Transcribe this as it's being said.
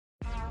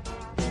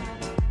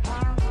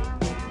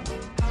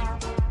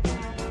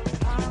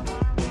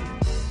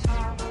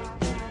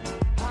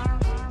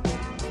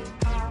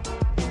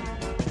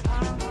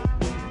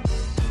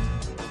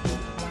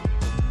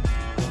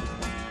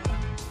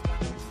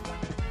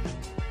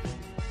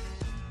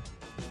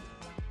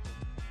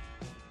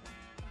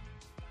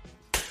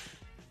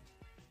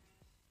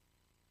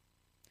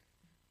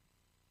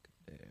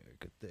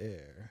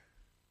there.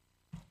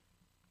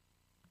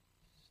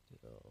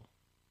 Still.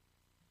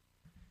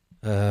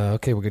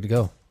 Okay, we're good to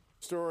go.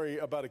 Story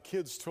about a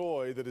kid's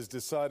toy that is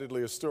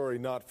decidedly a story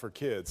not for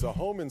kids. A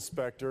home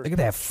inspector. Look at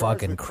that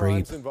fucking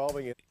creep.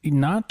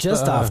 Not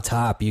just off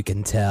top, you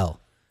can tell.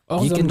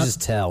 You can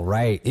just tell,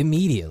 right?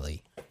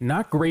 Immediately.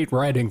 Not great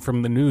writing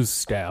from the news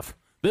staff.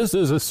 This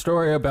is a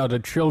story about a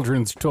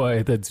children's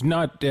toy that's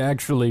not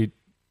actually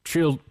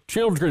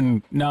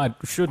children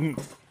shouldn't.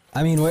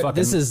 I mean,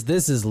 this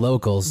is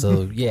local,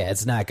 so yeah,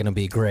 it's not going to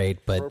be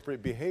great, but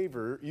appropriate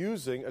behavior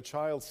using a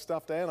child's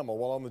stuffed animal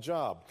while on the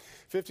job.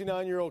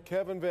 59-year-old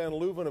Kevin Van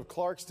Leuven of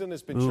Clarkston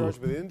has been charged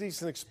with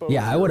indecent exposure.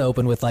 Yeah, I would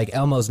open with like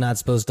Elmo's not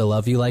supposed to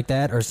love you like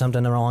that or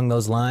something along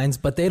those lines,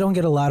 but they don't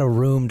get a lot of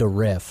room to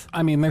riff.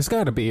 I mean, there's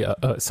got to be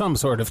some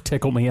sort of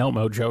tickle me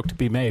Elmo joke to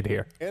be made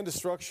here. And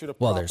destruction of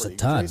well, property. There's a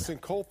ton. Jason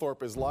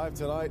Colthorpe is live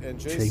tonight, and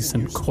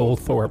Jason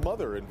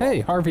Colthorpe.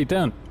 Hey, Harvey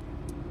Dent.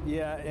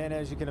 Yeah, and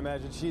as you can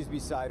imagine, she's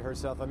beside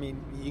herself. I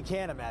mean, you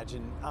can't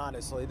imagine,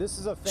 honestly. This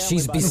is a family.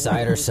 She's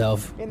beside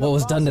herself. What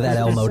was done to that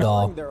Elmo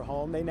doll? Their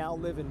home. They now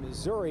live in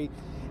Missouri.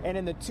 And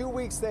in the 2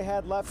 weeks they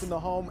had left in the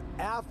home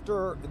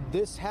after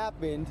this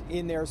happened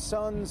in their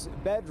son's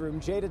bedroom,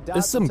 Jada Dotson.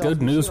 This is some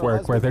good news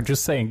work where they're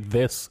just saying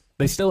this.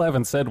 They still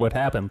haven't said what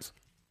happens.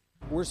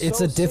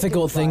 It's a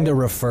difficult thing to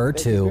refer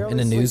to in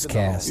a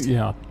newscast.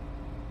 Yeah.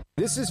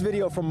 This is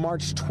video from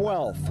March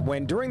 12th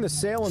when during the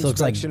sale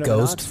inspection looks like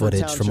ghost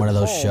footage from one of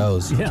those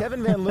shows. Yeah.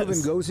 Kevin Van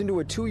Leuven goes into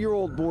a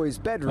 2-year-old boy's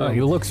bedroom. Oh,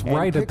 he looks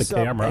right at the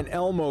camera. An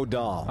Elmo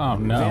doll. Oh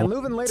no. Van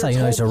Leuven later That's how you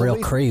know he's a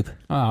real creep.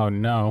 Oh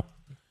no.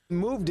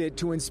 Moved it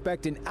to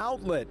inspect an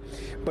outlet,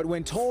 but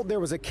when told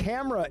there was a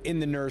camera in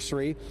the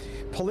nursery,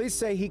 police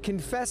say he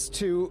confessed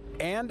to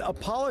and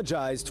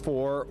apologized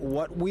for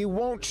what we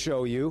won't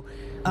show you.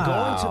 Going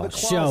to the closet.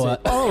 Show it.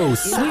 Oh,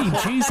 sweet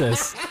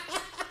Jesus.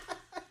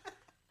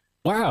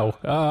 Wow.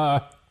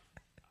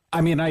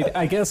 I mean,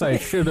 I guess I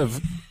should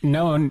have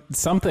known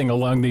something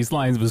along these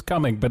lines was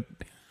coming, but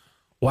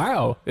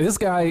wow, this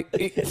guy,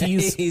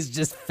 he's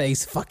just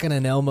face fucking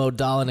an Elmo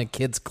doll in a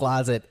kid's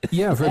closet.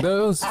 Yeah, for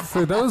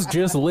those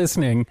just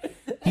listening,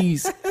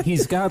 he's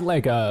got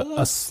like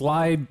a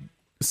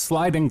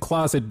sliding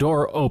closet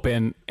door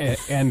open,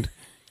 and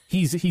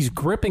he's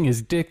gripping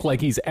his dick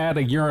like he's at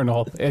a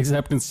urinal,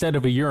 except instead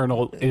of a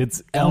urinal,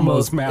 it's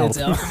Elmo's mouth. It's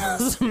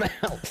Elmo's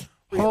mouth.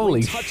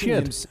 Holy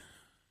shit.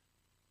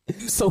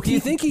 So do you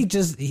think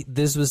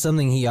this was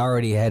something he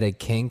already had a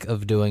kink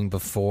of doing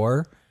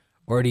before?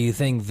 Or do you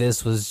think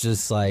this was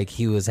just like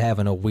he was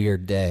having a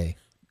weird day?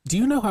 Do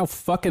you know how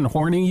fucking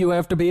horny you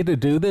have to be to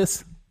do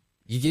this?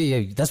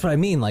 Yeah, that's what I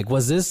mean. Like,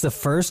 was this the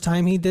first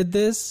time he did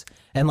this?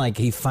 And like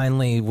he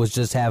finally was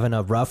just having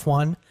a rough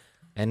one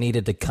and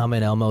needed to come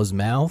in Elmo's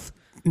mouth?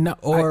 No,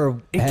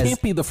 or it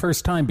can't be the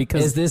first time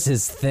because... Is this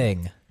his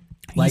thing?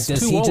 Like,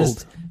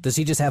 does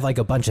he just have like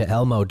a bunch of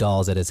Elmo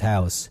dolls at his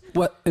house?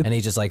 What? And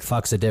he just like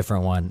fucks a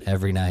different one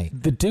every night.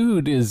 The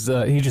dude is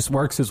he just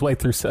works his way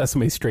through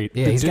Sesame Street.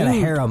 Yeah, he's got a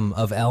harem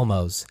of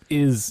Elmos.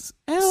 Is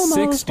Elmo's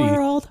 60.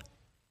 World.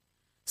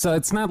 So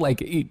it's not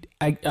like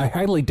I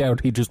highly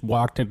doubt he just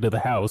walked into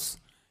the house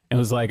and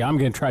was like, I'm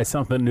going to try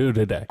something new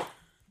today.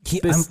 He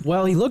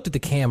looked at the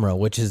camera,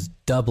 which is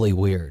doubly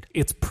weird.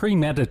 It's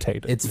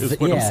premeditated.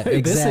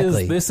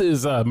 Exactly. This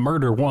is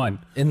murder one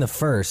in the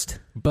first.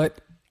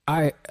 But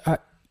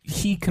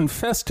he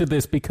confessed to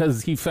this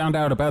because he found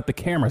out about the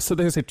camera. So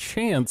there's a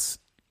chance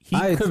he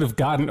could have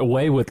gotten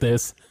away with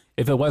this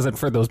if it wasn't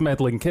for those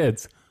meddling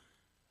kids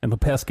and the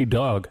pesky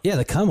dog. Yeah,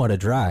 the cum would have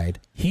dried.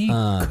 He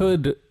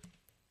could.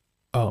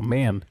 Oh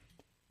man.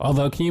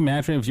 Although, can you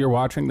imagine if you're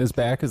watching this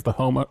back as the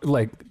homo?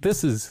 Like,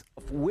 this is...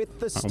 With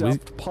the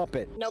stuffed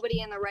puppet. Nobody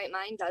in their right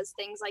mind does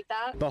things like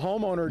that. The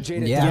homeowner,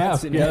 Jada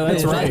Dotson. Yeah,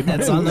 that's right.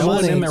 That's on the no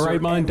money. one in their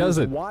right mind does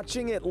it.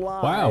 Watching it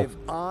live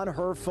on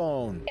her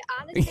phone.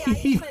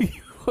 Honestly,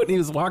 when he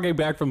was walking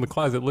back from the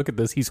closet, look at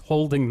this. He's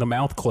holding the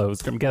mouth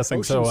closed, I'm guessing.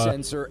 Motion So,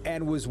 sensor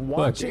and was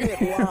watching it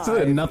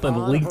live nothing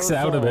on leaks her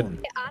out of it.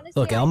 phone.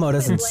 honestly, Look, Elmo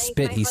doesn't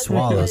spit, he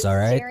swallows, all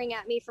right? Staring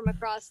at me from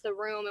across the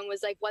room and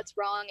was like, "What's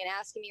wrong?" and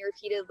asking me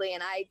repeatedly,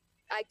 and I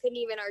couldn't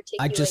even articulate.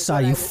 I just saw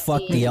what I you was fuck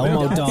seeing. the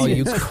Elmo doll,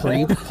 you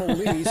creep.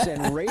 Police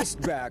and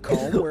raced back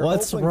home. Where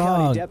What's Oakland wrong?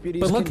 County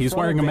deputies But look, he's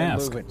wearing a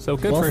mask, confronted Van Leuven. so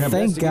good Well, for him.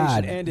 thank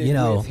God, Ended you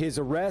know, with his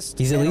arrest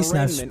he's at and least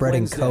not arraignment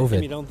spreading Wednesday.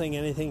 COVID. You don't think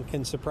anything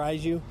can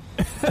surprise you,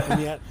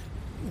 and yet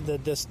the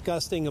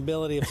disgusting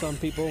ability of some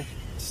people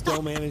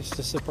still managed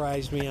to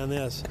surprise me on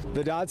this.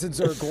 The Dodsons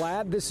are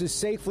glad this is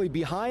safely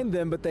behind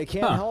them, but they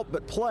can't help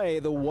but play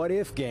the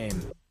what-if game.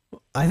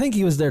 I think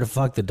he was there to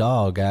fuck the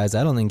doll, guys.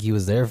 I don't think he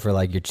was there for,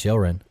 like, your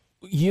children.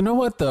 You know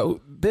what, though?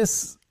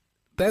 That's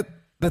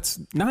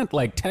not,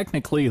 like,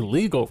 technically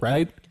illegal,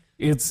 right?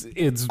 It's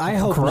I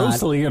hope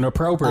grossly not.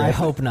 inappropriate. I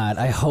hope not.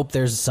 I hope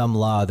there's some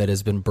law that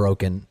has been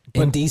broken.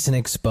 Indecent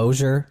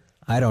exposure?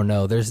 I don't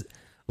know. There's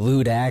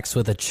lewd acts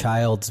with a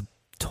child's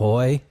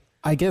toy.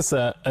 I guess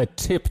a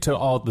tip to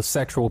all the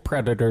sexual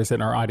predators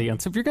in our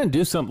audience: if you're going to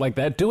do something like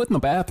that, do it in the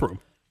bathroom.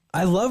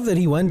 I love that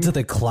he went to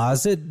the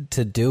closet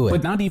to do it.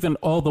 But not even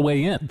all the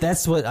way in.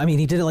 That's what, I mean,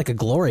 he did it like a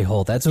glory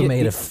hole. That's what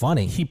made it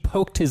funny. He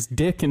poked his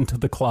dick into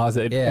the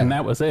closet, and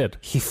that was it.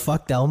 He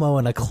fucked Elmo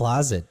in a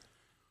closet.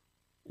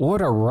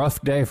 What a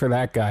rough day for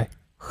that guy.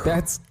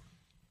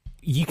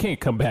 You can't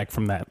come back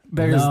from that.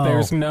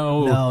 There's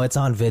no... No, it's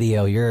on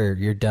video.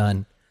 You're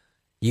done.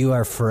 You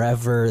are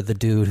forever the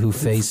dude who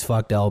face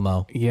fucked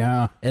Elmo.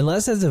 Yeah.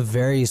 Unless it's a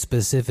very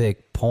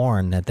specific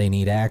porn that they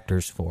need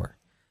actors for.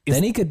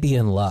 Then he could be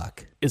in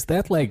luck. Is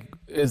that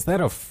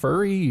a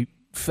furry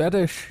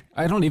fetish?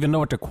 I don't even know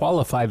what to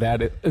qualify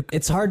that.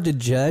 It's hard to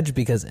judge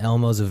because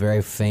Elmo's a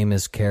very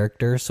famous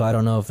character, so I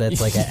don't know if that's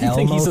like an Elmo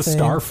think he's a thing.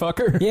 star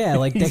fucker? Yeah,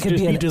 like that could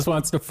be. He just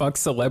wants to fuck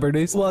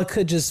celebrities. Well, it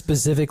could just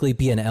specifically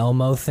be an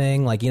Elmo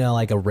thing, like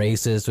like a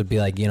racist would be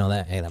like,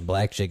 that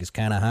black chick is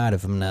kind of hot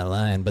if I'm not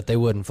lying, but they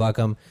wouldn't fuck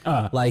him.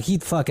 Like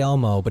he'd fuck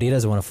Elmo, but he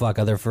doesn't want to fuck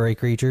other furry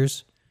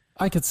creatures.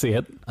 I could see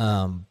it.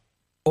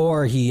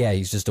 Or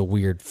he's just a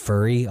weird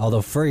furry.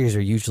 Although furries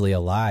are usually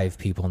alive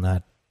people,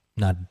 not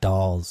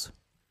dolls.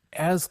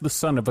 As the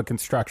son of a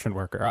construction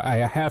worker, I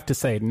have to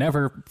say,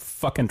 never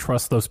fucking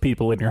trust those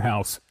people in your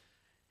house.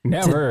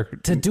 Never.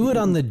 To do it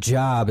on the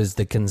job is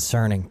the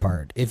concerning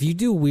part. If you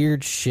do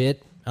weird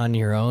shit on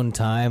your own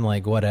time,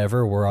 like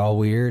whatever, we're all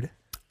weird.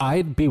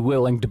 I'd be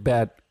willing to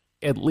bet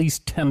at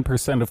least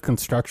 10% of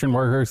construction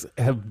workers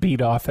have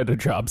beat off at a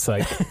job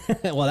site.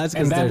 Well, that's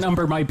and that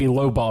number might be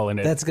lowballing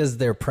it. That's because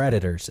they're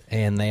predators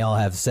and they all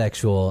have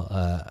sexual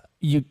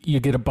you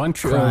get a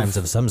bunch crimes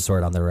of some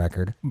sort on the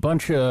record.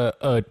 Bunch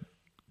of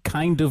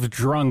kind of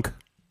drunk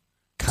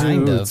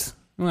kind dudes. of.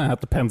 Well,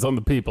 it depends on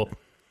the people.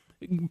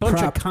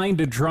 Bunch of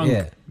kind of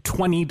drunk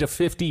 20 to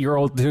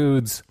 50-year-old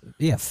dudes.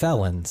 Yeah,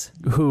 felons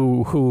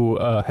who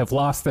have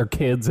lost their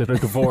kids at a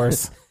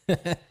divorce.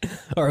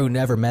 Or who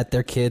never met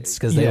their kids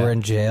because they were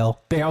in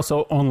jail. They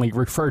also only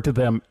refer to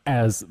them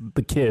as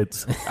the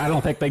kids. I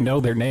don't think they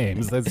know their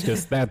names.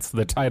 That's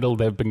the title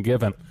they've been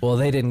given. Well,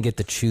 they didn't get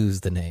to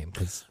choose the name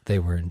because they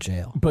were in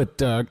jail.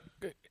 But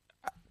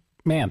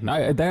man,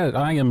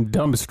 I am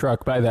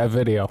dumbstruck by that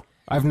video.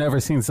 I've never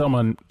seen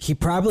someone he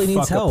probably needs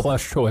fuck help a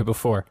plush toy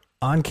before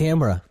on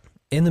camera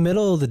in the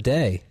middle of the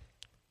day.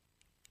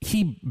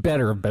 He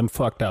better have been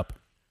fucked up.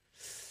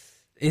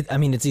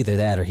 It's either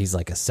that or he's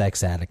like a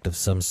sex addict of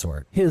some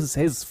sort.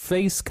 His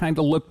face kind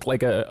of looked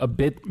like a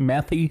bit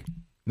methy.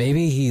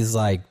 Maybe he's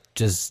like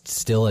just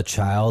still a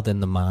child in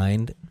the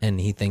mind and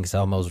he thinks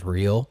Elmo's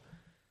real.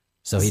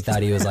 So he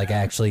thought he was like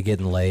actually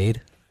getting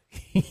laid.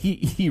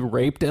 He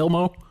raped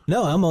Elmo?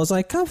 No, Elmo's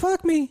like, come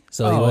fuck me.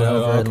 So he went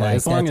over and like,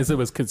 as long as it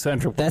was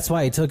consensual. That's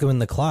why he took him in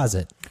the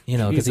closet,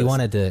 because he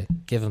wanted to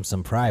give him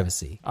some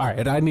privacy. All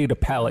right, I need a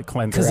palate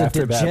cleanser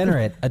after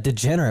that. A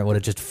degenerate would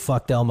have just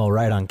fucked Elmo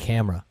right on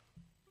camera.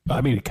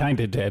 I mean, he kind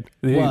of did.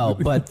 Well,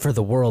 but for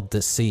the world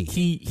to see.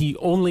 He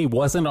only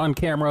wasn't on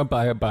camera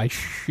by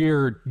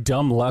sheer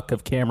dumb luck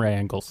of camera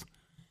angles.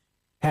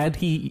 Had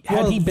he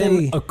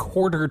been a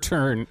quarter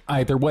turn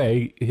either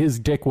way, his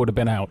dick would have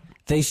been out.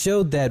 They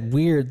showed the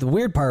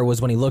weird part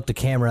was when he looked a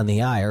camera in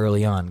the eye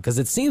early on, because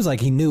it seems like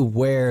he knew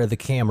where the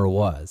camera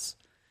was.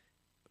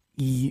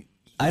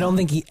 I don't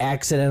think he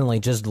accidentally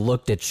just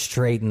looked it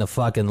straight in the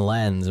fucking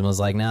lens and was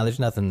like, nah, there's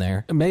nothing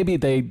there. Maybe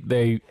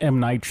they M.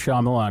 Night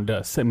Shyamalan'd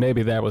us, and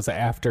maybe that was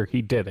after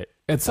he did it.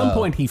 At some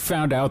point, he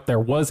found out there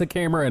was a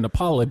camera and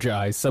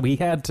apologized, so he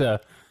had to...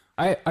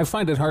 I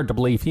find it hard to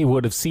believe he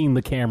would have seen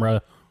the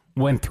camera,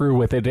 went through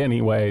with it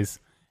anyways,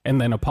 and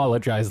then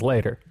apologized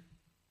later.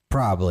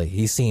 Probably.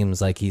 He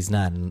seems like he's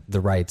not in the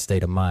right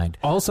state of mind.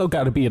 Also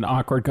got to be an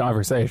awkward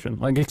conversation.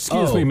 Like,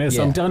 excuse me, miss,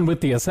 I'm done with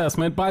the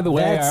assessment. By the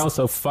way, I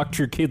also fucked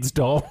your kid's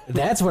doll.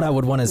 That's what I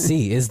would want to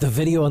see, is the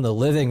video in the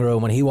living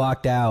room when he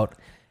walked out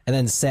and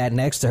then sat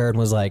next to her and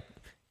was like,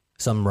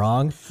 something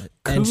wrong?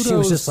 And she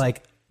was just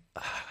like...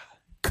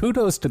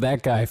 Kudos to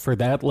that guy for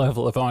that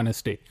level of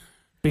honesty.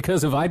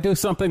 Because if I do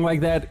something like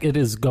that, it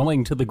is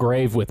going to the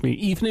grave with me.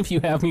 Even if you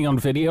have me on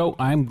video,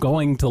 I'm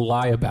going to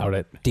lie about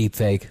it. Deep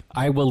fake.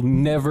 I will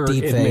never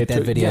Deep admit fake.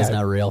 That video is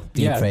not real.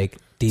 Deep fake.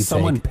 Deep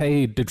Someone fake.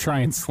 paid to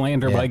try and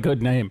slander my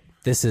good name.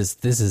 This is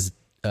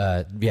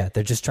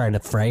they're just trying to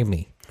frame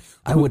me.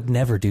 I would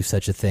never do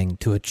such a thing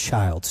to a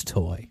child's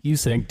toy. You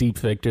saying deep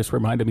fake just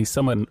reminded me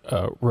someone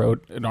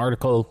wrote an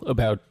article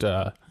about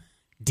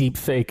deep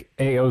fake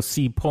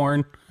AOC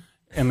porn.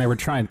 And they were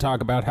trying to talk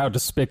about how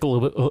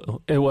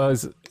despicable it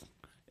was,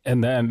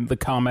 and then the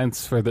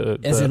comments for the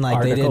as in like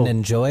article, they didn't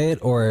enjoy it,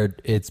 or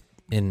it's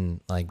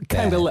in like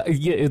kind of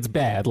it's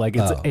bad, like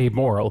it's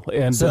amoral,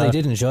 and so they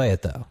did enjoy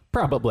it though,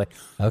 probably.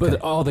 Okay.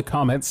 But all the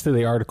comments to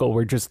the article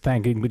were just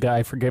thanking the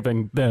guy for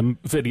giving them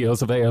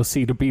videos of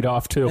AOC to beat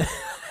off to.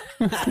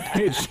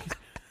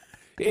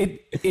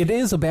 It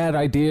is a bad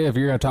idea if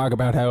you're going to talk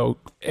about how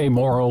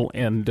amoral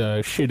and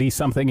shitty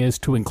something is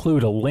to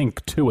include a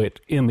link to it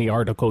in the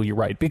article you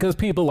write, because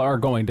people are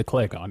going to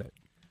click on it.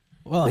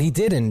 Well, he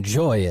did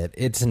enjoy it.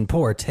 It's in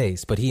poor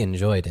taste, but he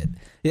enjoyed it.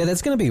 Yeah,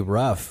 that's going to be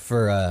rough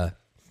for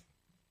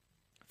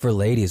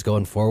ladies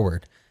going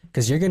forward.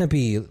 Because you're going to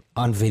be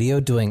on video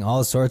doing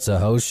all sorts of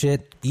hoe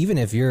shit, even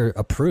if you're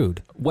a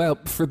prude. Well,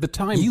 for the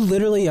time... You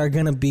literally are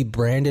going to be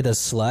branded a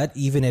slut,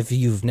 even if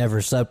you've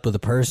never slept with a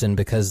person,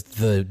 because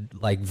the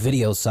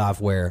video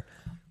software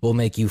will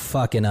make you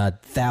fuck in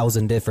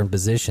 1,000 different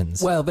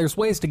positions. Well, there's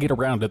ways to get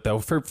around it, though.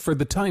 For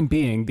the time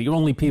being, the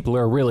only people who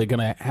are really going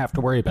to have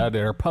to worry about it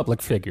are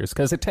public figures,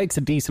 because it takes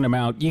a decent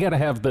amount. You got to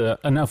have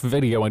enough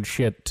video and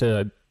shit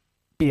to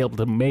be able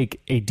to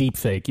make a deep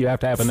fake. You have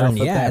to have enough of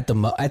that.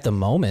 At the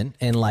moment,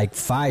 in like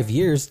 5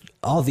 years,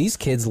 all these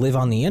kids live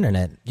on the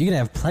internet. You're going to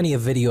have plenty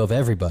of video of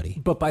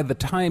everybody. But by the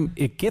time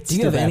it gets to Do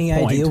you have any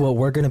idea what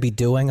we're going to be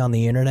doing on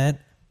the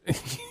internet?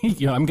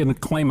 I'm going to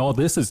claim all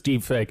this is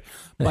deep fake.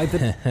 By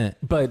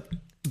the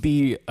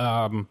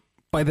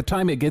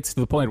time it gets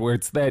to the point where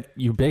it's that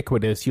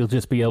ubiquitous, you'll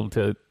just be able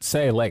to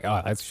say like,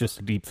 "Oh, that's just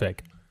a deep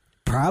fake."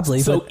 Probably.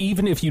 So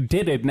even if you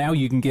did it, now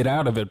you can get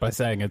out of it by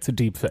saying it's a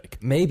deep fake.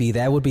 Maybe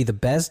that would be the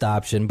best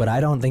option, but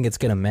I don't think it's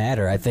going to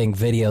matter. I think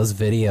video's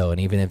video, and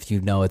even if you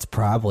know it's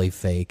probably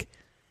fake,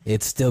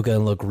 it's still going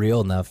to look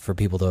real enough for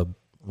people to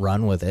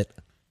run with it.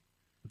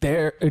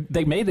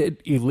 They made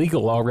it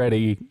illegal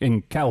already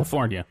in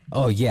California.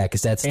 Oh, yeah,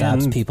 because that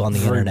stops people on the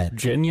internet.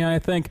 Virginia, I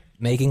think.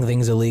 Making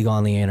things illegal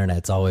on the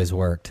internet's always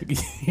worked.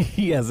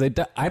 Yes,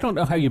 I don't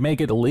know how you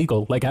make it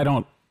illegal. Like, I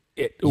don't...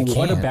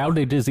 what can't. about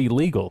it is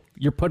illegal?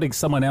 You're putting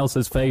someone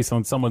else's face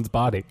on someone's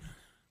body.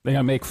 They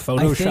gotta make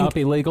Photoshop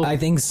illegal? I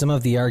think some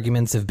of the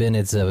arguments have been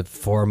it's a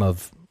form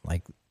of,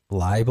 like,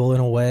 libel in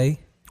a way.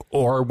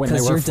 Or when they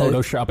 'Cause were you're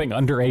photoshopping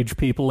underage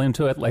people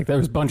into it. Like, there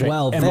was a bunch of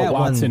Emma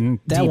Watson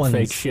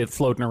deepfake shit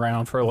floating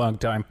around for a long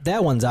time.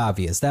 That one's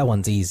obvious. That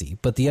one's easy.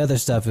 But the other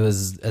stuff, it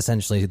was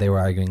essentially they were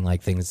arguing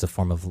like things a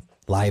form of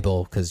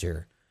libel because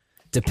you're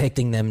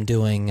depicting them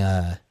doing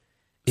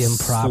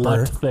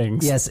improper Slut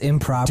things. Yes,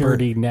 improper.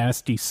 Dirty,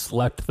 nasty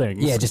slut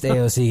things. Yeah, just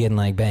AOC getting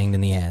like banged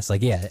in the ass.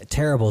 Like, yeah,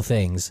 terrible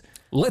things.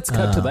 Let's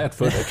cut to that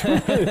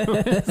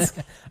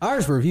footage.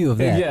 Ours review of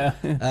that.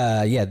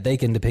 Yeah. Yeah, they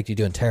can depict you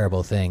doing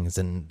terrible things,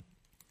 and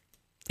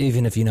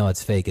even if you know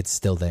it's fake, it's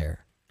still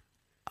there.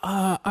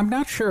 I'm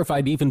not sure if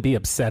I'd even be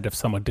upset if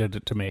someone did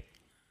it to me.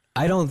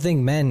 I don't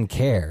think men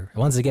care.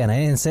 Once again,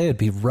 I didn't say it'd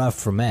be rough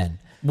for men.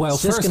 Well,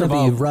 it's just first going of to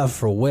all, be rough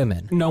for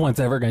women. No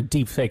one's ever going to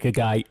deep fake a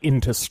guy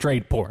into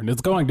straight porn.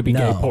 It's going to be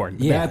gay porn.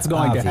 Yeah, That's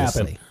going to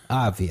happen.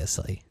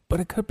 Obviously.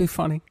 But it could be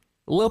funny.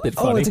 A little bit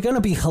funny. Oh, it's going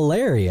to be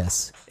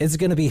hilarious. It's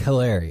going to be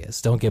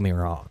hilarious. Don't get me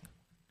wrong.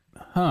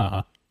 It's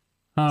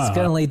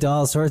going to lead to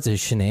all sorts of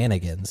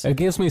shenanigans. It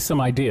gives me some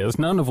ideas,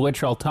 none of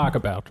which I'll talk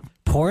about.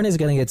 Porn is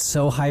going to get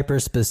so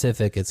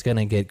hyper-specific, it's going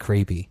to get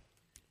creepy.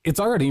 It's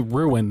already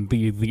ruined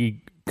the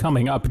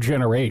coming up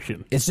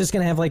generation. It's just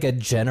going to have like a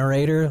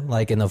generator,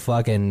 like in the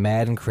fucking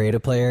Madden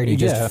creative player, and you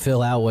just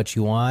fill out what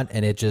you want,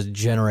 and it just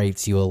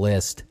generates you a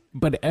list.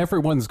 But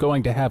everyone's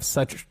going to have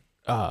such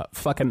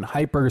fucking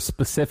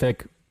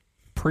hyper-specific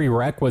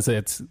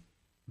prerequisites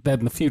that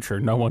in the future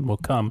no one will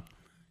come.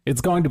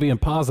 It's going to be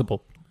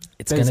impossible.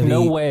 There's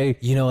no way.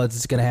 You know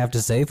what's going to have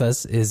to save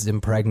us is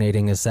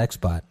impregnating a sex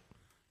bot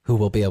who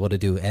will be able to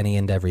do any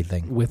and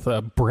everything. With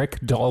a brick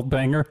doll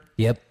banger?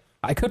 Yep.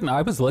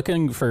 I was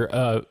looking for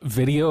a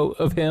video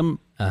of him.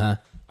 I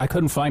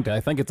couldn't find it. I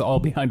think it's all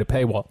behind a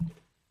paywall.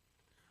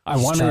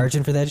 He's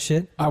charging for that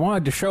shit? I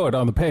wanted to show it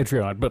on the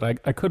Patreon, but I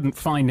couldn't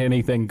find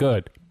anything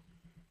good.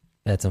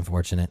 That's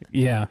unfortunate.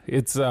 Yeah,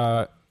 it's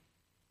I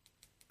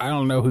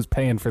don't know who's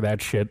paying for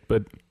that shit,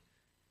 but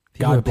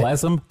God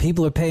bless them.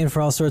 People are paying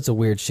for all sorts of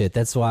weird shit.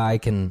 That's why I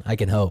can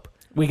hope.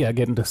 We gotta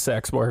get into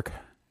sex work.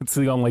 It's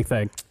the only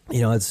thing.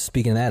 You know,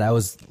 speaking of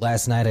that,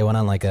 last night I went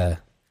on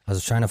I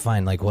was trying to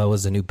find like what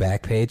was the new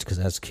back page because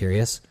I was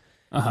curious.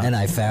 And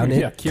I found it.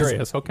 Yeah,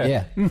 curious. Okay.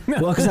 Yeah.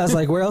 Well, because I was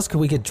like, where else could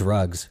we get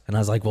drugs? And I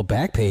was like, well,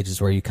 Backpage is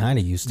where you kind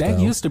of used to go.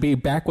 That used to be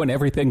back when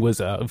everything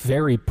was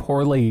very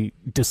poorly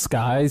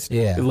disguised.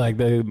 Yeah. Like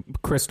the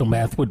crystal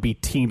meth would be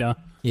Tina.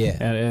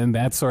 Yeah. And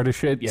that sort of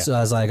shit. Yeah. So I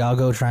was like, I'll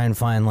go try and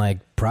find like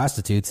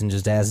prostitutes and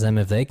just ask them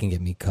if they can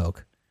get me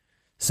coke.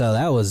 So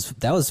that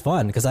was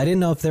fun because I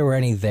didn't know if there were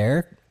any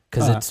there.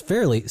 Because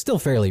it's still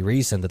fairly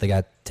recent that they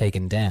got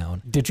taken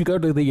down. Did you go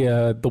to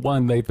the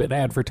one they've been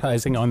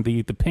advertising on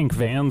the pink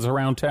vans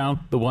around town?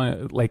 The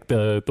one like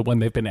the one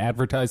they've been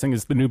advertising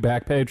is the new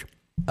Backpage.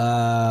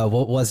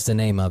 What was the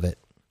name of it?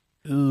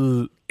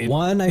 It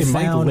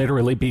might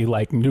literally be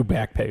like new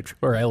Backpage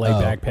or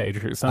LA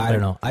Backpage or something. I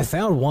don't know. I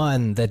found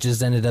one that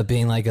just ended up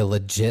being like a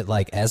legit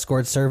like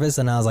escort service,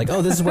 and I was like,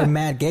 oh, this is where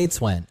Matt Gaetz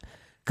went.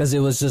 Because it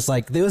was just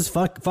like, it was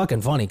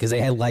fucking funny because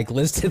they had like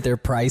listed their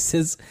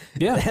prices.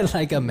 Yeah. They had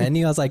like a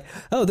menu. I was like,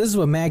 oh, this is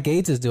what Matt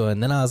Gaetz is doing.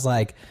 Then I was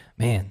like,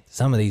 man,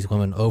 some of these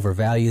women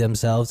overvalue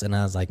themselves. And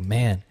I was like,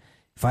 man,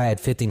 if I had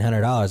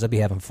 $1,500, I'd be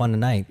having fun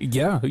tonight.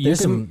 Yeah. There's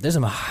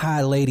some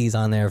hot ladies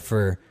on there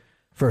for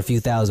a few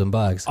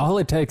 $1,000. All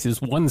it takes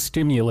is one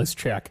stimulus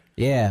check.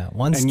 Yeah,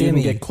 one and stimmy. you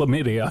can get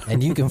chlamydia.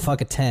 And you can fuck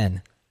a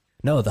 10.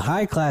 No, the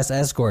high class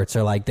escorts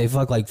are like, they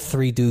fuck like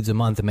 3 dudes a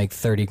month and make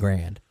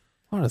 $30,000.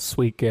 What a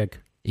sweet gig.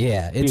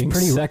 Yeah, it's being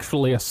pretty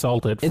sexually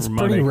assaulted. It's for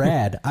pretty money.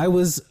 rad. I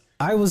was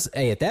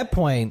at that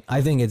point,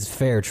 I think it's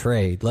fair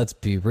trade. Let's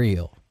be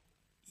real.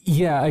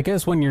 Yeah, I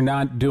guess when you're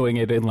not doing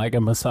it in like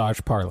a massage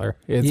parlor,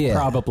 it's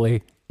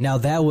probably. Now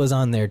that was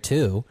on there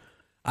too.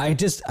 I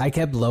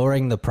kept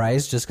lowering the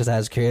price just because I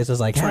was curious. I was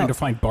like, Trying to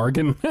find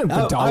bargain the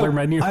dollar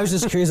menu. I was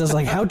just curious. I was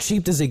like, how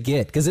cheap does it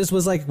get? Because this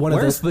was like one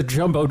Where's of those. the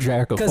jumbo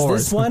jack of Because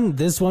Forrest?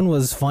 this one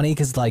was funny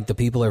because like the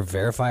people are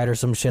verified or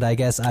some shit. I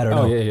guess I don't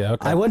know. yeah,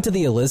 okay. I went to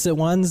the illicit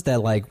ones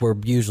that like were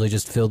usually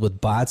just filled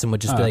with bots and would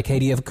just be like, "Hey,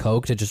 do you have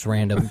Coke?" to just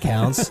random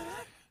counts.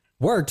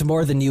 Worked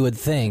more than you would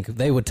think.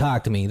 They would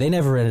talk to me. They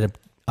never ended up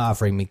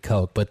offering me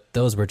Coke, but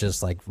those were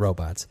just like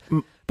robots.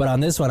 But on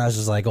this one, I was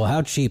just like, "Well,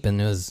 how cheap?"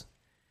 And it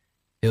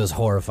was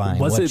horrifying.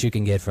 Was what it- you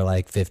can get for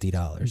like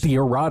 $50. The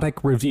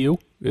erotic review?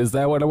 Is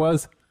that what it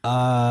was?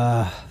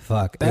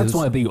 Fuck. That's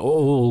one of the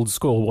old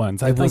school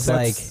ones. I It think was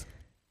like that's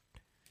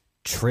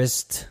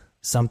Tryst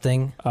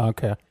something.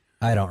 okay.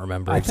 I don't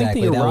remember I think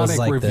exactly. the That was erotic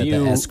like the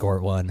review-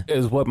 escort one.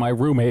 Is what my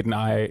roommate and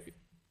I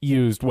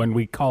used when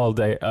we called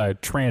a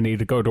tranny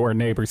to go to our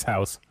neighbor's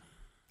house.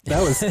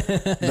 That was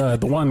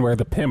the one where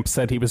the pimp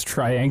said he was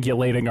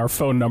triangulating our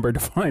phone number to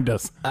find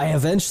us. I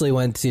eventually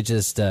went to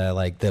just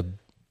I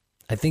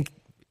think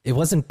it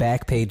wasn't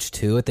Backpage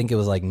 2. I think it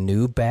was like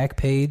New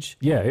Backpage.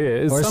 Yeah,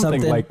 it's Or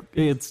something something. like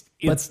it's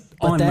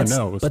on the that's,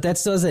 nose. But that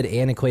still has that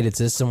antiquated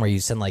system where you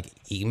send like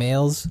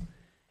emails,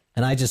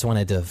 and I just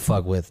wanted to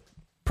fuck with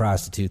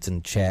prostitutes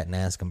and chat and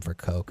ask them for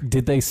Coke.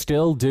 Did they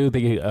still do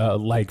the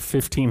like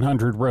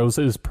 1,500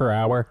 roses per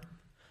hour?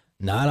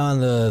 Not on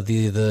the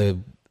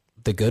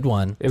good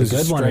one. It was the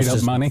good just one is straight up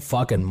just money?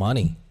 fucking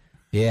money.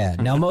 Yeah.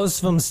 Now most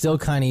of them still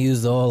kind of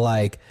use the whole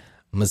like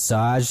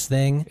massage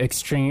thing.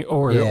 Exchange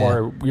or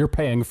you're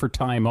paying for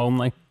time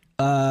only.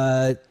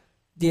 Yeah,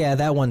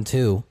 that one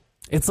too.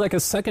 It's like a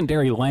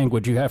secondary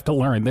language you have to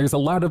learn. There's a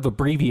lot of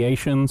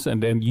abbreviations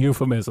and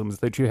euphemisms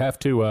that you have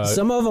to.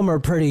 Some of them are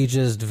pretty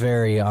just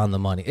very on the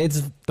money.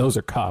 Those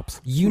are cops.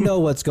 You know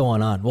what's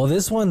going on. Well,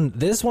 this one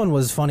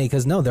was funny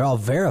because no, they're all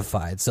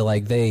verified. So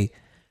like they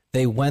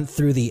went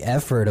through the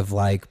effort of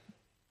like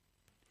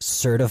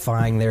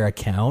certifying their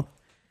account.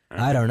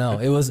 I don't know.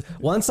 It was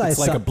once I It's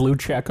saw like a blue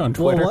check on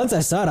Twitter. Well, once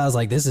I saw it, I was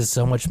like, this is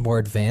so much more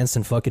advanced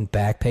than fucking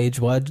Backpage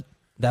was.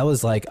 That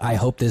was like, I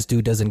hope this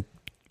dude doesn't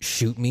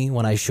shoot me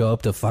when I show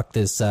up to fuck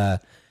this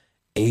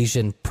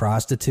Asian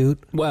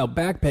prostitute. Well,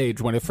 Backpage,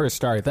 when it first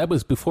started, that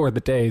was before the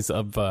days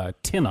of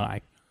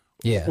TinEye,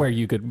 Yeah. where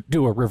you could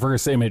do a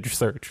reverse image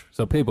search.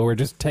 So people were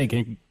just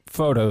taking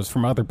photos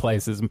from other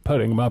places and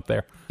putting them up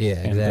there. Yeah,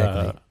 and,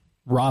 exactly.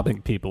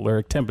 robbing people or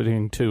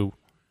attempting to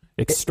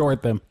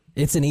extort them.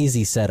 It's an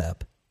easy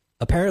setup.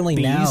 Apparently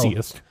The now,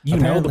 easiest. You know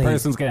the apparently-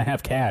 person's going to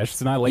have cash.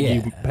 It's not like you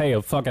Yeah. pay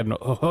a fucking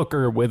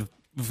hooker with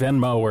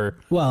Venmo or...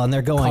 Well,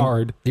 and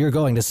card. you're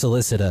going to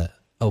solicit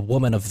a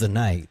woman of the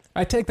night.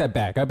 I take that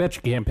back. I bet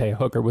you can't pay a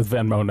hooker with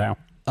Venmo now.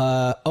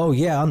 Oh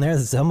yeah, on there,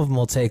 some of them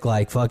will take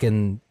like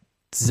fucking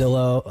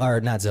Zillow,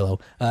 or not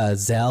Zillow,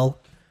 Zelle.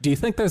 Do you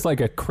think there's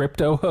like a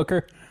crypto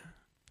hooker?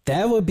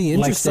 That would be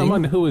Like interesting.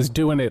 someone who is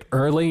doing it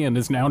early and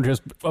is now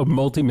just a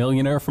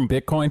multimillionaire from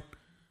Bitcoin?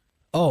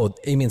 Oh,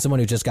 you mean someone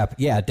who just got?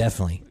 Yeah,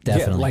 definitely.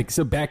 Yeah, like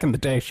so back in the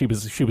day she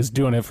was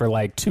doing it for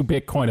like 2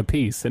 Bitcoin a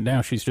piece and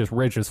now she's just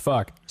rich as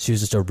fuck. She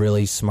was just a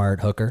really smart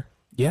hooker,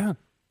 Yeah.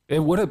 It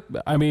would have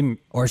I mean,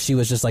 or she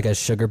was just like a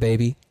sugar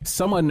baby.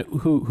 someone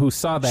who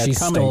saw that She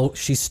coming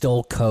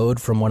stole code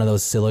from one of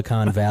those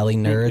Silicon Valley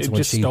nerds it when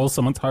just she stole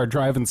someone's hard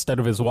drive instead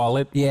of his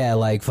wallet. Yeah,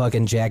 like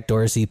fucking Jack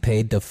Dorsey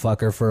paid to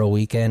fuck her for a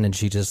weekend, and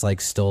she just like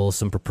stole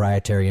some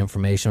proprietary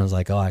information. Was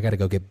like, oh, I got to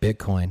go get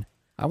Bitcoin.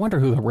 I wonder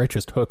who the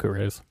richest hooker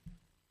is.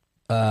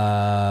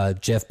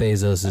 Jeff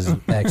Bezos'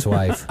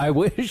 ex-wife. I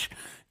wish.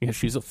 Yeah,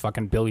 she's a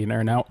fucking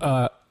billionaire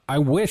now. I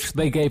wish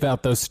they gave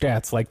out those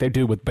stats like they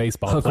do with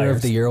baseball Hooker players.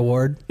 of the Year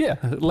award. Yeah,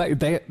 like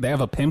they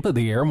have a pimp of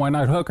the year. Why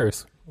not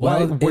hookers?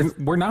 Well,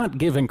 We're not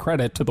giving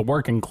credit to the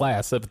working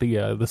class of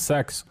the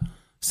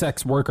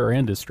sex worker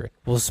industry.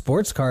 Well,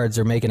 sports cards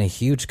are making a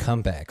huge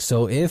comeback.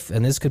 So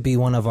and this could be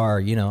one of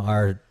our,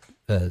 our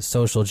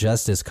social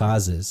justice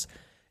causes,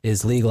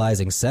 is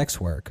legalizing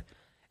sex work.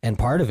 And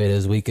part of it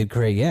is we could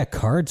create,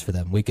 cards for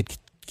them. We could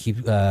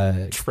keep track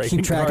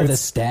of the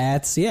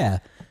stats. Yeah.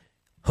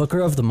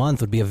 Hooker of the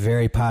Month would be a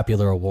very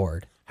popular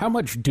award. How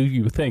much do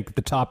you think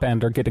the top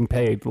end are getting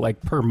paid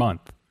like per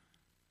month?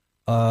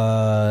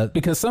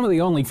 Because some of the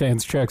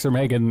OnlyFans checks are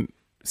making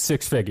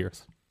 6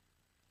 figures.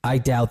 I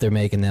doubt they're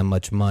making that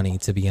much money,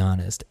 to be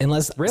honest.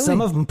 Unless Really?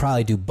 some of them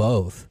probably do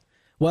both.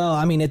 Well,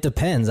 I mean, it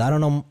depends. I don't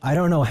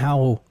know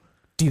how.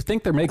 Do you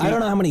think they're making? I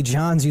don't know how many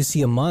Johns you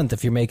see a month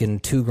if you're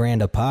making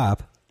 $2,000 a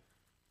pop.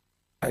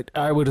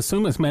 I would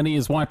assume as many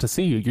as want to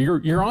see you.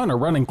 You're on a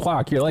running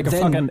clock. You're like a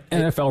Then, fucking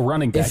NFL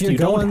running back. if you're You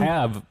don't going-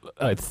 have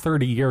a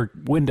 30-year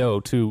window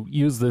to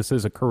use this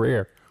as a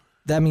career.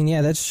 I mean,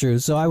 yeah, that's true.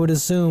 So I would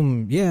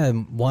assume,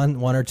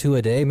 one or two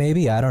a day,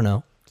 maybe. I don't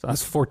know. So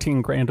that's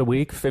 $14,000 a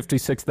week,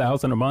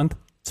 $56,000 a month.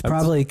 It's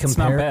probably it's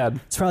not bad.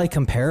 It's probably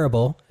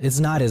comparable. It's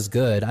not as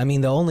good. I mean,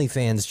 the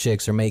OnlyFans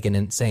chicks are making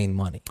insane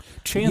money.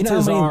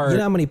 Chances are, you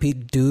know how many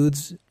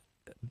dudes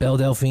Belle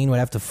Delphine would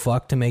have to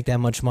fuck to make that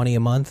much money a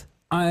month?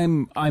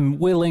 I'm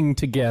willing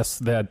to guess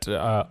that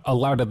a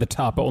lot of the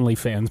top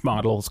OnlyFans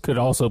models could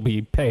also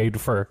be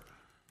paid for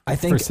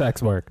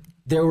sex work.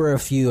 There were a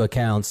few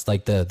accounts,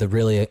 like the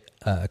really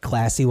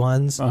classy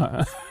ones.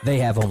 They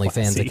have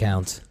OnlyFans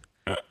accounts.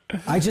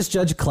 I just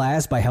judge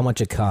class by how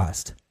much it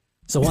cost.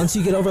 So once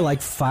you get over like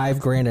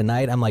 $5,000 a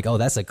night, I'm like, oh,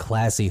 that's a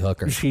classy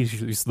hooker.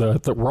 She's the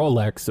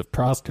Rolex of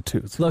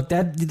prostitutes. Look,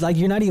 that like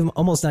you're not even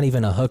almost not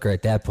even a hooker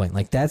at that point.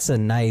 Like that's a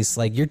nice,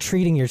 like you're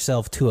treating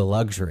yourself to a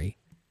luxury.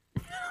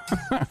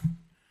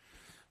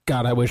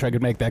 God, I wish I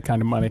could make that kind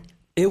of money.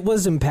 It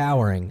was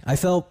empowering. I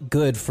felt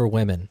good for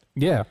women.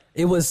 Yeah.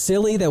 It was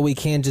silly that we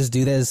can't just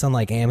do this on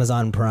like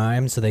Amazon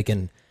Prime so they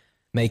can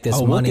make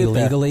this money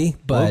legally.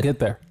 But we'll get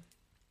there.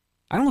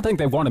 I don't think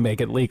they want to make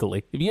it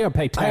legally. If you gotta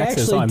pay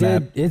taxes I actually on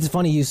did. that. It's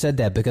funny you said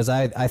that because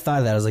I thought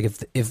of that. I was like,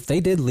 if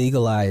they did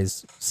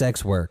legalize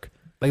sex work,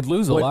 They'd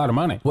lose a lot of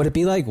money. would it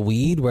be like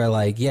weed where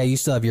like, yeah, you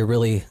still have your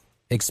really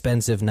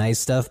expensive, nice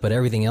stuff, but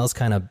everything else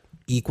kind of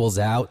equals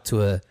out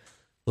to a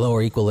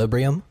lower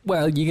equilibrium?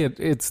 Well,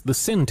 it's the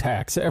sin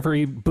tax.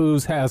 Every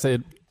booze has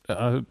it.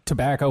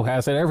 Tobacco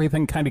has it.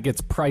 Everything kind of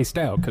gets priced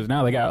out because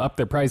now they got to up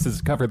their prices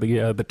to cover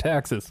the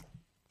taxes.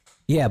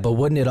 Yeah, but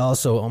wouldn't it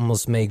also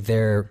almost make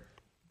their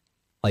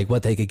like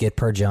what they could get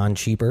per John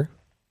cheaper?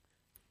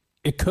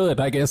 It could,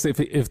 I guess,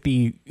 if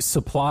the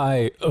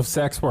supply of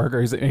sex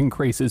workers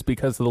increases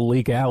because of the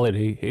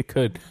legality, it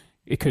could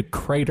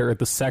crater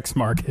the sex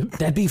market.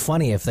 That'd be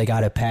funny if they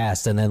got it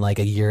passed and then like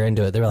a year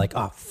into it, they were like,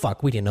 "Oh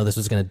fuck, we didn't know this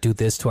was going to do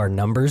this to our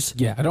numbers."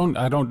 Yeah, I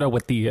don't know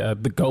what the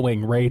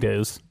going rate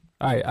is.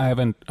 I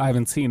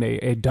haven't seen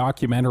a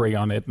documentary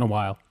on it in a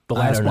while. The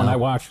last one I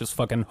watched was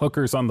fucking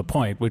Hookers on the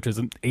Point, which is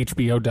an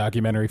HBO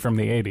documentary from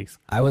the 80s.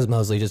 I was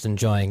mostly just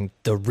enjoying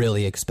the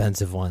really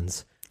expensive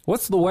ones.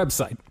 What's the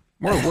website?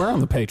 We're on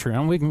the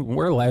Patreon.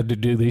 We're allowed to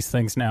do these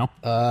things now.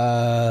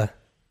 Pause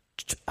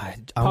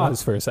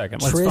for a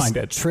second. Let's find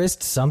it.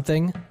 Trist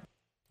something.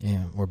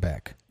 Yeah, we're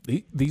back.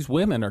 These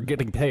women are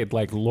getting paid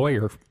like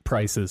lawyer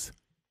prices.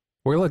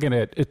 We're looking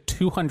at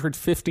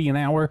 $250 an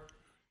hour,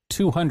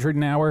 $200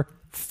 an hour,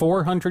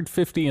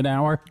 $450 an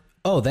hour.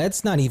 Oh,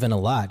 that's not even a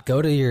lot.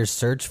 Go to your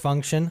search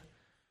function.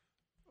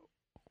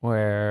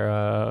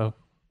 Where,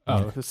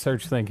 the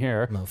search thing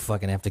here. I'm gonna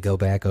fucking have to go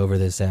back over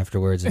this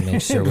afterwards and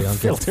make sure we don't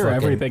filter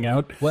everything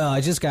out. Well,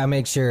 I just gotta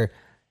make sure.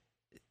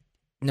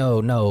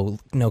 No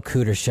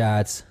cooter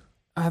shots.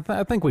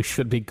 I think we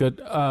should be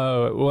good.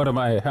 How am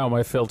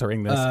I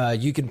filtering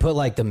this? You can put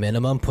like the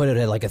minimum. Put it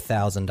at like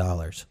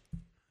 $1,000.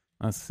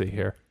 Let's see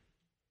here.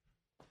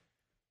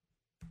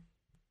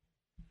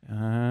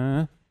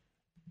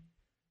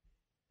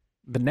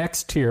 The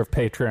next tier of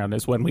Patreon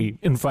is when we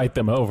invite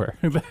them over.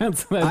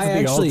 That's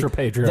ultra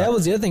Patreon. That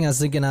was the other thing I was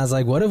thinking. I was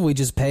like, what if we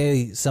just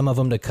pay some of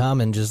them to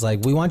come and just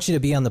like, we want you to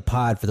be on the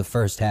pod for the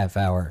first half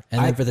hour.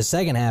 And then for the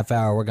second half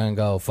hour, we're going to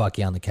go fuck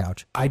you on the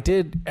couch. I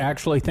did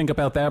actually think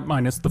about that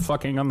minus the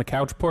fucking on the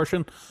couch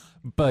portion.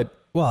 But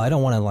well, I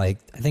don't want to like,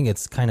 I think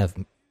it's kind of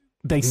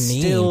they mean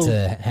still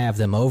to have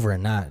them over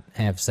and not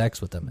have sex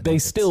with them. They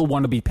still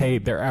want to be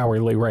paid their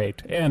hourly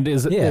rate. And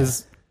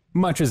as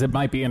much as it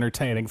might be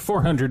entertaining,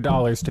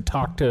 $400 to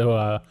talk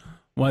to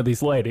one of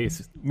these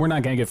ladies, we're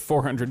not going to get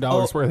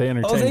 $400 worth of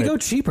entertainment. Oh, they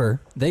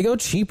go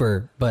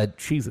cheaper. But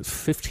Jesus,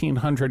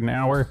 $1,500 an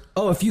hour.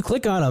 Oh, if you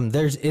click on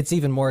them, it's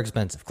even more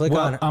expensive.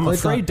 I'm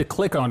afraid to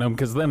click on them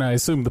because then I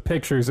assume the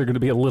pictures are going to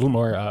be a little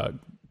more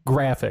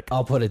graphic.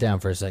 I'll put it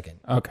down for a second.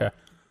 Okay.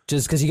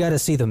 Just because you got to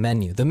see the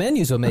menu. The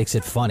menu's what makes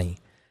it funny.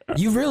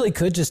 You really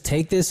could just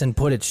take this and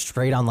put it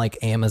straight on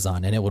like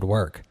Amazon and it would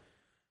work.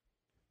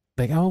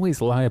 They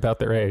always lie about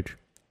their age.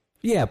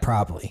 Yeah,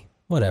 probably.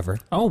 Whatever.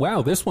 Oh,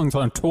 wow. This one's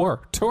on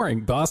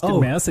touring Boston,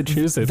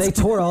 Massachusetts. They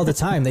tour all the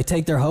time. They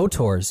take their hoe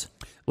tours.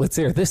 Let's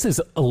hear. This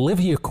is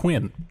Olivia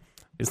Quinn.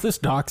 Is this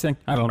doxing?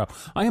 I don't know.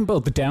 I am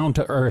both down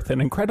to earth and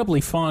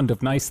incredibly fond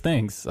of nice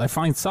things. I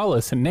find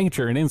solace in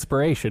nature and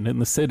inspiration in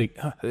the city.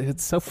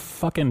 It's so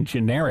fucking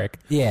generic.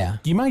 Yeah.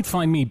 You might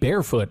find me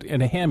barefoot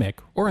in a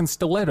hammock or in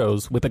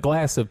stilettos with a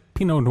glass of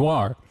Pinot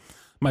Noir.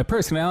 My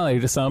personality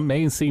to some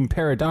may seem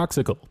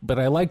paradoxical, but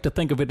I like to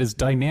think of it as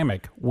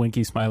dynamic.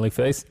 Winky smiley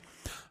face.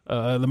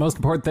 The most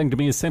important thing to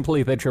me is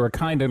simply that you're a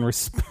kind and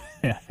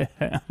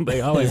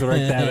They always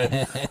write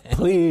that.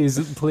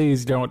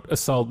 Please don't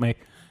assault me.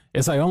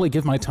 As I only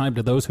give my time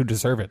to those who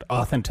deserve it.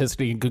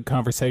 Authenticity and good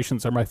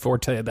conversations are my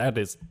forte. That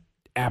is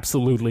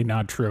absolutely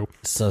not true.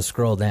 So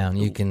scroll down.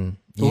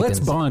 Let's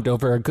bond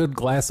over a good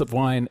glass of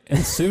wine and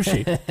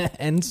sushi.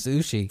 And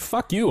sushi.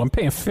 Fuck you. I'm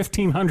paying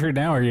 $1,500 an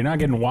hour. You're not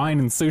getting wine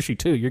and sushi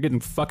too. You're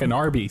getting fucking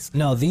Arby's.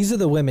 No, these are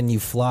the women you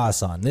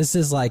floss on. This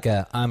is like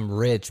I'm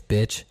rich,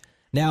 bitch.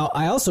 Now,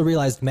 I also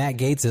realized Matt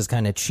Gaetz is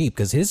kind of cheap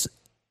because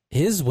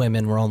his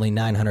women were only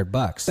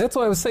 $900. That's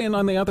what I was saying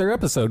on the other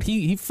episode.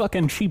 He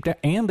fucking cheaped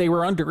and they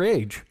were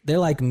underage. They're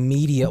like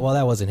well,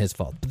 that wasn't his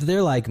fault. But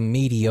they're like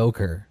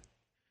mediocre.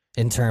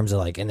 In terms of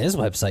like, in his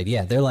website,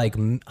 yeah, they're like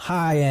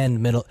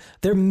high-end, middle.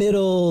 They're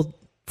middle.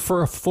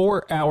 For a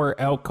 4-hour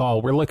out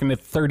call, we're looking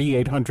at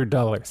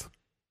 $3,800.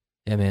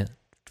 Yeah, man.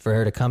 For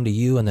her to come to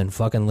you and then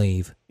fucking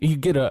leave. You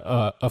get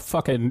a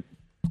fucking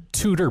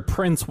Tudor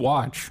Prince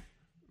watch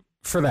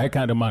for that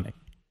kind of money.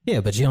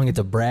 Yeah, but you don't get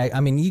to brag. I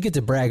mean, you get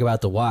to brag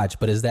about the watch,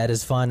 but is that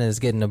as fun as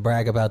getting to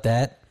brag about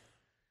that?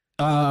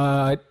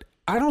 I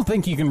don't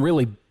think you can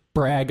really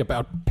brag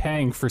about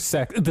paying for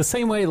sex the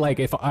same way. Like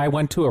if I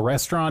went to a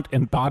restaurant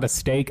and bought a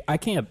steak, I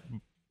can't.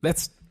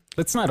 That's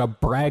not a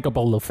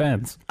braggable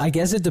offense. I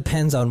guess it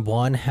depends on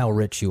one, how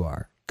rich you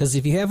are. Because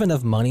if you have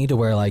enough money to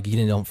where like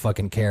you don't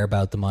fucking care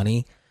about the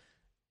money,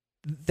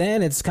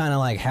 then it's kind of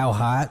like how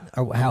hot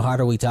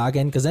are we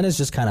talking? Because then it's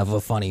just kind of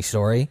a funny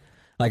story.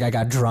 Like I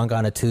got drunk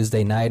on a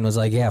Tuesday night and was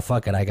like, yeah,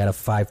 fuck it, I got a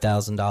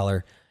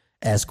 $5,000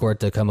 escort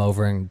to come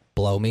over and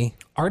blow me.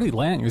 Artie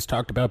Langer's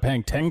talked about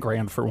paying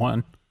 $10,000 for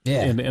one.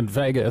 Yeah. In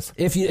Vegas.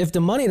 If the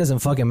money doesn't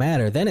fucking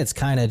matter, then it's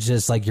kind of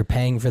just like you're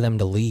paying for them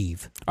to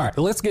leave. All right,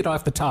 let's get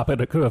off the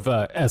topic of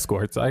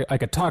escorts. I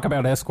could talk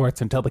about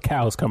escorts until the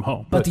cows come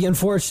home. But the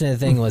unfortunate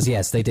thing was,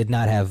 yes, they did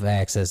not have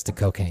access to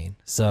cocaine.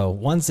 So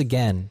once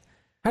again,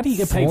 how do you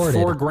get paid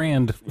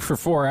 $4,000 for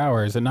 4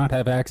 hours and not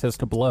have access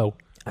to blow?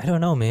 I don't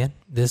know, man.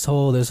 This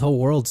whole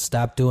world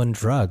stopped doing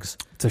drugs.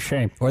 It's a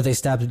shame. Or they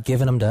stopped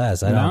giving them to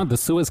us. I don't know. The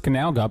Suez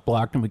Canal got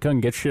blocked and we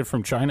couldn't get shit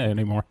from China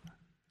anymore.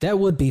 That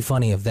would be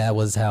funny if that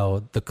was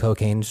how the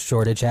cocaine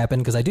shortage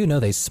happened, because I do know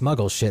they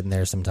smuggle shit in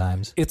there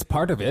sometimes. It's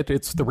part of it.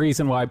 It's the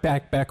reason why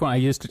back when I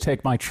used to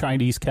take my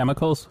Chinese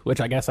chemicals, which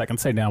I guess I can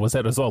say now was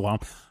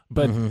Adazolam,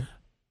 but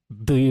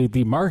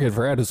the market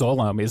for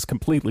Adazolam is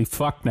completely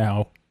fucked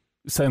now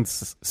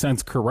since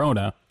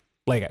Corona.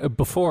 Like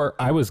before,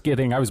 I was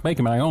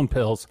making my own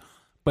pills,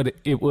 but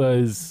it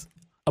was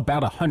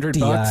about $100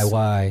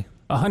 DIY.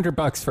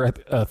 $100 for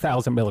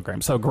 1,000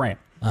 milligrams, so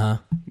 $1,000.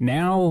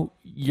 Now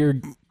you're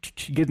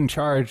getting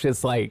charged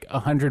as like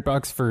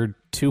 $100 for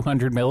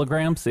 200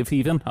 milligrams, if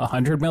even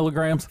 100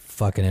 milligrams.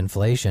 Fucking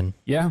inflation.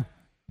 Yeah,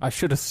 I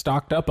should have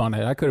stocked up on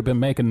it. I could have been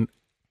making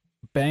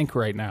bank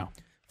right now.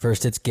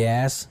 First it's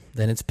gas,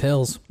 then it's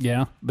pills.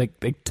 Yeah, they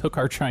took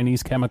our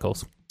Chinese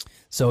chemicals.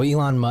 So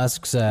Elon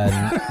Musk's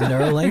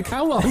Neuralink.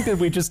 How long did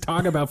we just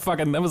talk about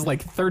fucking? That was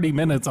like 30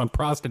 minutes on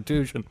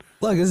prostitution.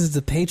 Look, this is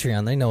the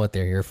Patreon. They know what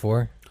they're here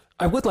for.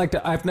 I would like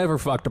to. I've never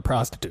fucked a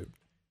prostitute.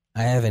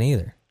 I haven't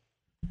either.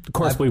 Of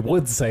course, we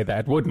would say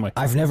that, wouldn't we?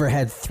 I've never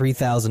had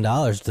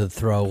 $3,000 to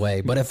throw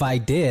away, but if I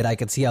did, I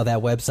could see how that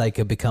website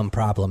could become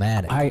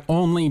problematic. I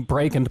only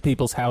break into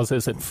people's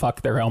houses and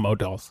fuck their Elmo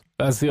dolls.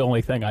 That's the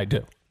only thing I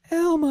do.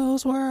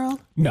 Elmo's World.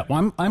 No,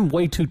 I'm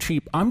way too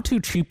cheap. I'm too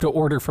cheap to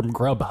order from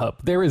Grubhub.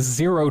 There is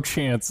zero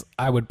chance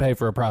I would pay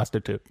for a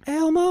prostitute.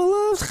 Elmo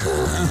loves.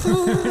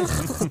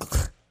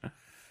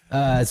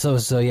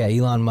 So yeah,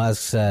 Elon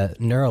Musk's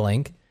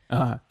Neuralink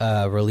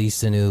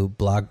released a new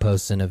blog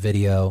post and a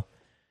video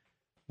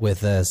with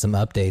some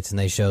updates, and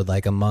they showed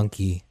like a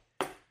monkey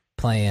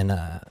playing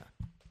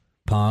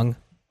Pong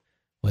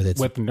with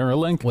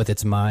Neuralink with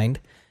its mind.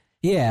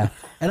 Yeah,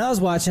 and I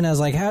was watching. I was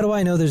like, how do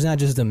I know there's not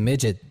just a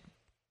midget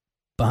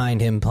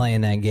behind him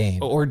playing that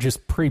game, or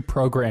just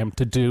pre-programmed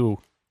to do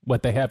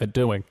what they have it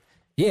doing?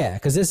 Yeah,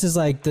 because this is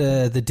like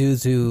the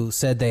dudes who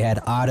said they had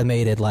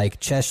automated like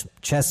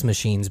chess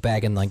machines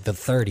back in like the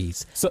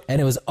 30s, and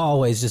it was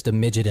always just a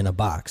midget in a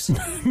box.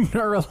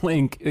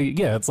 Neuralink,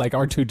 yeah, it's like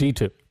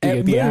R2-D2,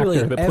 the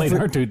actor that played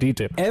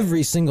R2-D2.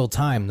 Every single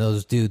time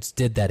those dudes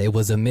did that, it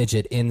was a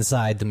midget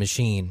inside the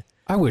machine.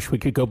 I wish we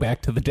could go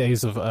back to the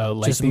days of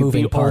like just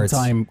the parts.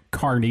 Old-time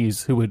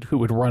carnies who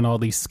would run all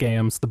these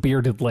scams, the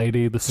bearded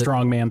lady, the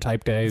strongman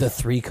type days. The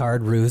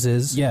 3-card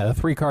ruses. Yeah, the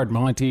 3-card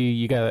Monty.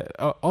 You got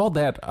all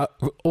that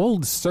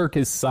old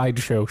circus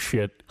sideshow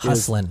shit.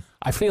 Hustling.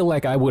 I feel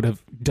like I would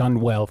have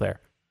done well there.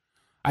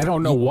 I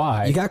don't know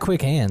why. You got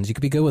quick hands. You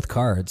could be good with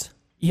cards.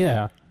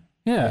 Yeah.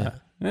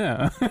 I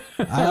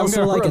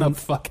also like a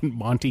fucking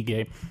Monty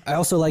game. I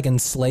also like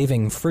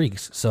enslaving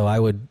freaks, so I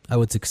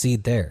would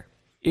succeed there.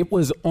 It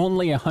was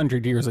only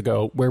 100 years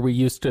ago where we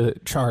used to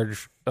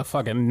charge a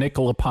fucking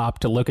nickel a pop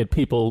to look at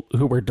people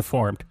who were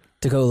deformed.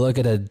 To go look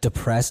at a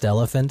depressed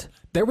elephant?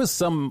 There was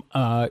some,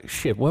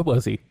 shit, what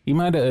was he? He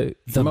might have...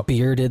 The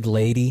bearded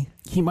lady?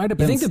 He might have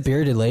been... You think the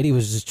bearded lady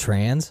was just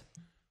trans?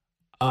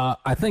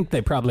 I think they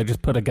probably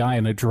just put a guy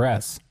in a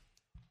dress.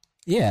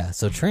 Yeah,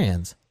 so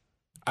trans.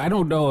 I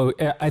don't know.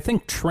 I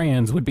think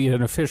trans would be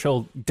an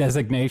official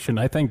designation.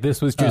 I think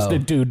this was just a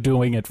dude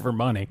doing it for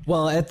money.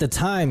 Well, at the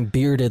time,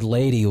 bearded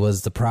lady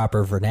was the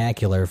proper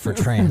vernacular for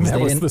trans.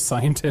 That was the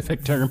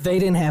scientific term. They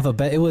didn't have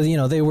it was,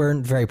 they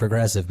weren't very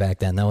progressive back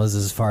then. That was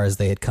as far as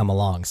they had come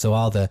along. So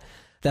that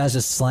was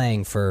just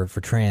slang for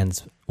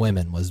trans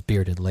women, was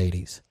bearded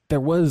ladies. There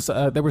was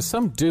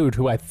some dude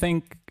who I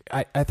think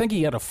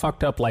he had a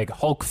fucked up like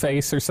Hulk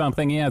face or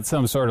something. He had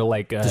some sort of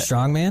like the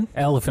strongman,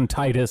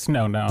 elephantitis.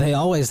 No. They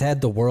always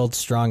had the world's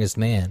strongest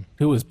man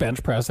who was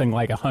bench pressing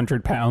like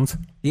 100 pounds.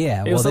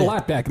 Yeah, it was a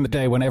lot back in the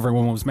day when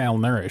everyone was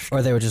malnourished,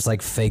 or they were just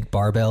like fake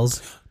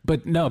barbells.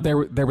 But no,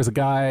 there was a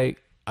guy.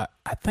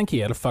 I think he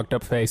had a fucked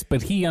up face,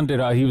 but he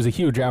was a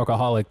huge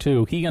alcoholic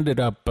too. He ended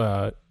up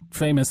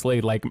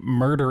famously like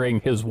murdering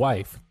his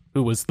wife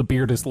who was the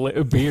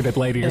bearded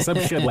lady or some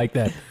shit like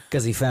that.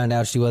 Because he found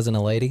out she wasn't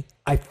a lady?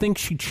 I think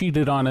she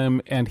cheated on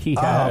him, and he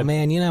had... Oh,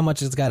 man, you know how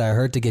much it's got to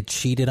hurt to get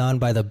cheated on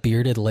by the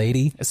bearded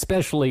lady?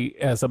 Especially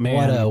as a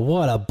man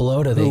What a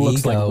blow to the who ego.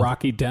 looks like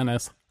Rocky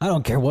Dennis. I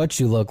don't care what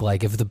you look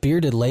like. If the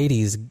bearded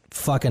lady's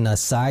fucking a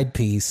side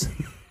piece,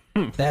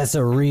 that's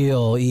a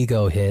real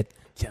ego hit.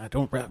 Yeah,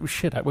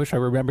 I wish I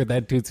remembered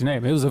that dude's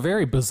name. It was a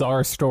very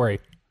bizarre story.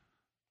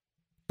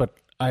 But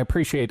I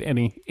appreciate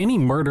any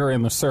murder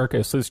in the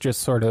circus is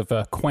just sort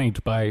of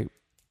quaint by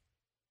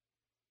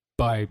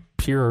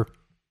pure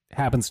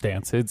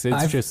happenstance. It's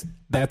just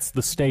that's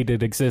the state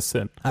it exists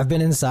in. I've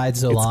been inside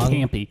so long.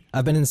 It's campy.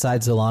 I've been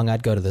inside so long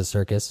I'd go to the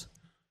circus.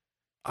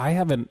 I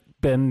haven't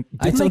been.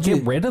 Didn't they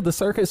get rid of the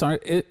circus?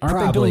 Aren't they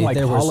doing like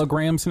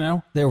holograms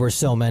now? There were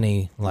so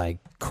many like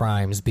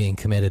crimes being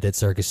committed at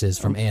circuses,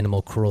 from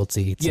animal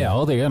cruelty to,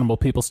 all the animal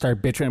people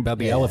start bitching about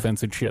the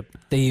elephants and shit.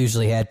 They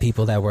usually had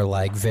people that were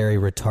like very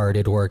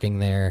retarded working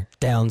there.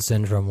 Down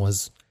syndrome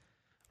was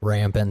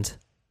rampant.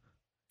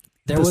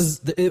 It was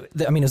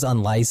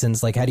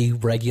unlicensed. Like, how do you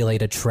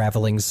regulate a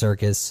traveling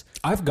circus?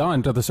 I've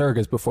gone to the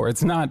circus before.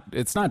 It's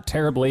not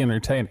terribly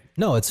entertaining.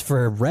 No, it's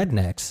for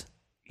rednecks.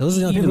 Those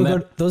are the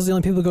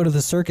only people who go to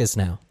the circus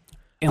now.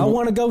 I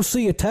want to go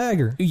see a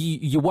tiger.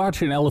 You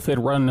watch an elephant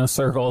run in a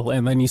circle,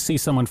 and then you see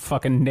someone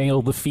fucking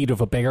nail the feet of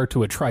a bear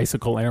to a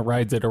tricycle, and it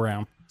rides it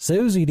around.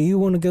 Susie, do you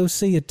want to go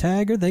see a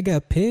tiger? They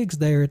got pigs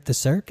there at the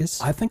circus.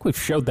 I think we've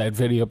showed that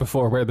video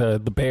before where the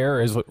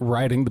bear is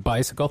riding the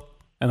bicycle,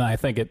 and I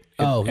think it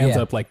ends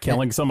up like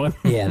killing someone.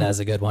 Yeah, that's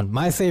a good one.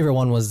 My favorite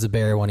one was the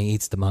bear when he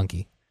eats the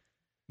monkey.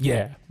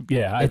 Yeah,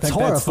 I think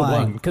horrifying. That's the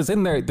one. Because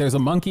in there's a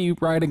monkey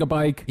riding a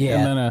bike,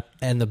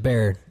 and the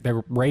bear,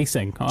 they're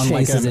racing on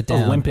like an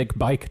Olympic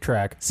bike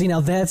track. See,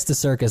 now that's the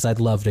circus I'd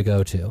love to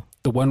go to.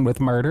 The one with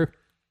murder?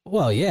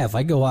 Well, yeah, if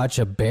I go watch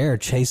a bear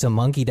chase a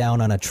monkey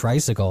down on a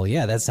tricycle,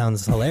 yeah, that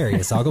sounds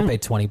hilarious. I'll go pay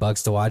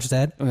 $20 to watch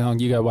that.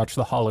 Well, you gotta watch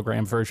the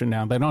hologram version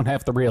now. They don't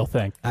have the real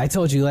thing. I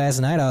told you last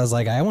night, I was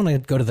like, I want to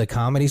go to the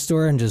Comedy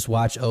Store and just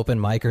watch open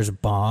micers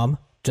bomb,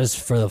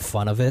 just for the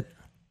fun of it.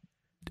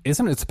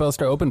 Isn't it supposed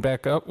to open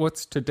back up?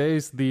 What's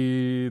today's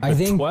the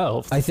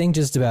 12th? I think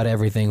just about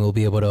everything will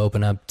be able to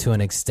open up to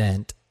an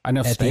extent. I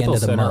know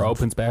Staples Center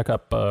opens back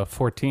up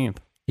 14th.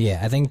 Yeah,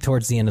 I think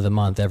towards the end of the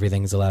month,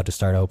 everything's allowed to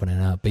start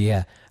opening up. But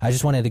yeah, I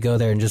just wanted to go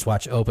there and just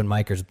watch open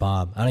micers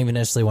bomb. I don't even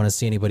necessarily want to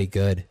see anybody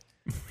good.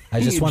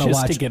 I just want to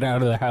watch. To get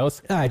out of the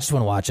house? I just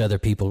want to watch other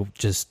people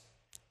just,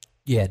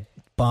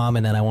 bomb,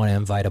 and then I want to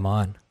invite them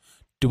on.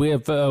 Do we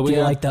have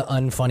like the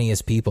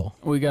unfunniest people?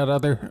 We got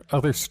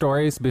other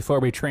stories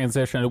before we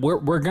transition.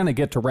 We're gonna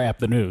get to wrap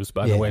the news,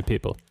 by the way,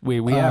 people.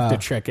 We have to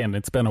check in.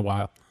 It's been a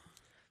while,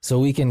 so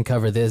we can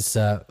cover this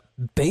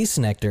Bass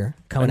Nectar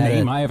coming out. A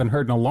name I haven't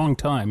heard in a long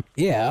time.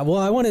 Yeah,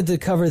 well, I wanted to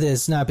cover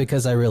this not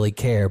because I really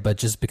care, but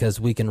just because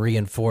we can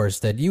reinforce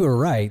that you were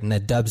right and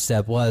that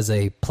dubstep was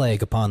a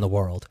plague upon the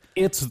world.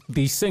 It's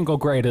the single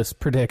greatest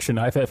prediction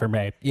I've ever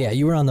made. Yeah,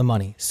 you were on the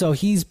money. So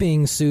he's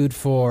being sued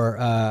for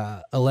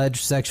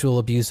alleged sexual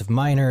abuse of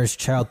minors,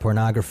 child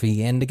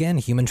pornography, and again,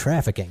 human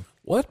trafficking.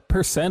 What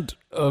percent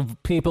of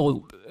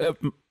people,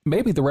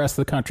 maybe the rest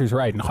of the country's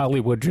right, and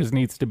Hollywood just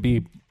needs to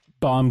be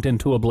bombed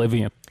into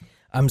oblivion?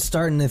 I'm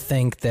starting to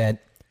think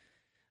that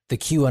the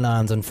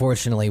QAnons,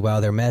 unfortunately,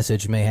 while their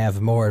message may have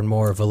more and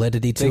more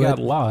validity to it, they got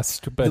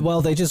lost.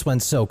 But they just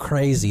went so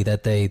crazy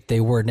that they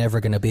were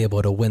never going to be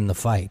able to win the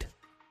fight.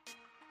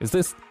 Is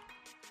this?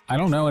 I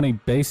don't know any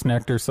Bass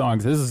Nectar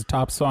songs. This is a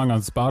top song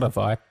on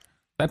Spotify.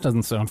 That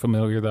doesn't sound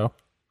familiar though.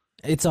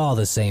 It's all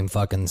the same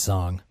fucking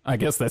song. I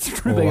guess that's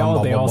true. They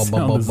all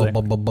sound the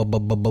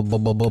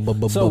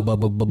same. So,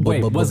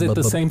 wait, was it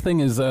the same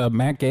thing as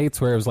Matt Gaetz,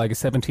 where it was like a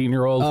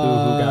 17-year-old who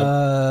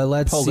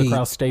got pulled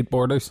across state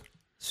borders?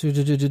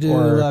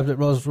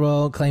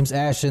 Rose claims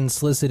Ashton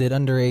solicited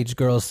underage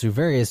girls through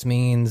various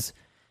means.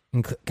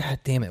 God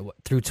damn it,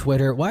 through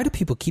Twitter. Why do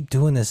people keep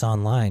doing this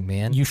online,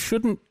 man? You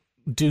shouldn't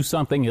do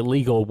something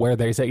illegal where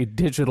there's a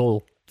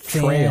digital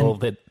trail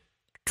that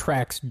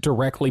tracks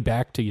directly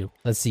back to you.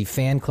 Let's see,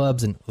 fan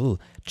clubs and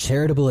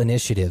charitable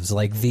initiatives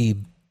like the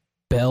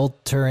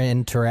Belter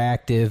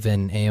Interactive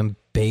and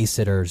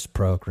Ambassadors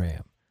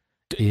program.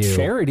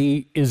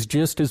 Charity is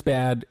just as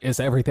bad as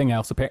everything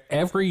else.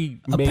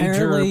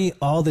 Apparently,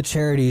 all the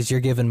charities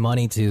you're giving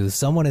money to,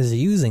 someone is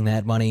using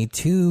that money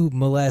to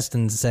molest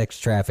and sex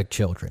traffic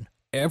children.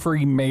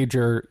 Every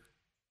major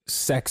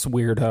sex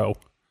weirdo.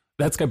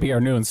 That's going to be our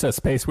new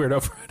Space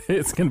Weirdo Friday.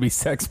 It's going to be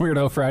Sex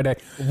Weirdo Friday.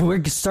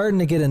 We're starting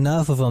to get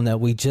enough of them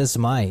that we just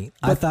might.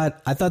 I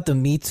thought the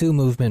Me Too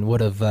movement would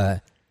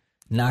have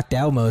knocked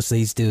out most of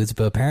these dudes,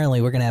 but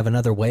apparently we're going to have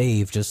another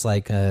wave, just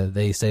like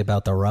they say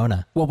about the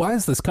Rona. Well, why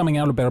is this coming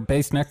out about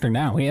Bass Nectar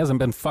now? He hasn't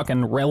been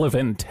fucking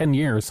relevant in 10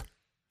 years.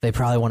 They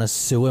probably want to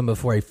sue him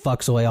before he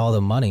fucks away all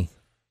the money.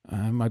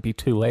 It might be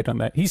too late on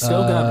that. He's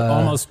still got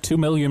almost 2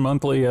 million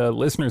monthly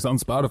listeners on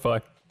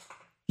Spotify.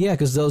 Yeah,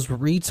 because those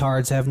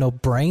retards have no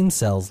brain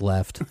cells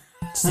left.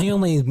 It's the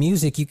only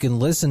music you can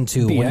listen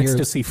to when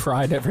ecstasy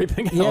fried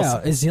everything else.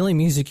 Yeah, it's the only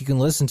music you can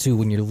listen to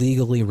when you're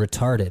legally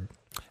retarded.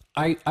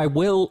 I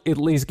will at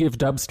least give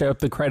dubstep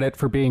the credit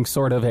for being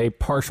sort of a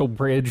partial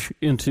bridge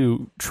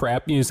into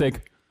trap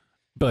music,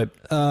 but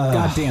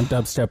goddamn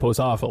dubstep was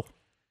awful.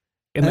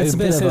 And That's a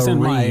bit this of a isn't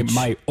reach.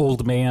 my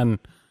old man.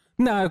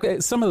 No,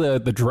 some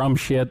of the drum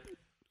shit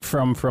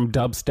from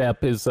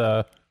dubstep is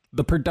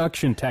the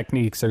production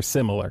techniques are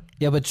similar.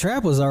 Yeah, but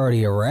trap was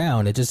already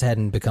around. It just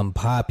hadn't become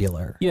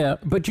popular. Yeah,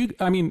 but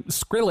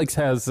Skrillex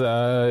has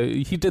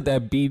he did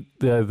that beat,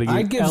 the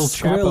I'd give El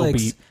Chapo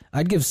beat.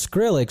 I'd give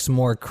Skrillex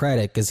more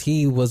credit because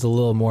he was a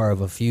little more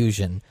of a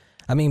fusion.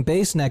 I mean,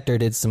 Bass Nectar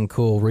did some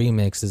cool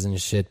remixes and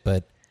shit,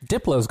 but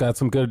Diplo's got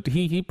some good.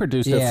 He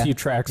produced Yeah, a few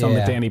tracks on the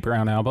yeah. Danny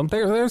Brown album.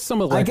 There's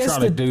some I guess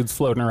electronic dudes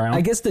floating around.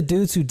 I guess the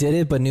dudes who did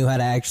it but knew how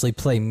to actually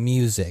play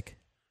music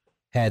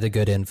had a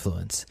good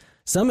influence.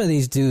 Some of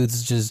these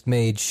dudes just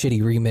made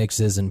shitty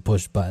remixes and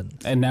pushed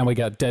buttons. And now we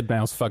got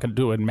Deadmau5 fucking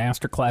doing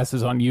master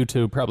classes on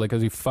YouTube, probably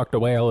because he fucked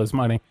away all his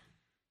money.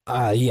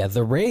 Yeah,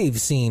 the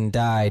rave scene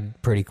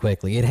died pretty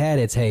quickly. It had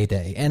its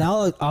heyday, and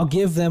I'll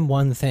give them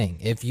one thing: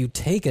 if you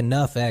take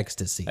enough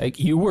ecstasy, Like,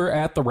 you were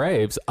at the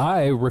raves.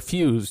 I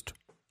refused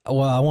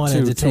well, I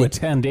wanted to to take.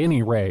 attend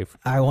any rave.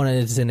 I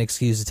wanted an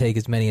excuse to take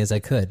as many as I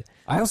could.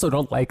 I also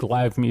don't like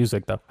live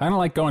music, though. I don't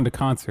like going to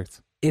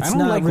concerts. It's I don't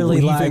not like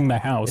really leaving live. the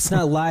house. It's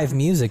not live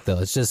music though.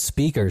 It's just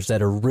speakers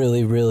that are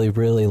really, really,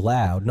 really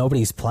loud.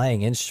 Nobody's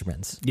playing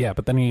instruments. Yeah,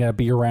 but then you gotta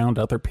be around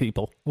other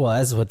people. Well,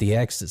 that's what the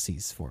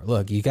ecstasy's for.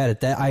 Look, you got it.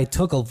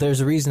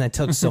 There's a reason I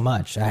took so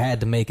much. I had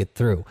to make it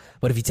through.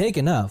 But if you take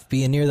enough,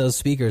 being near those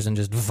speakers and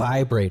just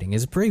vibrating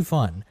is pretty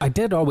fun. I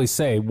did always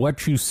say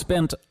what you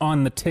spent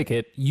on the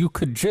ticket, you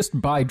could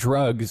just buy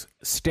drugs,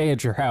 stay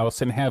at your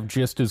house, and have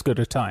just as good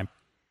a time.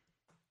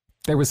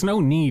 There was no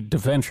need to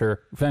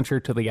venture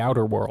to the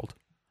outer world.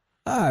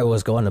 I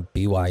was going to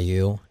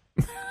BYU.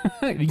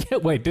 Yeah,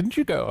 wait, didn't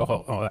you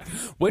go? Oh,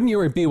 when you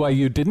were at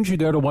BYU, didn't you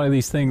go to one of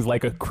these things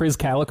like a Chris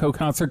Calico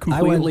concert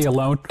completely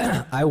alone?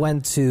 I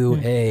went to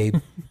a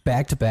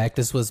back-to-back.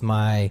 This was when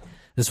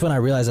I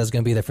realized I was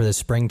going to be there for the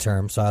spring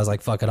term. So I was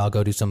like, fuck it, I'll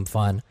go do something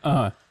fun.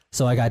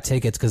 So I got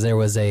tickets because there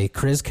was a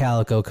Chris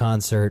Calico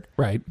concert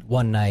Right.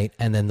 one night,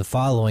 and then the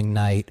following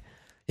night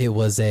it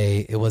was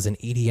an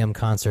EDM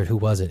concert. Who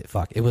was it?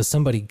 Fuck, it was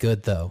somebody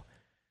good though.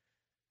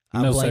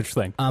 No such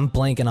thing. I'm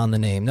blanking on the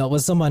name. No, it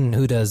was someone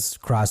who does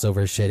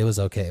crossover shit. It was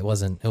okay. It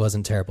wasn't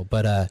terrible.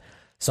 But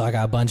so I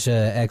got a bunch of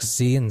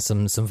ecstasy and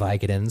some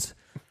Vicodins,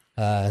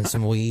 and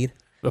some weed.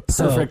 The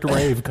perfect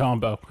rave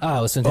combo. Oh,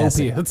 it was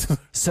fantastic. Opiates.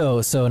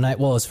 So night,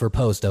 well, it's for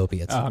post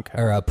opiates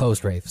or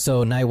post rave.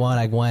 So night one,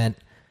 I went,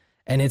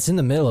 and it's in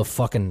the middle of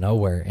fucking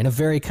nowhere in a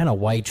very kind of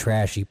white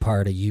trashy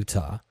part of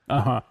Utah.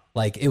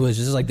 Like it was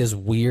just like this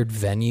weird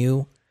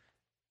venue,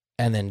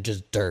 and then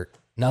just dirt.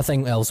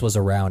 Nothing else was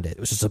around it. It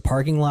was just a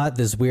parking lot,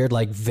 this weird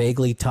like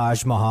vaguely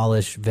Taj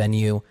Mahal-ish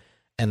venue,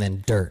 and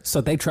then dirt.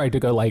 So they tried to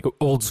go like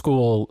old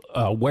school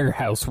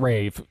warehouse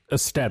rave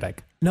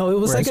aesthetic. No, it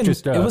was Whereas like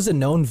just, it was a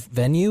known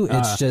venue.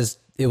 It's just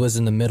it was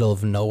in the middle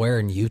of nowhere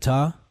in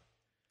Utah.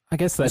 I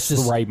guess that's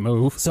just- the right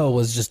move. So it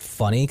was just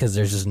funny because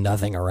there's just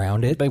nothing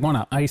around it. They want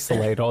to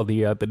isolate all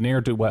the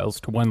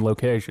ne'er-do-wells to one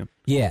location.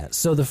 Yeah.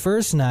 So the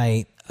first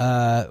night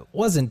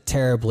wasn't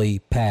terribly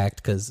packed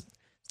because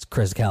it's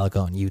Chris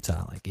Calico in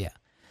Utah. Like, yeah,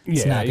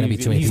 it's not going to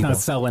be too many he's people. not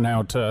selling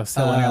out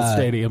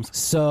stadiums.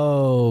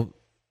 So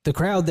the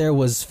crowd there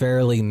was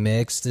fairly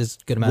mixed. There's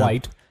a good amount.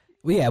 White.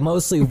 Yeah,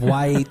 mostly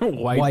white,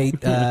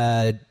 White.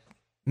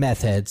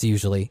 meth heads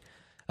usually.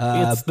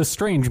 It's the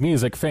strange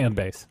music fan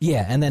base.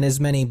 Yeah, and then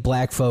as many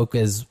black folk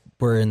as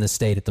were in the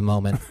state at the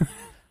moment.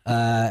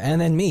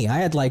 And then me, I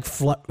had like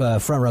front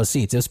row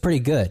seats. It was pretty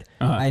good.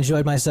 I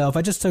enjoyed myself.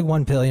 I just took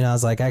one pill, I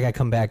was like, I got to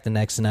come back the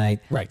next night.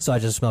 Right. So I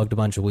just smoked a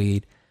bunch of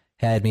weed,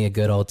 had me a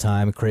good old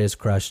time. Chris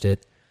crushed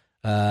it.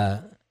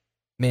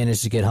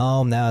 Managed to get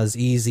home. That was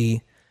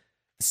easy.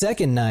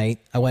 Second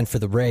night, I went for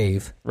the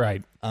rave.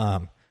 Right.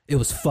 It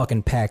was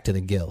fucking packed to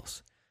the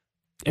gills.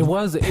 It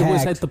was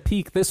Packed. at the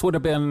peak. This would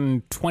have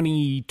been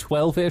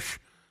 2012-ish,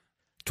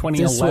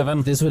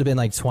 2011. This would have been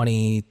like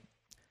 20.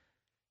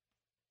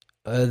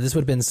 This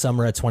would have been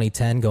summer of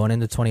 2010, going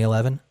into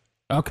 2011.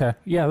 Okay.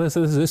 Yeah, this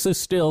is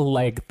still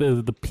like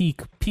the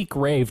peak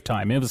rave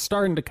time. It was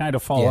starting to kind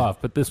of fall Yeah.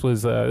 off, but this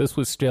was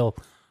still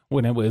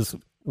when it was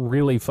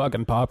really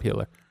fucking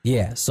popular.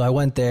 Yeah, so I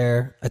went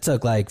there. I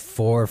took like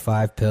 4 or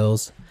 5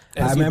 pills.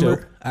 As you do.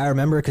 I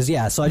remember because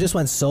so I just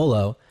went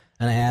solo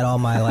and I had all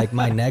my like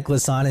my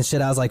necklace on and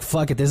shit. I was like,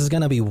 fuck it, this is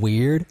gonna be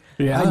weird.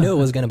 Yeah. I knew it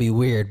was gonna be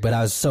weird, but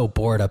I was so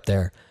bored up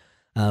there.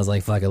 I was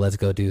like, fuck it, let's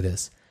go do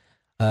this.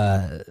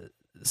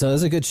 So it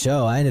was a good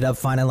show. I ended up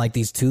finding like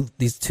these two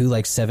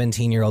like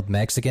 17-year-old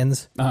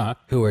Mexicans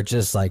who were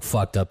just like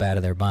fucked up out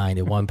of their mind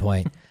at one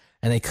point.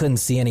 And they couldn't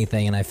see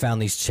anything, and I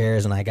found these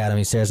chairs, and I got them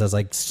these chairs. I was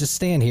like, just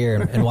stand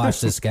here and watch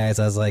this, guys.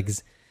 I was like, you're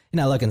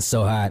not looking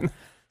so hot.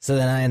 So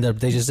then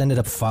they just ended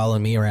up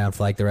following me around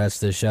for like the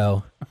rest of the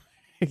show.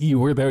 You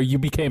were there. You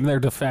became their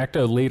de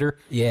facto leader.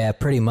 Yeah,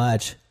 pretty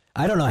much.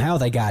 I don't know how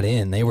they got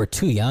in. They were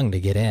too young to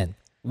get in.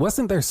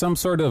 Wasn't there some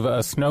sort of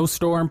a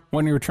snowstorm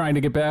when you were trying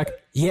to get back?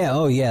 Yeah,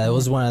 oh yeah, it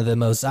was one of the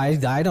most.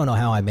 I don't know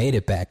how I made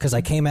it back because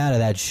I came out of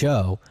that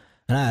show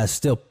and I was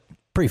still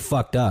pretty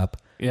fucked up.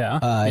 Yeah,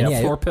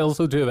 yeah, 4 pills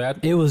will do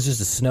that. It was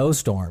just a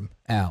snowstorm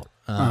out,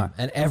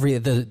 and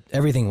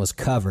everything was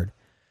covered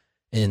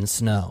in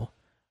snow.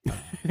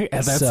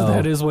 Yeah,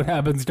 that is what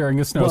happens during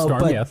a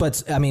snowstorm.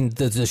 But I mean,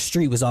 the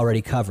street was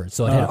already covered,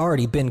 so it had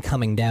already been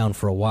coming down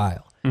for a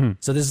while. Mm-hmm.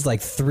 So this is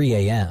like 3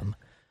 a.m.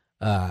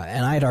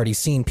 And I had already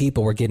seen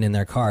people were getting in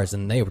their cars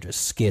and they were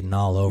just skidding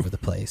all over the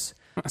place.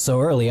 So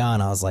early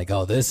on, I was like,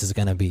 "Oh, this is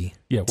gonna be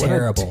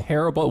terrible."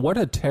 What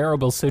a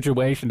terrible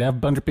situation to have a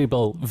bunch of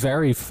people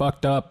very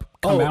fucked up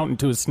come out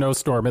into a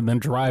snowstorm and then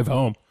drive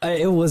home.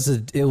 It was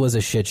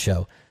a shit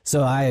show.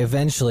 So I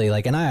eventually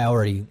and I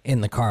already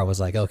in the car was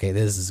like, "Okay,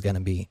 this is gonna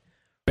be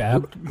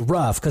bad,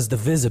 rough," because the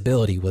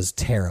visibility was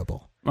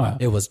terrible.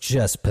 It was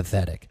just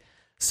pathetic.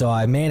 So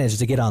I managed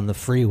to get on the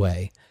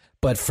freeway,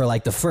 but for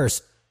like the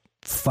first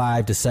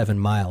 5 to 7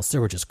 miles,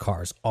 there were just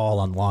cars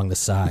all along the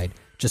side,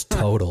 just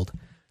totaled.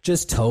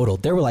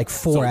 There were like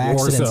 4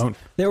 accidents.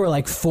 There were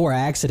like 4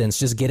 accidents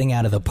just getting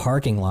out of the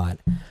parking lot.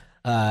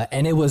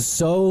 And it was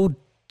so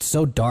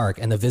dark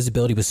and the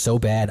visibility was so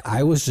bad.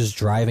 I was just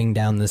driving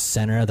down the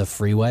center of the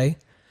freeway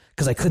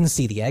because I couldn't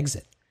see the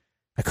exit.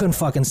 I couldn't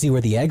fucking see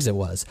where the exit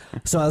was.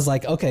 So I was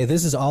like, okay,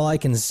 this is all I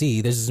can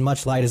see. This is as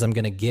much light as I'm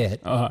going to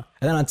get. And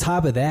then on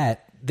top of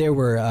that, there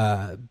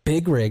were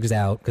big rigs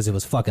out because it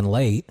was fucking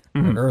late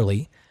or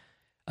early.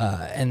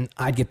 And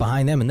I'd get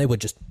behind them and they would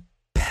just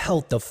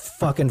pelt the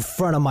fucking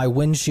front of my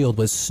windshield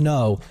with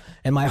snow.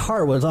 And my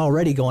heart was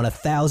already going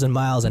 1,000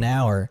 miles an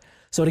hour.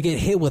 So to get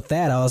hit with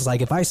that, I was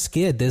like, if I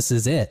skid, this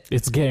is it.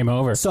 It's game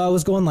over. So I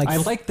was going like... I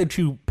like that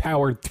you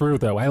powered through,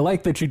 though. I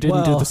like that you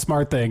didn't do the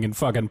smart thing and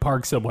fucking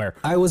park somewhere.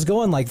 I was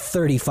going like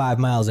 35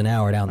 miles an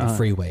hour down the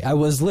freeway. I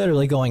was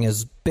literally going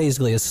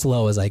basically as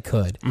slow as I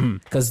could.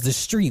 Because the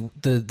street,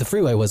 the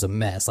freeway was a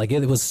mess. Like,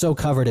 it was so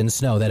covered in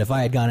snow that if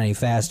I had gone any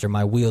faster,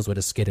 my wheels would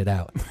have skidded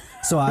out.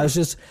 So I was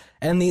just...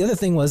 And the other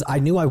thing was, I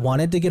knew I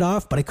wanted to get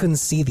off, but I couldn't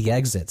see the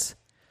exits.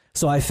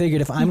 So I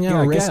figured if I'm going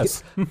to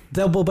risk it,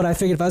 but I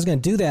figured if I was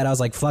going to do that, I was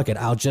like, fuck it,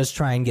 I'll just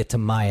try and get to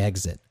my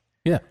exit.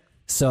 Yeah.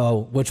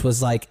 So, which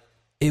was like,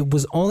 it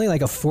was only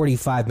like a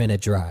 45-minute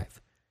drive.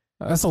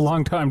 That's a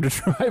long time to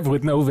drive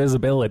with no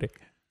visibility.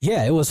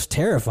 Yeah, it was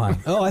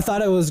terrifying. I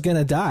thought I was going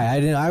to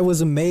die. I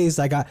was amazed.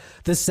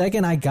 The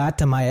second I got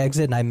to my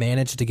exit and I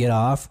managed to get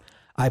off,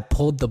 I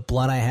pulled the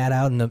blunt I had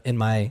out in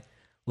my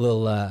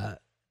little,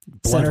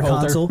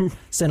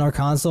 center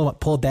console,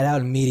 pulled that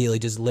out immediately,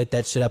 just lit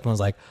that shit up and was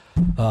like,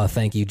 oh,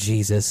 thank you,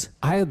 Jesus.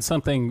 I had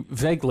something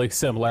vaguely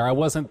similar. I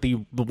wasn't the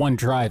one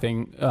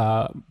driving.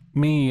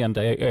 Me and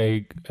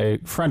a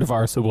friend of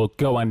ours who will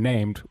go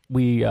unnamed,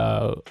 we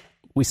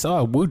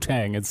saw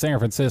Wu-Tang in San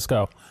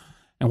Francisco,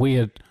 and we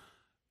had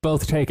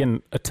both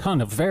taken a ton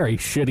of very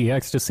shitty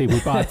ecstasy we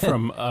bought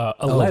from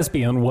a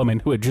lesbian woman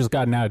who had just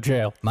gotten out of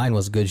jail. Mine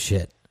was good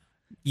shit.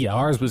 Yeah,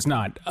 ours was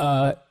not.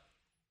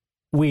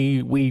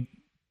 We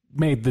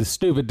made the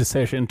stupid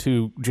decision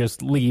to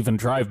just leave and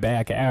drive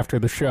back after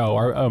the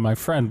show. My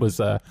friend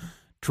was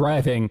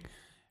driving.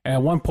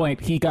 At one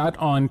point, he got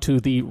onto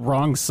the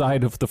wrong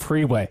side of the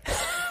freeway.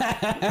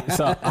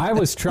 So I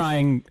was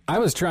trying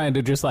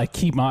to just like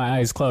keep my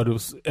eyes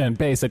closed and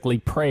basically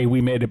pray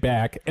we made it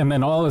back. And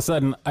then all of a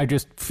sudden, I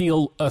just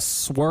feel a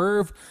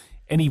swerve.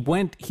 And he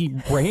went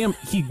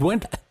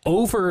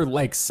over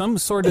like some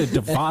sort of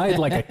divide,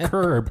 like a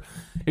curb.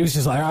 It was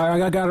just like,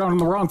 I got on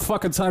the wrong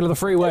fucking side of the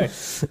freeway.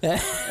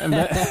 And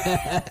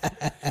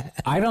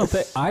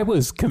I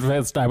was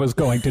convinced I was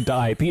going to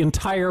die. The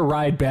entire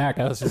ride back,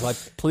 I was just like,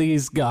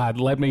 please, God,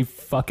 let me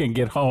fucking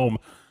get home.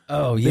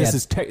 Oh, yeah.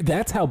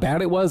 That's how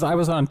bad it was. I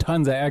was on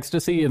tons of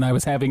ecstasy and I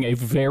was having a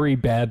very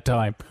bad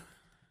time.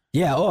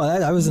 Yeah,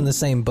 I was in the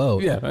same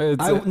boat. Yeah.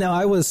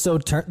 I was so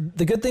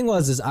the good thing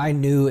was I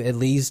knew at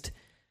least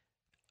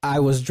I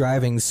was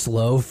driving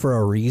slow for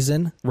a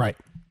reason. Right.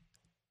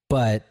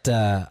 But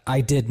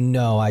I did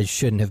know I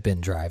shouldn't have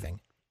been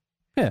driving.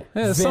 Yeah,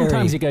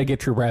 sometimes you got to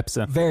get your reps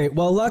in. Very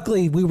well,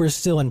 luckily we were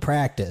still in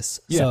practice.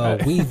 So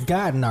we've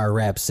gotten our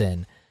reps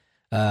in.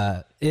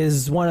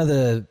 Is one of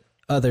the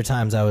other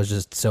times I was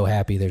just so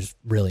happy there's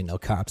really no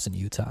cops in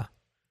Utah.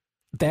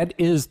 That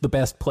is the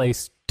best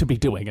place to be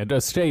doing it.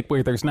 A state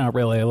where there's not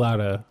really a lot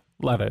of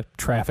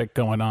traffic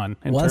going on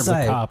in terms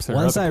of cops.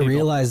 Once I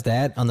realized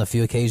that on the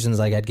few occasions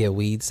I'd get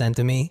weed sent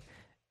to me,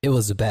 it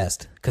was the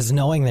best. Because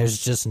knowing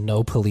there's just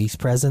no police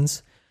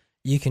presence,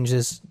 you can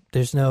just,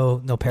 there's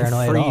no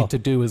paranoia at all. Free to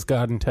do as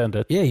God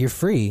intended. Yeah, you're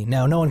free.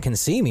 Now, no one can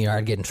see me or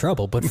I'd get in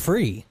trouble, but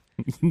free.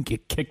 You can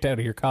get kicked out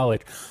of your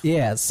college.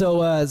 Yeah,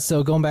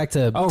 so going back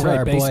to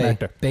our boy,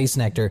 Bass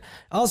Nectar,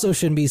 also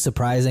shouldn't be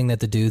surprising that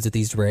the dudes at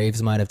these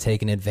raves might have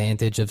taken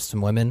advantage of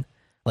some women.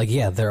 Like,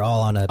 yeah, they're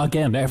all on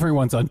again,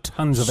 everyone's on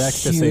tons of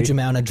ecstasy. Huge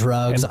amount of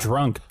drugs. And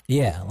drunk.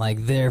 Yeah,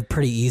 like, they're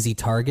pretty easy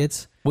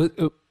targets.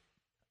 No,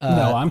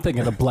 I'm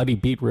thinking of Bloody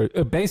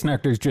Beetroot. Bass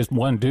Nectar's just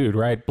one dude,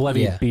 right?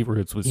 Bloody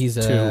Beetroots was he's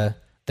two.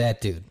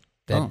 That dude.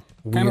 Kind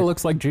of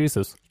looks like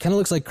Jesus. Kind of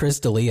looks like Chris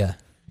D'Elia.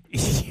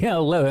 Yeah,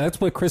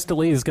 that's what Krista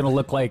Lee is going to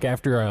look like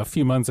after a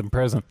few months in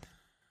prison.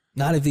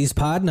 Not if these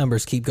pod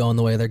numbers keep going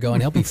the way they're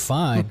going. He'll be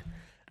fine.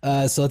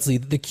 So let's see.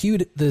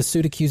 The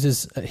suit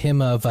accuses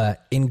him of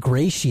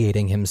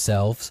ingratiating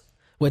himself,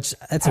 which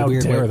that's How a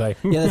weird dare way.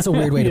 they? Yeah, that's a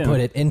weird way Yeah. to put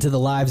it. Into the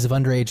lives of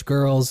underage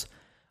girls,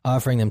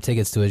 offering them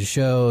tickets to his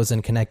shows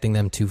and connecting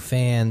them to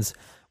fans,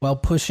 while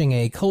pushing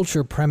a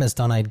culture premised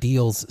on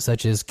ideals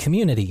such as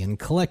community and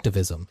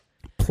collectivism.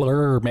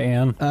 Plur,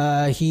 man.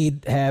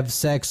 He'd have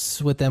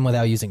sex with them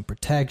without using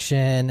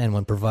protection and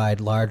would provide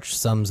large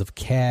sums of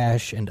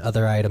cash and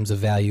other items of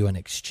value in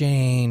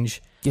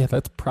exchange. Yeah,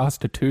 that's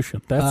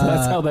prostitution. That's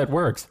how that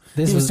works.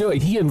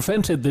 He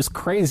invented this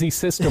crazy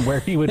system where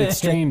he would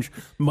exchange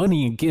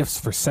money and gifts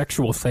for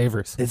sexual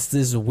favors. It's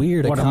this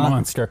weird What a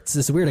monster. It's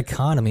this weird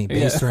economy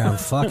based around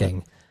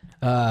fucking.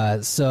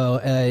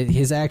 So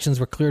his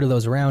actions were clear to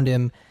those around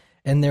him,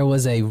 and there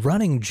was a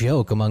running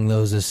joke among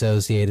those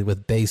associated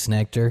with Base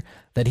Nectar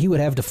that he would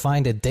have to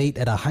find a date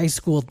at a high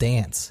school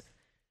dance.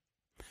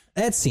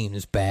 That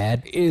seems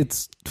bad.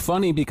 It's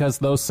funny because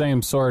those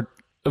same sort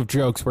of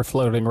jokes were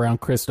floating around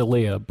Chris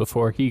D'Elia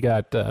before he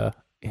got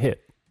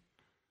hit.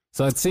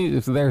 So it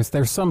seems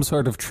there's some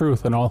sort of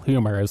truth in all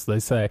humor, as they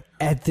say.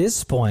 At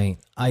this point,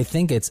 I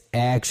think it's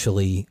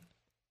actually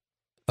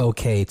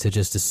okay to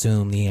just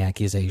assume the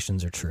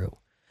accusations are true.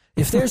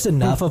 If there's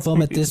enough of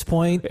them at this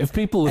point, If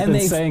people have and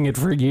been they've- saying it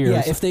for years,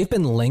 yeah, if they've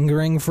been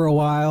lingering for a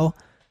while,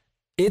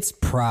 it's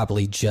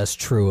probably just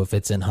true if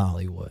it's in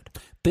Hollywood.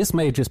 this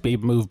may just be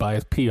moved by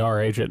his PR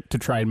agent to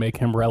try and make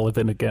him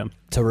relevant again.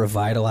 To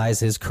revitalize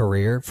his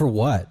career for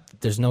what?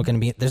 There's not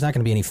going to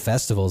be any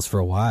festivals for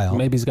a while.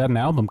 Maybe he's got an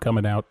album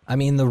coming out. I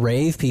mean, the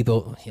rave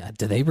people,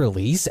 do they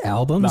release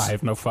albums? I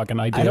have no fucking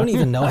idea. I don't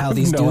even know I how have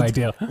these no dudes.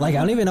 idea. Like, I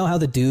don't even know how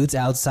the dudes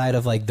outside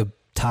of like the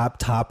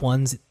top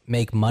ones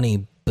make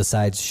money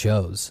besides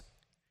shows.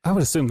 I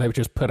would assume they would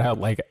just put out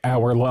like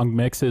hour-long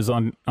mixes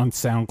on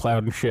SoundCloud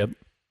and shit.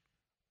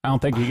 I don't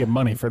think you get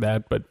money for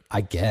that, but I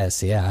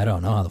guess, yeah. I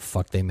don't know how the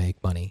fuck they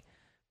make money.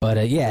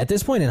 But yeah, at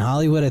this point in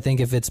Hollywood, I think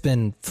if it's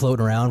been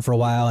floating around for a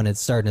while and it's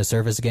starting to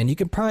surface again, you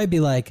could probably be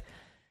like,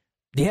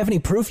 do you have any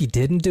proof you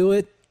didn't do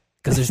it?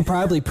 Because there's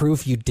probably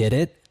proof you did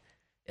it,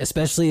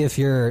 especially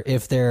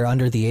if they're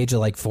under the age of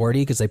like 40,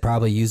 because they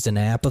probably used an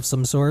app of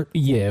some sort.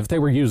 yeah, if they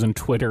were using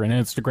Twitter and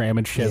Instagram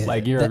and shit, Yeah,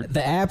 like you're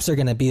the apps are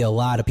going to be a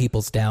lot of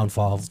people's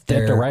downfall.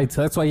 dead to rights.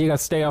 That's why you got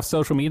to stay off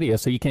social media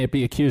so you can't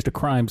be accused of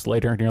crimes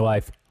later in your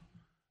life.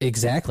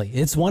 Exactly.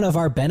 It's one of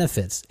our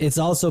benefits. It's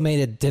also made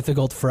it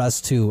difficult for us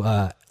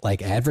to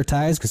like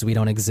advertise because we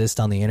don't exist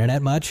on the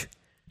internet much,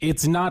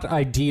 It's not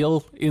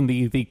ideal in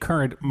the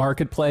current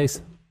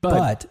marketplace,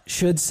 but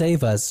should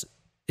save us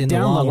in the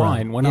down long the run.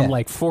 line, when Yeah. I'm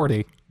like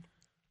 40,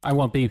 I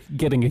won't be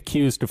getting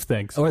accused of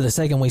things. Or the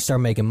second we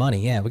start making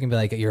money, yeah, we can be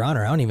like, Your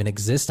Honor, I don't even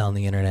exist on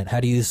the internet. How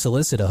do you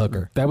solicit a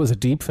hooker? That was a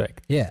deep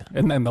fake. Yeah.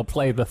 And then they'll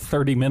play the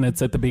 30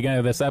 minutes at the beginning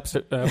of this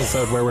episode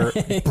where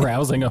we're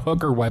browsing a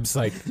hooker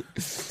website.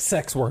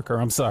 Sex worker,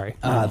 I'm sorry.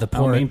 The I don't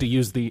poor- mean to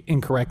use the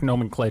incorrect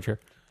nomenclature.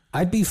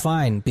 I'd be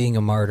fine being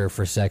a martyr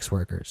for sex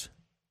workers.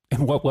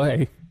 In what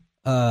way?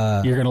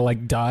 You're going to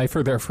like die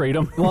for their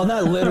freedom? Well,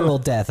 not literal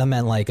death. I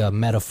meant like a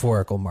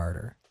metaphorical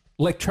martyr.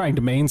 Like trying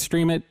to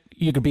mainstream it?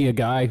 You could be a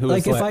guy who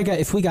Like is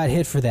if we got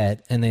hit for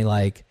that and they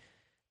like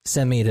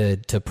send me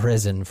to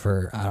prison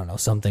for, I don't know,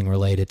 something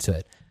related to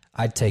it,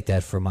 I'd take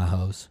that for my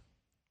hose.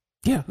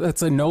 yeah,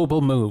 that's a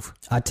noble move.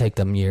 I'd take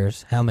them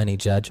years. How many,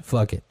 Judge?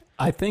 Fuck it.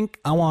 I think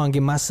I want to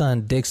get my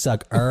son dick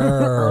sucked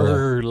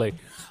early.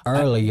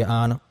 early. Your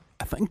Honor.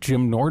 I think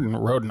Jim Norton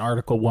wrote an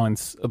article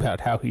once about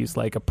how he's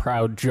like a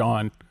proud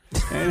John.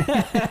 And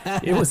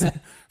it was,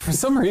 for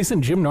some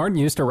reason, Jim Norton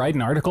used to write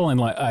an article in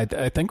like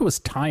I think it was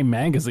Time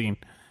magazine,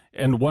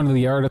 and one of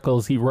the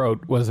articles he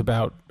wrote was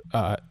about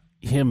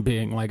him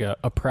being like a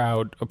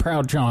proud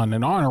John,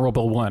 an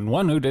honorable one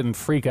who didn't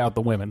freak out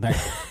the women.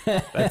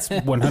 That's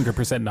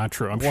 100% not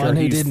true. I'm sure One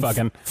who he's didn't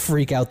fucking.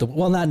 freak out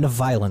not in a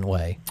violent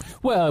way.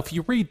 Well, if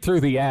you read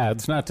through the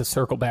ads, not to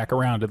circle back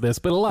around to this,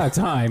 but a lot of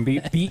time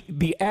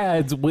the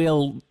ads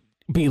will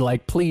be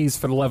like, please,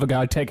 for the love of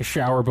God, take a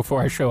shower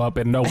before I show up,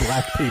 and no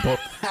black people.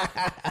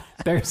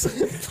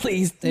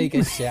 Please take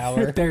a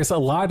shower. There's a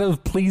lot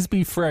of please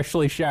be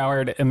freshly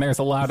showered, and there's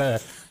a lot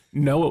of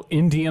no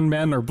Indian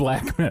men or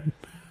black men.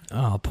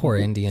 Oh, poor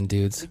Indian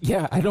dudes.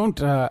 Yeah, I don't.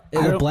 Are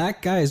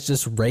black guys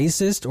just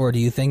racist, or do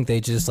you think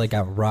they just like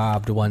got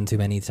robbed one too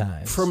many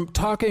times? From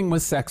talking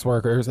with sex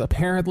workers,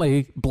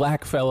 apparently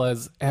black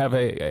fellas have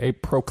a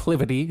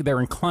proclivity. They're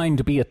inclined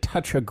to be a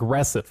touch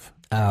aggressive.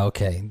 Oh,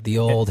 okay. The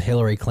old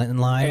Hillary Clinton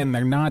line. And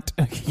they're not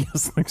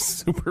yes, like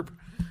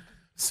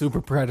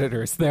super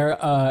predators.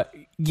 They're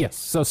yes,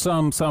 so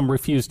some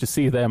refuse to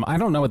see them. I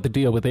don't know what the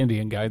deal with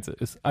Indian guys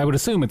is. I would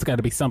assume it's got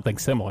to be something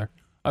similar.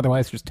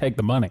 Otherwise, just take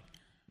the money.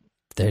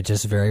 They're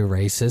just very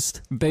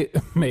racist.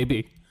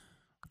 Maybe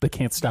they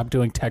can't stop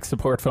doing tech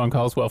support phone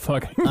calls while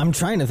fucking. I'm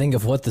trying to think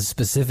of what the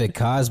specific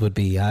cause would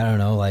be. I don't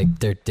know, like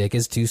their dick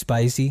is too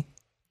spicy.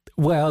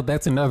 Well,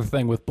 that's another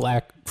thing with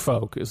black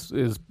folk is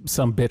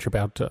some bitch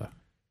about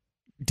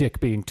dick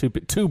being too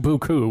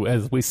buku,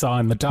 as we saw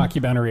in the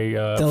documentary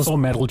Full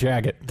Metal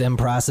Jacket. Them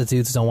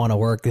prostitutes don't want to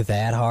work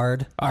that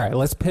hard. All right,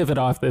 let's pivot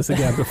off this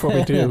again before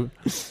we do.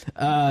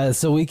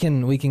 So we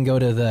can go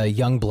to the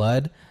Young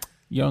Blood.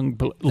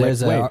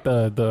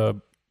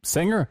 The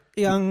singer?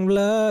 Young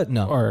Blood?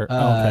 No.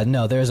 Okay.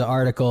 No, there's an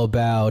article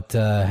about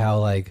how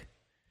like.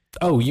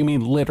 Oh, you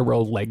mean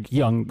literal like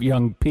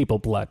young people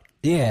blood?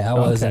 Yeah, I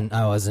wasn't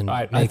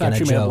I making thought a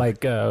you joke. meant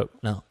like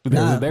no,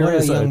 there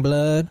is Young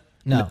Blood.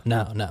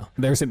 No.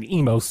 There's an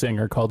emo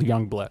singer called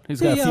Youngblood.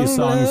 He's got a few Young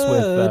songs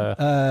with Blood.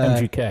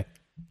 MGK.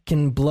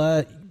 Can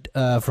blood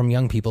from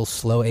young people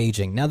slow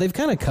aging? Now they've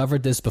kind of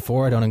covered this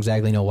before. I don't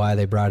exactly know why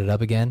they brought it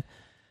up again,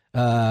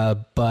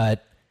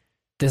 but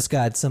this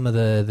got some of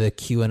the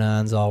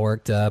QAnons all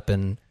worked up,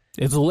 and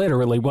it's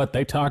literally what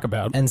they talk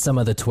about, and some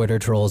of the Twitter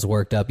trolls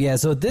worked up. Yeah.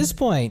 So at this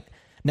point,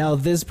 now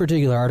this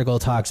particular article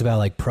talks about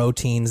like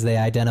proteins they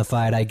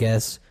identified, I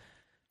guess.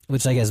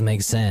 Which I guess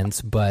makes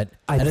sense, but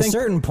at a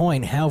certain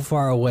point, how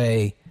far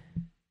away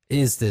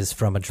is this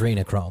from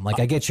adrenochrome? Like,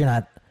 I get you're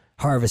not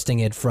harvesting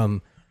it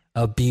from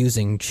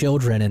abusing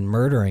children and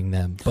murdering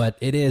them, but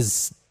it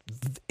is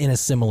in a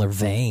similar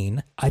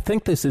vein. I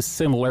think this is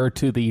similar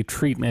to the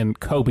treatment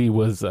Kobe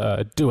was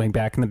doing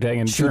back in the day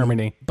in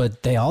Germany.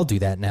 But they all do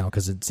that now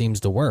because it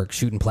seems to work.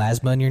 Shooting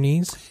plasma in your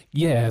knees?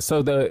 Yeah,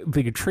 so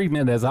the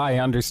treatment, as I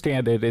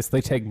understand it, is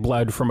they take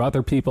blood from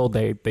other people,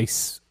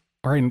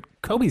 or in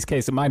Kobe's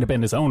case, it might have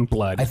been his own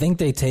blood. I think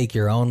they take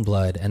your own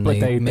blood and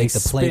they make the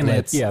spin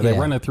platelets. It. Yeah, they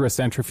run it through a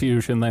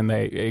centrifuge and then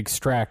they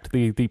extract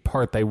the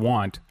part they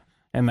want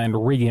and then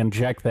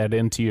re-inject that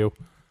into you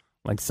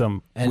like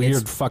some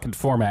weird fucking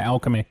form of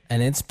alchemy.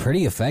 And it's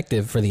pretty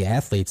effective for the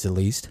athletes, at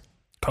least.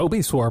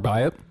 Kobe swore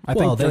by it. I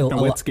think Dirk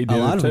Nowitzki did it, too.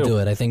 A lot of them do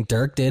it. I think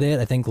Dirk did it.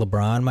 I think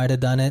LeBron might have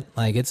done it.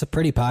 Like, it's a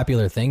pretty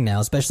popular thing now,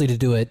 especially to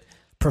do it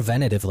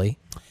preventatively.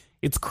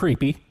 It's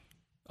creepy.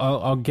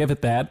 I'll give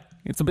it that.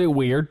 It's a bit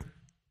weird.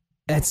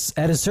 At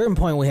a certain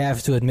point, we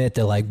have to admit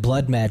that like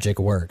blood magic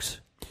works.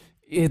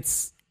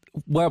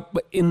 Well,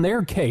 in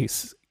their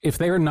case, if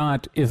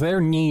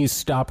their knees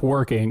stop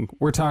working,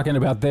 we're talking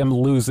about them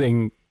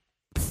losing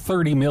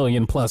 $30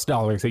 million plus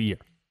a year.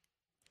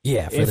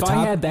 Yeah, if I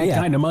had that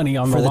kind of money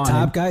on the line, for the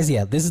top guys,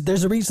 yeah,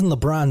 there's a reason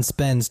LeBron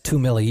spends $2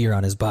 million a year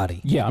on his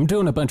body. Yeah, I'm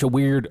doing a bunch of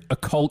weird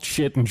occult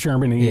shit in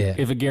Germany. Yeah.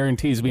 If it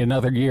guarantees me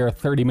another year,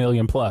 $30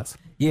 million plus.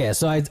 Yeah,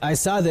 so I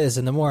saw this,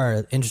 and the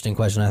more interesting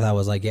question I thought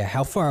was like, yeah,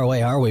 how far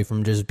away are we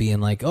from just being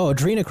like, oh,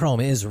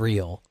 adrenochrome is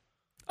real?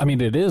 I mean,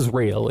 it is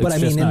real. It's but I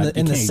mean, just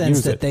in the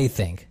sense that they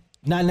think,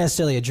 not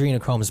necessarily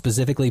adrenochrome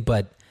specifically,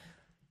 but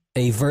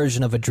a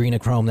version of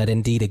adrenochrome that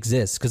indeed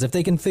exists. Because if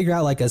they can figure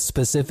out like a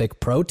specific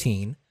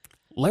protein,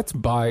 let's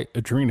buy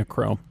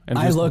adrenochrome. And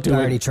I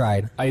already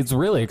tried. It's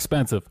really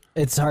expensive.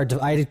 It's hard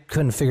to. I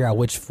couldn't figure out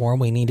which form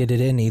we needed it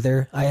in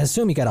either. I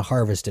assume you got to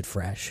harvest it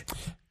fresh.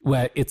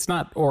 Well, it's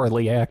not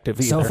orally active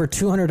either. So for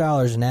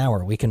 $200 an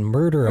hour, we can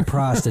murder a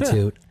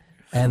prostitute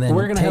and then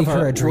take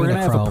her adrenochrome. We're going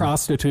to have a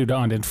prostitute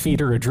on and feed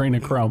her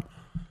adrenochrome.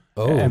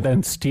 And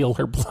then steal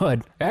her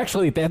blood.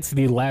 Actually, that's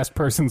the last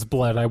person's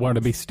blood I want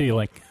to be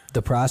stealing.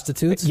 The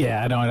prostitutes?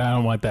 Yeah, I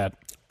don't want that.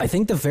 I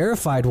think the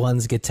verified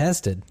ones get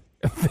tested.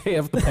 They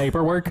have the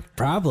paperwork?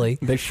 Probably.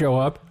 They show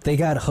up? They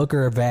got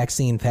hooker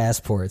vaccine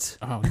passports.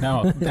 Oh,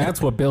 no.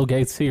 That's what Bill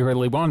Gates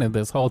secretly wanted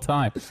this whole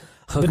time.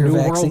 Hooker the New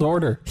vaccine. World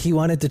Order. He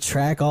wanted to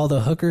track all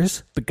the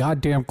hookers? The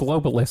goddamn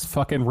globalists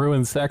fucking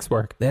ruined sex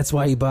work. That's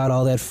why he bought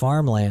all that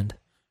farmland.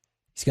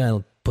 He's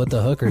going to put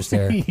the hookers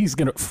there. He's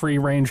going to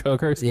free-range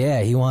hookers?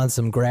 Yeah, he wants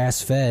them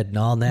grass-fed and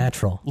all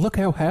natural. Look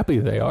how happy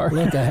they are.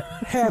 Look at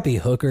happy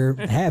hooker,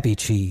 happy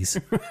cheese.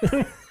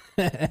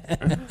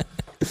 Yeah,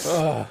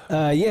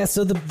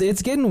 so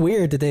it's getting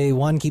weird that they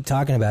keep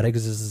talking about it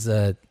because this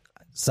is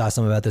saw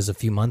some about this a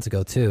few months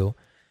ago too,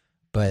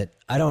 but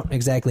I don't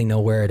exactly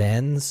know where it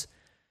ends.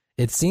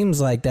 It seems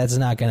like that's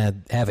not going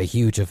to have a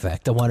huge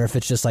effect. I wonder if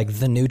it's just like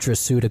the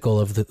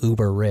nutraceutical of the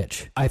uber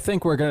rich. I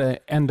think we're going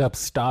to end up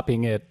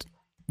stopping it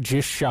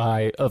just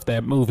shy of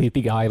that movie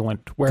The Island,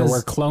 where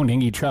we're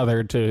cloning each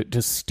other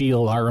to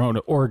steal our own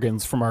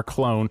organs from our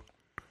clone.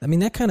 I mean,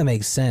 that kind of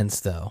makes sense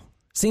though.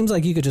 Seems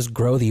like you could just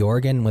grow the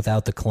organ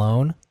without the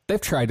clone. They've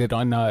tried it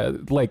on,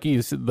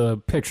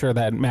 the picture of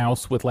that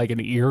mouse with like an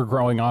ear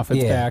growing off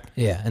its back.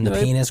 Yeah, and the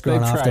penis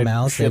growing off the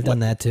mouse. They've done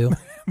that too.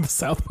 The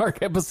South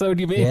Park episode,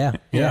 you mean?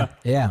 Yeah.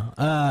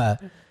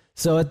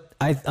 So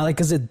I like,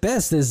 because at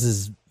best this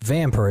is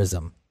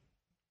vampirism.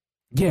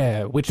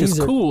 Yeah, which is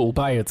cool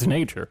by its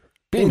nature.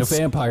 Being a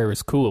vampire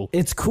is cool.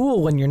 It's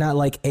cool when you're not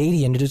like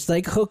 80 and you're just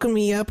like, hook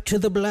me up to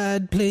the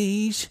blood,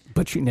 please.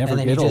 But you never and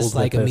then get you old just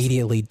like with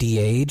immediately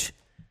de-age.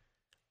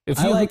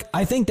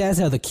 I think that's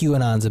how the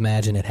QAnons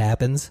imagine it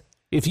happens.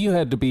 If you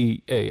had to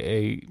be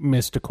a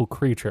mystical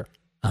creature,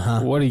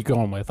 what are you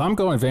going with? I'm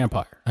going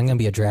vampire. I'm going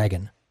to be a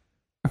dragon.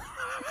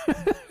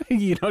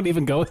 You don't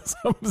even go with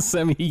some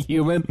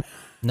semi-human?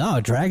 No,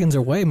 dragons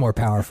are way more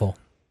powerful.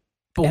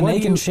 But and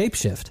they can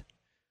shapeshift.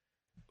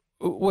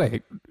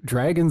 Wait,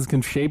 dragons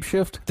can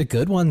shapeshift? The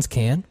good ones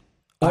can.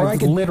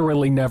 I've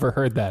literally never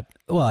heard that.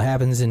 Well, it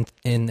happens in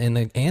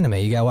the anime.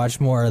 You gotta watch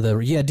more of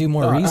the. Do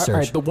more research. All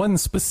right, the one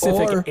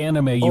specific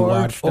anime you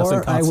watch doesn't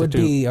or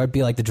constitute. I'd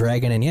be like the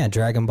dragon in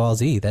Dragon Ball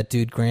Z. That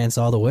dude grants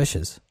all the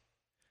wishes.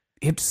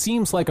 It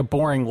seems like a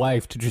boring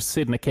life to just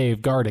sit in a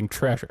cave guarding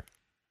treasure.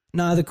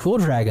 No, the cool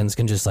dragons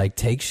can just like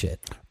take shit.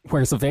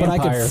 Whereas a vampire,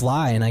 but I could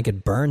fly and I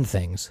could burn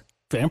things.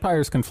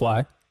 Vampires can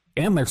fly,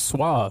 and they're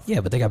suave.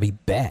 Yeah, but they gotta be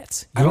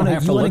bats. I don't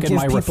have to look at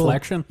my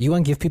reflection. You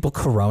want to give people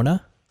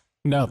corona?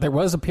 No, there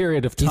was a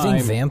period of time. Do you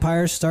think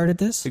vampires started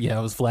this? Yeah,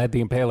 it was Vlad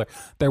the Impaler.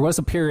 There was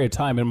a period of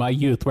time in my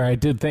youth where I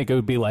did think it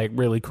would be like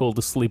really cool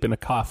to sleep in a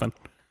coffin.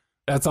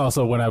 That's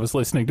also when I was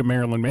listening to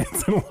Marilyn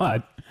Manson a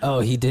lot. Oh,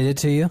 he did it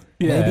to you?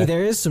 Yeah. Maybe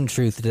there is some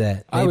truth to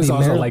that. Maybe I was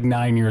also like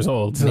 9 years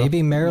old. So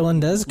maybe Marilyn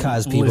does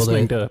cause people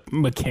listening to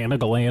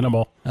Mechanical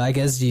Animal. I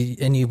guess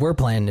you were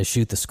planning to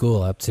shoot the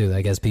school up too.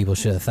 I guess people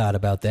should have thought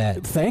about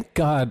that. Thank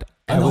God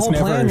And I the was whole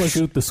never plan a was-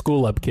 shoot the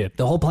school up kid.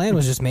 The whole plan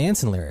was just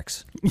Manson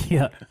lyrics.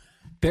 Yeah.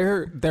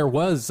 There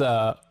was,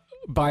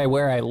 by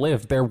where I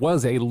lived, there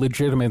was a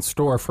legitimate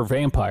store for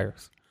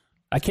vampires.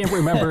 I can't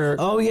remember.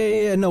 Oh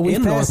yeah. No, we've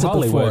in North passed it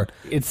before.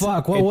 Hollywood.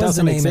 Fuck, what it was the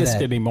doesn't name of exist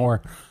that?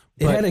 anymore.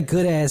 It But had a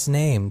good ass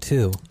name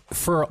too.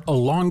 for a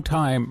long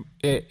time,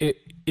 it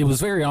was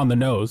very on the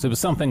nose. It was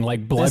something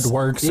like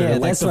Bloodworks yeah, or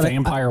like that's the what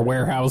Vampire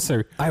Warehouse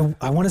or I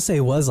want to say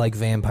it was like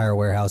Vampire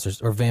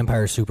Warehouse or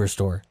Vampire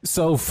Superstore.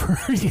 so for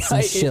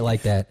Some shit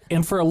like that.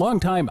 And for a long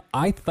time,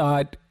 I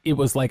thought it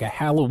was like a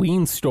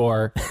Halloween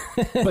store,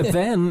 but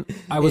then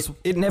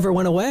It never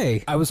went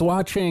away. I was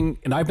watching,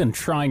 and I've been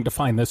trying to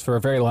find this for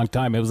a very long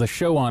time. It was a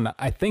show on,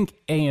 I think,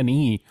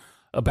 A&E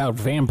about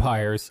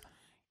vampires,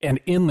 and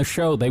in the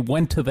show, they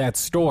went to that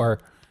store.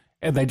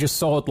 And they just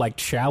sold like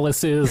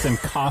chalices and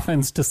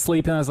coffins to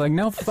sleep in. I was like,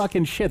 no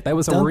fucking shit. That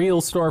was a real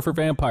store for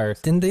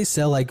vampires. Didn't they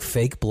sell like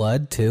fake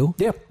blood too?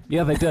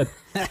 Yeah, they did.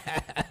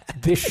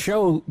 This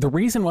show, the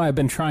reason why I've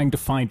been trying to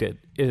find it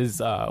is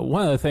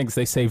one of the things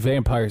they say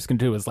vampires can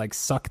do is like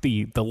suck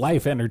the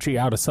life energy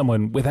out of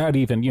someone without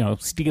even,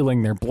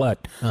 stealing their blood.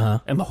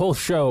 And the whole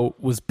show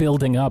was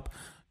building up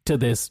to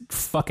this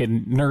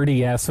fucking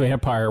nerdy ass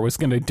vampire was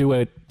going to do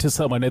it to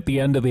someone at the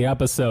end of the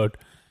episode.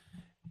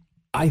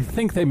 I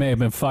think they may have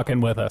been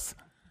fucking with us.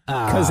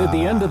 Because at the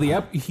end of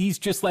the he's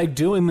just like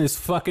doing this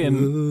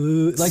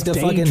fucking Like the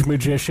stage fucking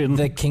magician.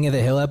 The King of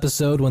the Hill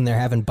episode when they're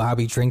having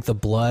Bobby drink the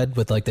blood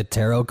with like the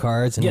tarot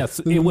cards and Yes,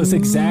 it was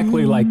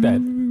exactly like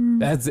that.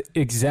 That's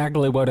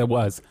exactly what it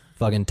was.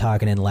 fucking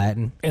talking in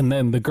Latin. And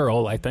then the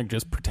girl, I think,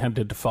 just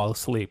pretended to fall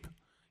asleep.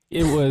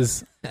 It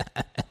was...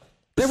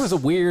 There was a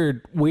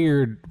weird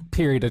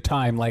period of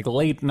time, like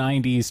late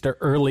 90s to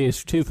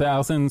earliest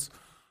 2000s,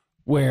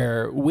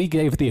 where we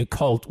gave the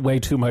occult way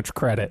too much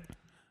credit.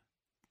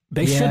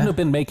 They shouldn't have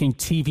been making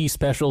TV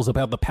specials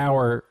about the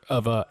power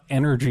of a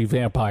energy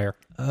vampire.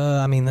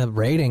 I mean, the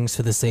ratings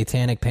for the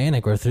Satanic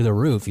Panic were through the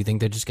roof. You think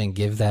they're just going to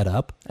give that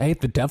up? Hey,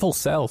 the devil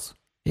sells.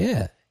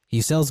 Yeah.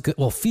 He sells good.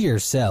 Well, fear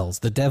sells.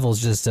 The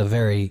devil's just a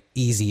very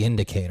easy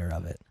indicator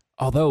of it.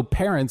 Although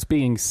parents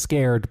being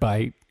scared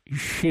by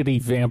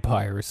shitty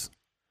vampires.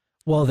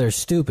 Well, they're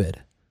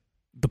stupid.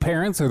 The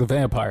parents or the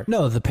vampire?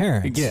 No, the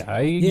parents. Yeah,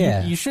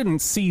 Yeah. You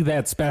shouldn't see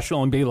that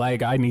special and be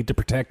like, I need to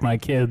protect my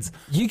kids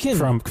You can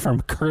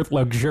from Kurt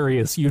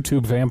Luxurious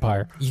YouTube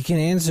vampire. you can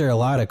answer a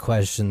lot of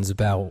questions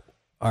about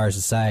our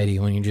society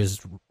when you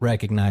just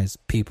recognize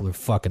people are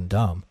fucking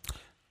dumb.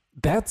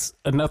 That's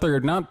another,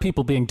 not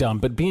people being dumb,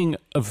 but being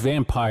a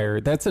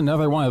vampire. That's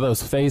another one of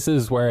those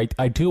phases where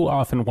I do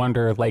often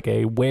wonder, like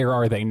a where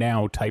are they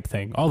now type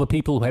thing. All the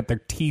people who had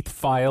their teeth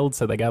filed,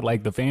 so they got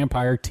like the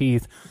vampire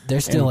teeth. They're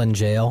still in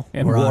jail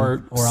and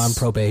or wore on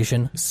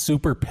probation.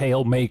 Super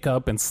pale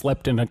makeup and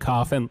slept in a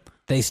coffin.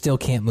 They still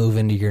can't move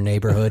into your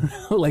neighborhood.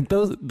 Like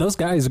those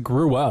guys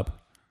grew up.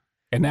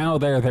 And now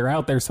they're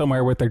out there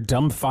somewhere with their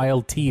dumb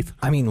filed teeth.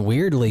 I mean,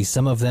 weirdly,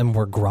 some of them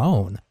were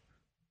grown.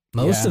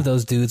 Most Yeah. of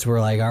those dudes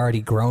were like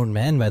already grown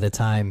men by the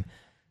time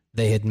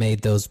they had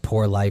made those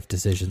poor life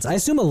decisions. I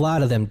assume a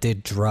lot of them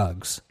did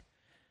drugs.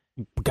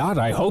 God,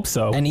 I hope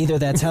so. And either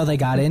that's how they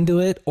got into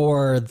it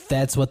or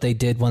that's what they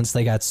did once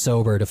they got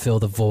sober to fill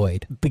the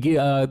void.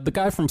 The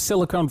guy from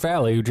Silicon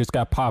Valley who just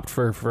got popped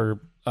for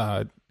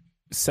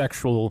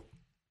sexual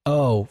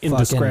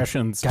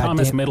indiscretions,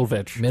 Thomas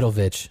Middlevich.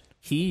 Middlevich.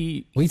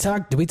 Did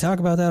we talk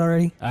about that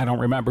already? I don't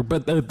remember,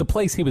 but the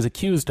place he was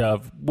accused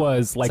of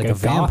was like, It's a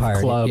vampire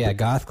goth club. Yeah,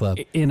 goth club.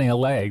 In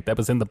LA that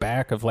was in the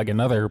back of like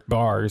another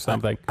bar or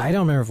something. I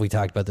don't remember if we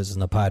talked about this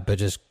in the pod, but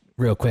just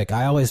real quick,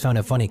 I always found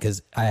it funny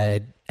because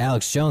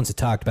Alex Jones had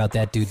talked about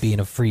that dude being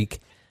a freak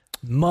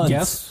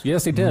months.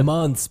 Yes, he did.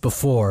 Months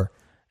before.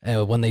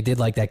 When they did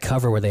like that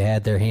cover where they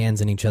had their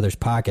hands in each other's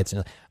pockets.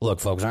 And, look,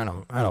 folks, I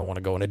don't want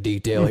to go into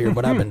detail here,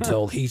 but I've been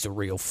told he's a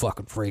real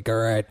fucking freak. All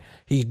right,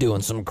 he's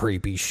doing some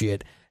creepy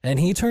shit, and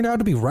he turned out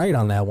to be right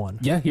on that one.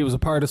 Yeah, he was a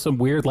part of some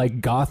weird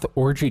like goth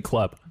orgy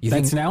club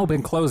that's now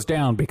been closed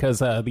down because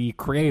the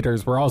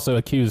creators were also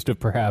accused of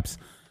perhaps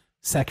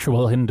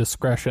sexual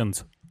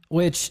indiscretions.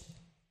 Which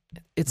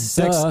It's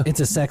sex. Duh. It's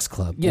a sex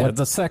club. Yeah, it's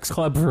a sex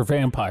club for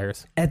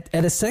vampires. At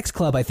a sex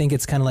club, I think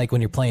it's kind of like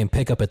when you're playing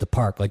pickup at the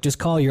park. Like, just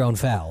call your own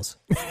fouls.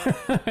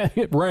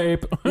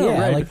 Rape. Yeah,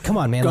 Rape. like, come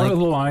on, man. Go like, to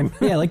the line.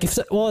 Yeah, like if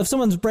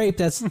someone's raped,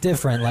 that's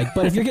different. Like,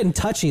 but if you're getting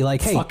touchy,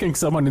 like, hey, Fucking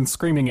someone and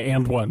screaming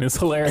 "and one" is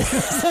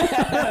hilarious.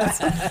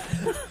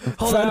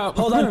 hold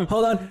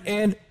on,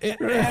 and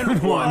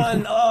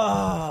one.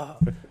 Oh.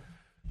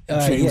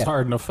 James Yeah.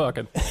 Harden a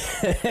fucking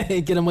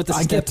Get him with the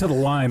I step. get to the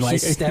line He like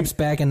steps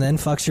back and then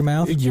fucks your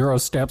mouth. Euro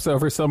steps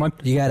over someone.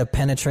 You got to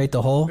penetrate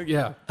the hole.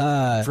 Yeah.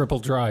 Triple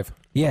drive.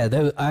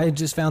 Yeah, I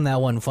just found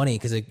that one funny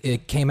because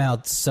it came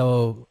out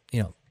so,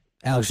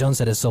 Alex Jones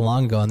said it so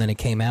long ago, and then it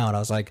came out. I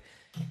was like,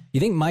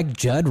 you think Mike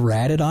Judd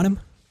ratted on him?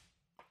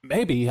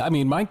 Maybe. I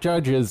mean, Mike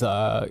Judge is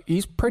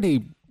he's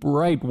pretty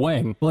right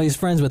wing. Well, he's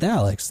friends with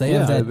Alex. They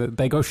have that.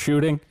 They go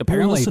shooting.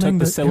 Apparently, listening took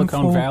the to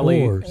Silicon Valley.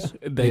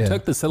 Infowars. They Yeah.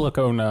 took the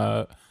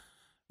Silicon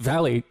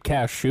Valley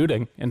cash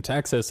shooting in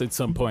Texas at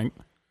some point.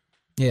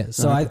 Yeah,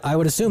 so I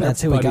would assume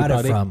that's who he got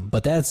buddy. it from.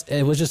 But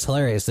it was just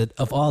hilarious that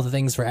of all the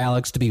things for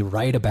Alex to be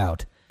right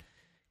about,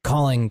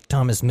 calling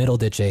Thomas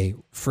Middleditch a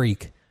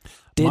freak,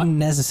 didn't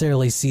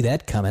necessarily see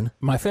that coming.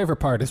 My favorite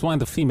part is one of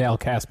the female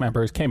cast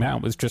members came out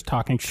and was just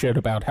talking shit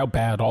about how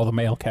bad all the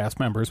male cast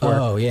members were.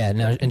 Oh yeah,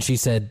 no, and she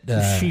said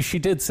She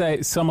did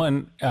say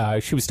someone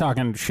she was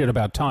talking shit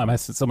about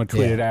Thomas and someone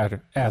tweeted at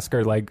her, asked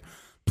her like,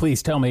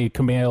 please tell me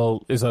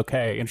Camille is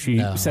okay, and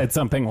she said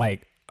something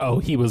like, oh,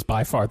 he was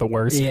by far the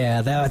worst.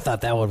 yeah, I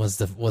thought that one was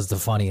the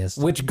funniest.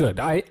 Which good.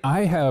 I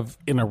have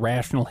an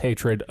irrational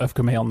hatred of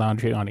Kumail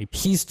Nanjiani.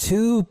 He's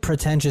too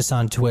pretentious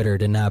on Twitter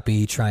to not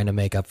be trying to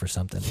make up for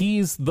something.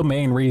 He's the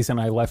main reason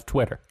I left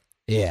Twitter.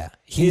 Yeah,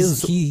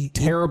 His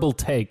terrible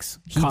takes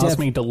caused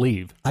me to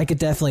leave. I could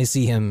definitely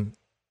see him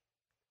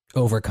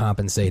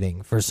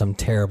overcompensating for some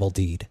terrible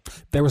deed.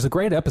 There was a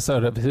great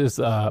episode of his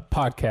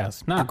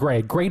podcast. Not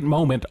great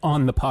moment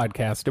on the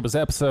podcast. It was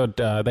episode,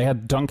 they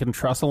had Duncan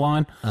Trussell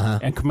on,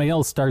 and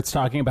Camille starts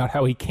talking about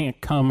how he can't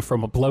come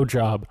from a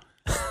blowjob.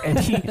 And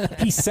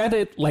he said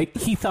it like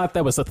he thought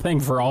that was a thing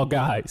for all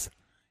guys.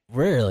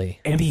 Really?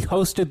 And he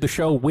hosted the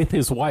show with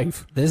his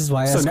wife. This is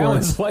why So now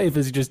escorts. his wife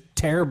is just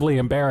terribly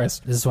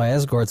embarrassed. This is why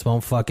escorts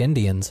won't fuck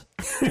Indians.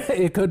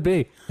 It could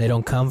be. They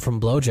don't come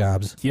from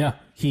blowjobs. Yeah,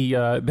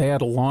 they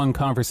had a long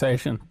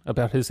conversation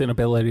about his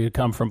inability to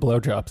come from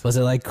blowjobs. Was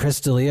it like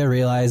Chris D'Elia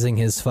realizing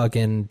his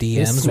fucking DMs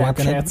His weren't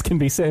gonna, Snapchats can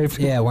be saved.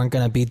 weren't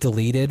going to be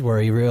deleted, where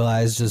he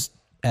realized just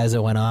as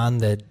it went on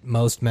that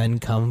most men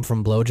come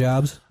from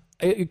blowjobs?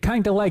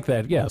 Kind of like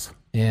that, yes.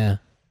 Yeah.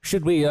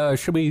 Should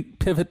we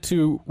pivot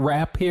to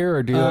rap here,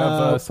 or do you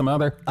have some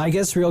other? I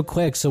guess real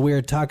quick, so we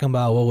were talking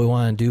about what we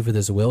want to do for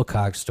this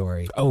Wilcox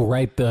story. Oh,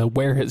 right, the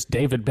Where Has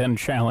David Been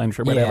challenge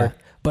or whatever. Yeah,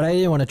 but I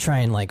didn't want to try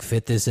and like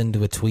fit this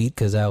into a tweet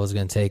because that was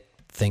going to take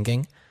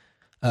thinking.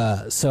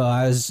 So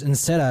I was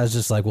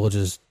just like, we'll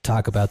just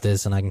talk about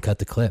this and I can cut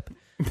the clip.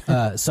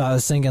 So I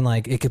was thinking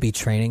like it could be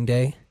Training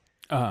Day.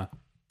 But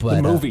But,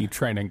 the movie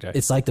Training Day.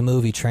 It's like the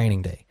movie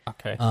Training Day.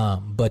 Okay.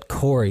 But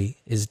Corey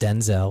is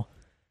Denzel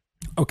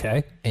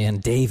Okay. and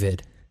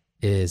David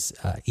is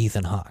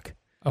Ethan Hawke.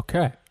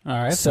 Okay.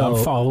 All right. So So-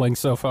 I'm following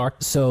so far.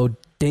 So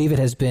David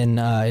has been,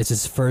 it's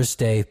his first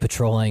day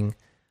patrolling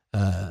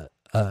a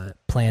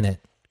planet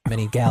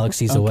many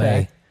galaxies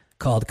away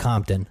called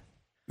Compton.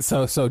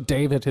 So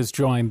David has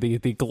joined the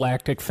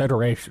Galactic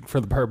Federation for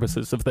the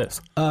purposes of this.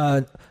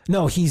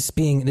 No,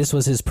 this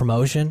was his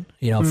promotion,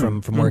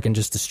 from working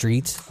just the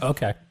streets.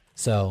 Okay.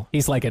 So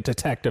He's like a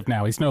detective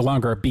now. He's no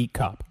longer a beat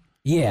cop.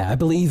 yeah, I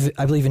believe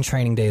in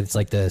Training Day it's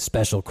like the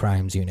Special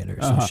Crimes Unit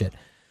or some shit.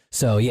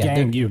 So yeah,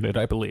 Gang unit,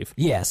 I believe.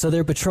 yeah, so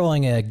they're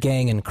patrolling a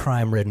gang and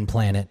crime-ridden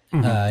planet,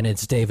 and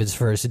it's David's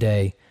first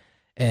day,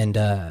 and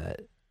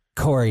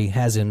Corey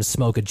has him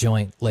smoke a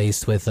joint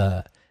laced with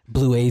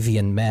blue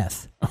avian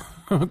meth.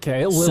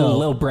 Okay, a So-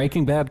 little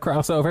Breaking Bad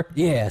crossover.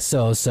 Yeah,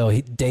 so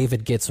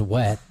David gets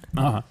wet.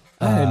 I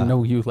didn't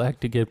know you like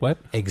to get wet.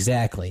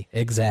 Exactly.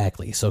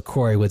 So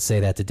Corey would say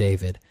that to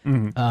David.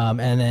 And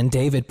then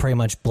David pretty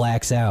much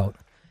blacks out.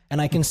 And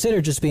I consider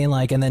just being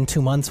like, and then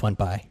 2 months went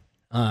by.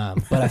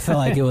 But I felt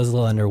like it was a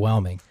little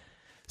underwhelming.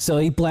 So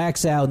he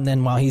blacks out, and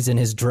then while he's in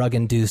his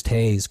drug-induced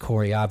haze,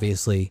 Corey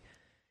obviously,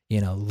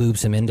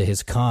 loops him into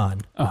his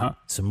con.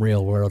 Some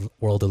real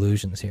world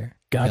illusions here.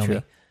 Gotcha.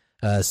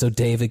 Feel me? So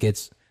David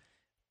gets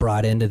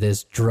brought into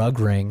this drug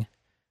ring,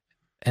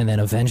 and then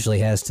eventually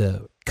has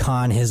to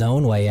con his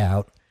own way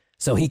out.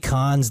 So he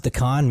cons the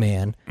con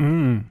man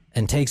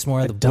and takes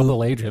more of the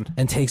Double agent.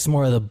 and takes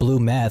more of the blue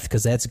meth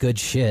because that's good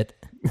shit.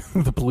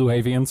 The Blue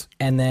Avians.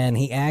 And then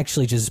he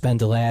actually just spent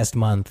the last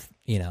month,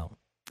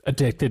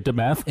 Addicted to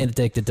meth.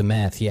 addicted to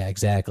meth. Yeah,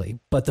 exactly.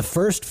 But the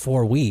first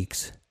 4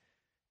 weeks,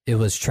 it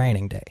was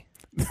Training Day.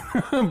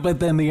 But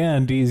then the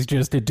end, he's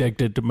just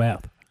addicted to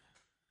meth.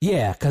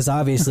 Yeah, because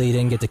obviously he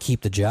didn't get to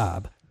keep the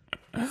job.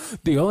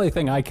 The only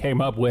thing I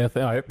came up with,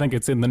 I think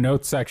it's in the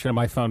notes section of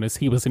my phone, is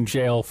he was in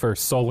jail for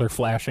solar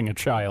flashing a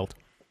child.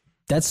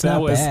 That's That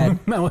not was bad.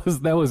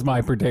 that was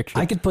my prediction.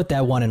 I could put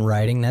that one in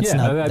writing. That's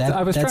not.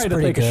 I was that's trying to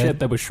pretty think of good. shit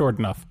that was short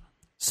enough.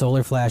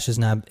 Solar Flash is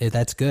not.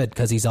 That's good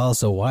because he's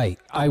also white.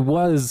 I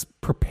was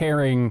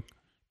preparing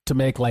to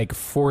make like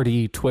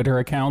 40 Twitter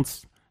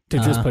accounts to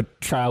just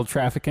put child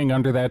trafficking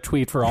under that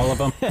tweet for all of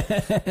them.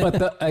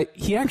 But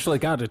he actually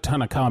got a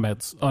ton of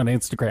comments on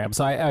Instagram,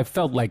 so I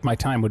felt like my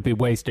time would be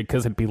wasted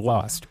because it'd be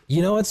lost.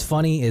 You know what's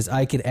funny is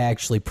I could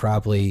actually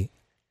probably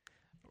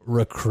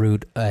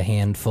recruit a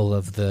handful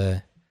of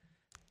the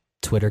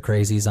Twitter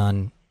crazies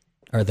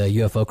or the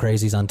UFO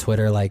crazies on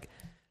Twitter. Like,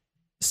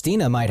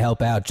 Stina might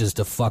help out just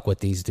to fuck with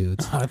these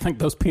dudes. I think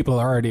those people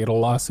are already at a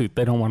lawsuit.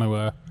 They don't want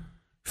to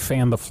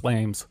fan the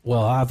flames.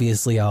 Well,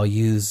 obviously, I'll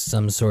use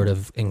some sort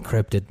of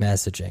encrypted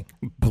messaging.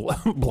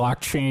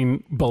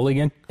 Blockchain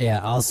bullying? Yeah,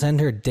 I'll send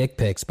her dick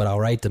pics, but I'll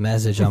write the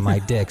message on my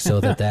dick so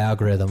that the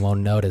algorithm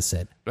won't notice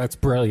it. That's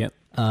brilliant.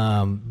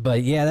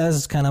 But yeah,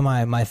 that's kind of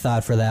my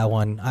thought for that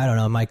one. I don't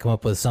know, I might come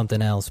up with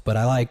something else, but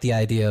I like the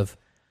idea of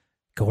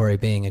Corey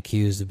being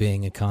accused of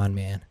being a con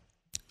man.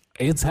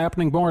 It's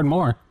happening more and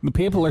more. The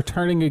people are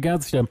turning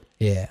against him.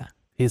 Yeah.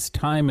 His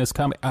time is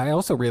coming. I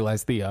also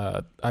realized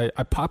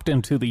I popped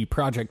into the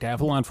Project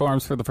Avalon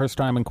forums for the first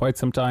time in quite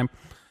some time.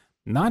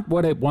 Not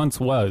what it once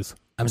was.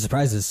 I'm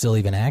surprised it's still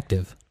even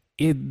active.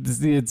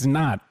 It's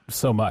not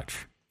so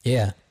much.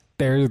 Yeah.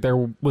 There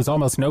was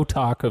almost no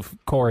talk of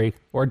Corey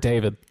or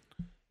David.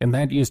 And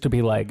that used to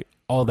be like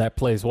all that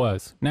place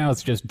was. Now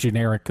it's just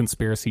generic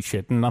conspiracy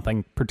shit and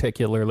nothing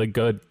particularly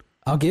good.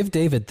 I'll give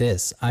David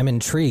this. I'm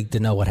intrigued to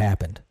know what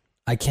happened.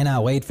 I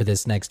cannot wait for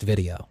this next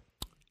video.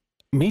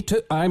 Me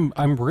too. I'm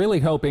really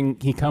hoping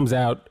he comes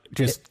out,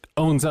 just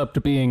owns up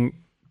to being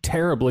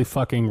terribly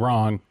fucking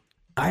wrong.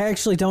 I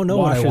actually don't know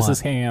what I want. Washes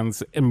his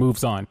hands and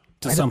moves on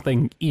to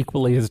something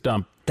equally as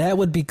dumb. That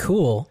would be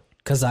cool,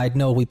 because I'd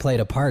know we played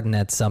a part in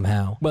that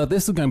somehow. Well,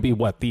 this is going to be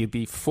what,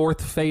 the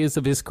fourth phase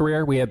of his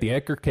career? We had the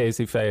Edgar Cayce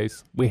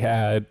phase. We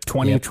had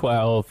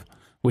 2012. Yep.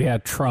 We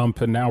had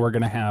Trump, and now we're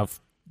going to have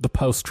the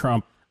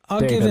post-Trump.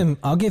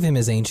 I'll give him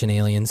his Ancient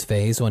Aliens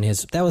phase when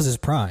that was his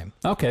prime.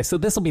 Okay, so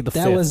this will be the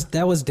fifth.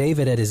 That was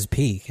David at his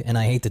peak, and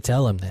I hate to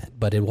tell him that,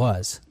 but it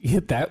was.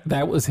 Yeah,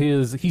 that was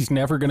his. He's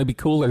never going to be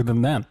cooler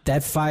than them.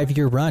 That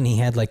 5-year run, he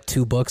had like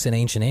 2 books in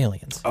Ancient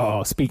Aliens.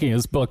 Oh, speaking of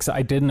his books,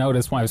 I did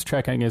notice when I was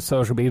checking his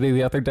social media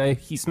the other day,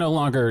 he's no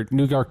longer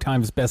New York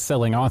Times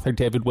bestselling author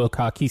David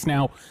Wilcock. He's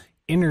now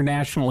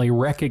internationally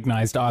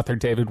recognized author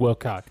David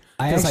Wilcock.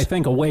 Because I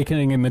think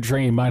Awakening in the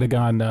Dream might have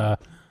gone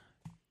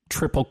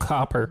triple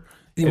copper.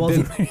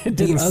 It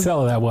didn't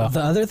sell that well.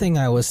 The other thing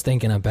I was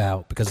thinking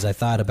about, because I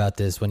thought about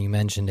this when you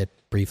mentioned it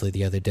briefly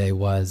the other day,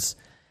 was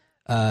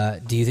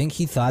do you think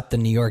he thought the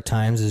New York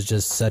Times is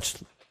just such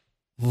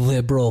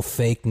liberal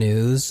fake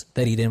news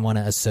that he didn't want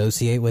to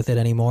associate with it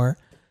anymore?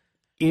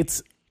 Do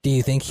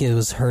you think he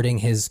was hurting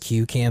his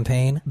Q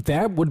campaign?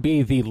 That would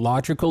be the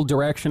logical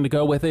direction to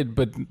go with it,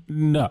 but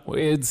no.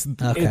 It's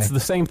the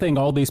same thing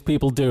all these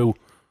people do,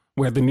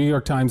 where the New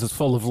York Times is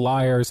full of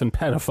liars and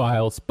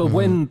pedophiles, but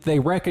when they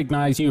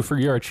recognize you for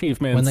your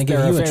achievements, when they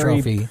give you a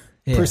trophy,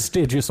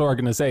 prestigious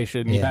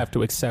organization, you have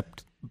to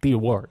accept the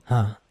award.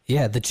 Huh.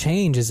 Yeah, the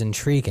change is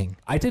intriguing.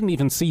 I didn't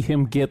even see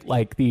him get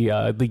like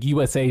the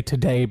USA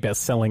Today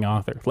best-selling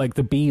author, like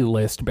the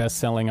B-list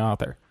best-selling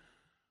author.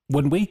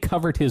 When we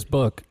covered his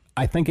book,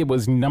 I think it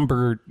was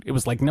number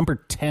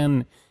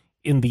 10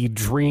 in the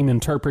dream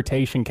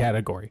interpretation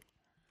category.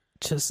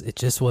 It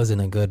just wasn't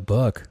a good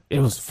book. It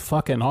was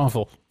fucking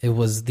awful. It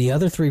was. The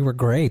other 3 were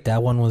great.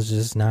 That one was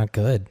just not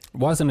good.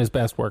 Wasn't his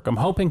best work. I'm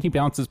hoping he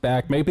bounces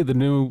back. Maybe the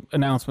new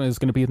announcement is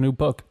going to be a new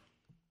book.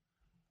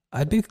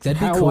 That'd be cool.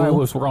 How I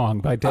Was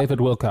Wrong by David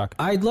Wilcock.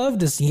 I'd love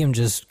to see him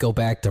just go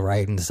back to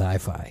writing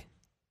sci-fi.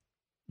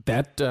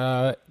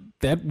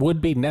 That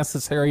would be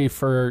necessary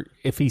for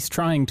if he's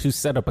trying to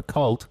set up a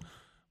cult,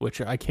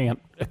 which I can't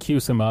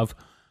accuse him of.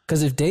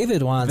 Because if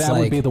David wants, that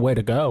would be the way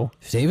to go.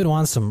 If David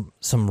wants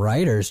some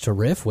writers to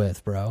riff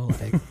with, bro,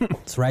 like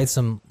let's write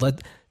some.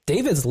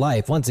 David's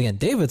life, once again,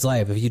 David's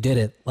life, if you did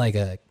it like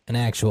an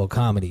actual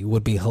comedy,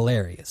 would be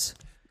hilarious.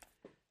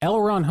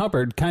 L. Ron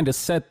Hubbard kind of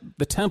set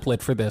the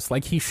template for this.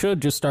 Like, he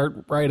should just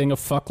start writing a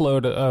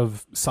fuckload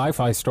of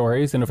sci-fi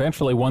stories, and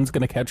eventually one's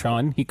going to catch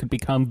on. He could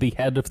become the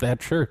head of that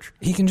church.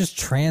 He can just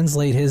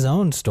translate his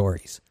own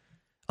stories.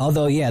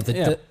 Although,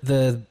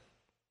 the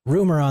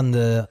rumor on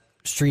the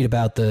street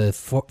about the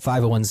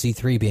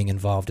 501c3 being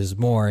involved is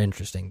more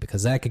interesting,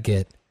 because that could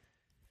get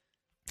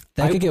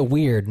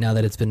weird now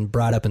that it's been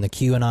brought up in the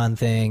QAnon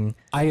thing.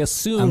 I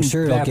assume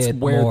that's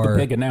where the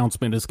big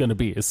announcement is going to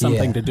be, is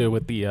something to do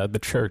with the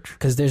church.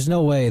 Because there's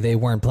no way they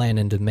weren't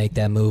planning to make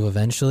that move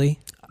eventually.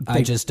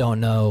 I just don't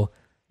know.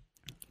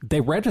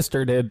 They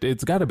registered it.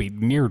 It's got to be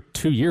near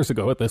 2 years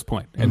ago at this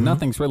point, and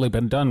nothing's really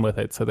been done with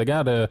it. So they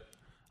got to.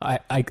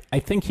 I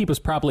think he was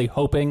probably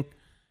hoping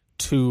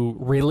to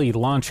really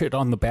launch it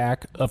on the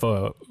back of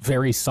a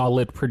very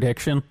solid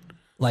prediction.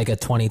 Like a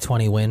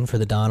 2020 win for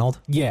the Donald?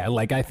 Yeah,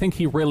 like I think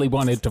he really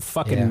wanted to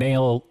fucking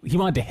he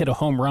wanted to hit a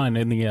home run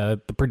in the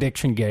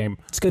prediction game.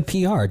 It's good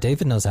PR.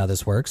 David knows how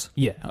this works.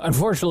 Yeah,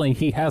 unfortunately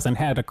he hasn't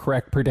had a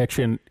correct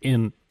prediction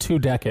in 2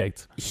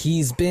 decades.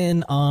 He's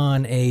been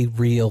on a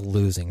real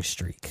losing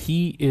streak.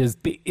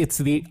 It's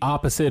the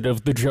opposite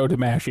of the Joe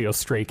DiMaggio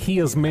streak. He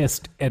has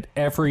missed at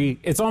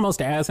it's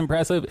almost as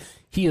impressive.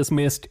 He has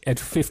missed at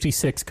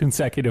 56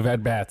 consecutive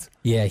at-bats.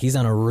 Yeah, he's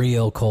on a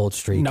real cold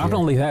streak. Not here.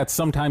 only that,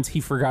 sometimes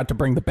he forgot to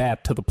bring the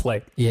bat to the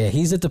plate. Yeah,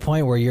 he's at the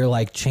point where you're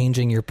like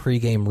changing your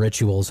pregame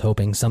rituals,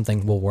 hoping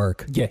something will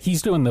work. Yeah,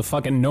 he's doing the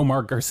fucking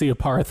Nomar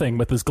Garcia-Parra thing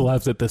with his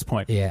gloves at this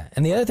point. Yeah,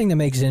 and the other thing that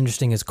makes it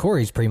interesting is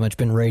Corey's pretty much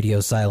been radio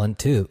silent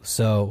too.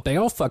 So They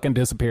all fucking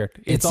disappeared.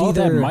 It's all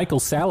either- that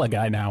Michael Sala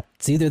guy now.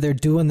 it's either they're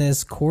doing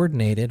this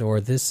coordinated or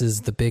this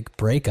is the big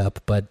breakup.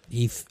 But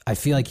I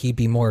feel like he'd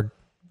be more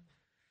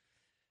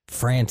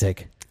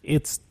frantic.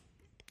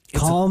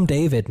 Calm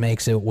David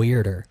makes it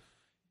weirder.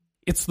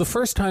 It's the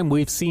first time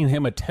we've seen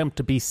him attempt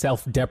to be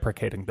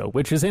self-deprecating, though,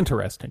 which is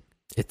interesting.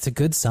 It's a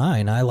good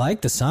sign. I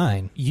like the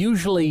sign.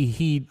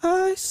 Usually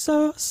I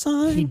saw a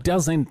sign. he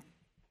doesn't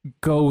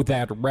go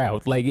that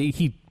route. Like,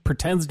 he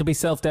pretends to be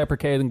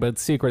self-deprecating, but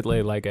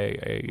secretly like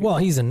a Well,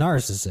 he's a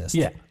narcissist.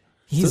 yeah.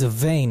 He's a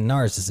vain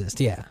narcissist.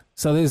 Yeah.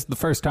 So this is the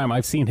first time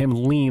I've seen him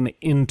lean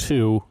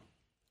into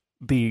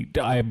the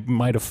I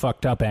might have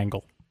fucked up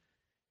angle.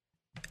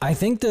 I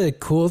think the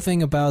cool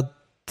thing about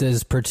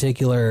this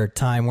particular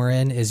time we're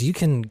in is you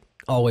can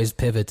always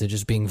pivot to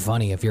just being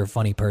funny if you're a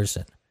funny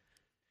person.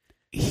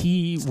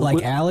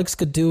 Like Alex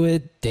could do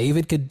it,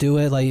 David could do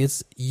it. Like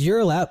you're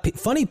allowed.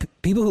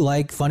 People who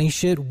like funny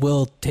shit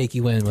will take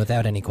you in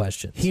without any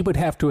questions. he would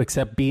have to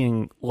accept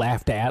being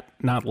laughed at,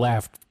 not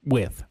laughed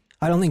with.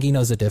 I don't think he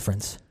knows the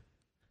difference.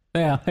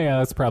 Yeah,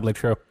 that's probably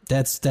true.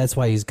 That's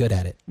why he's good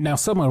at it. Now,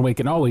 someone we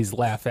can always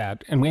laugh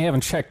at, and we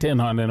haven't checked in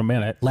on in a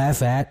minute.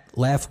 Laugh at,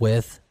 laugh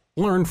with,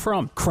 Learn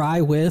from.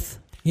 cry with.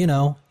 You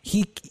know,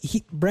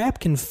 rap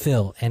can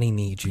fill any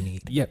need you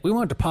need. Yeah, we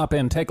wanted to pop in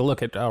and take a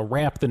look at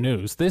Rap the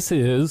News. This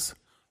is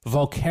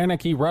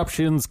volcanic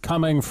eruptions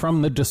coming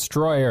from the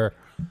destroyer.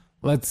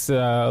 Let's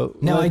Now,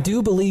 I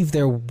do believe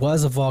there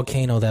was a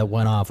volcano that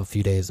went off a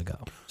few days ago.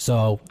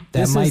 So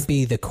that This might is-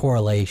 be the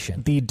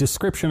correlation. the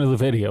description of the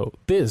video.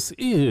 This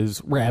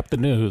is Rap the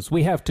News.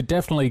 We have to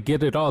definitely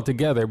get it all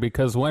together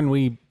because when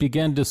we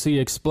begin to see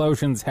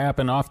explosions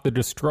happen off the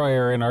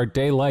destroyer and our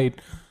daylight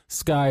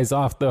skies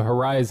off the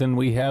horizon,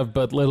 we have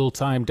but little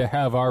time to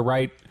have our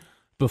right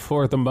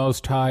before the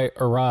Most High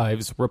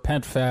arrives.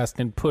 Repent fast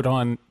and put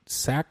on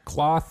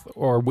sackcloth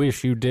or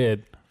wish you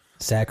did.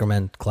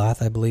 Sacrament cloth,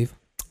 I believe.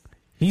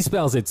 He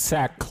spells it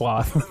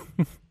sackcloth.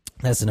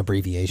 That's an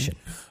abbreviation.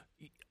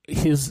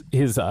 His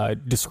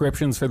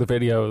descriptions for the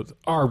videos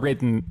are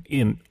written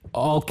in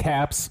all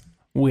caps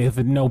with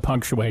no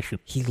punctuation.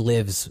 He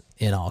lives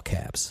in all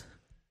caps.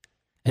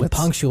 And Let's-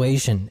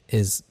 punctuation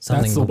is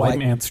something That's the white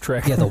man's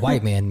trick. Yeah, the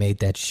white man made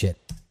that shit.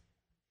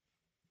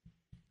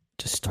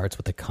 Just starts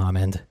with a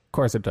comment. Of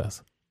course it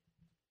does.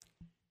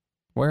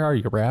 Where are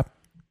you, Rap?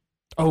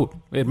 Oh,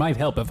 it might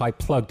help if I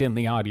plugged in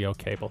the audio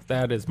cable.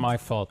 That is my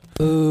fault.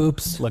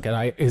 Oops. Look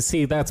at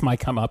see, that's my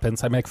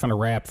comeuppance. I make fun of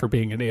Rap for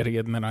being an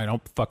idiot, and then I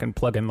don't fucking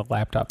plug in the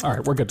laptop. All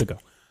right, we're good to go.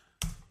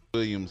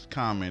 Williams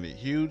commented,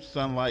 huge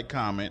sunlight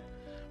comment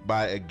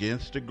by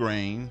Against the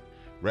Grain.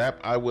 Rap,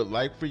 I would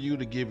like for you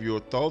to give your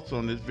thoughts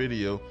on this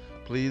video,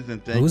 please,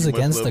 and thank Who's you. Much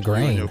Against love the to you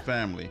and Grain? your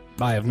family.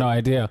 I have no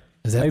idea.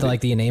 Is that maybe, like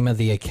the name of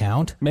the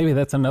account? maybe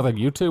that's another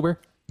YouTuber?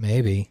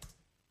 Maybe.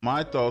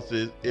 My thoughts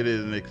is it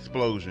is an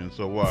explosion.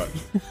 So what?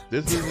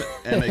 This is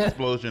an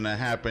explosion that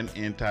happened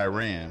in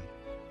Tehran.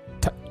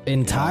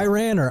 In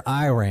Tehran or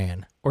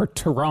Iran? Or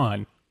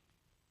Tehran?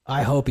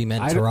 I hope he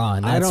meant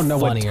Tehran. That's I don't know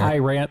funnier.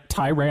 what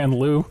Tyrann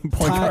Lue,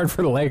 point guard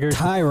for the Lakers.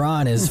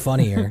 Tehran is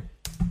funnier.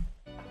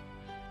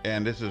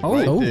 And this is Oh.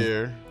 right Oh.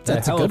 there.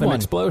 That's a a hell of good an one.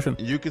 explosion.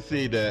 You can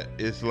see that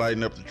it's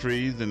lighting up the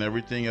trees and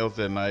everything else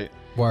at night.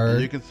 Word.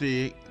 And you can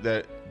see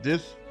that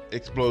this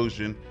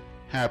explosion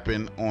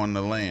happened on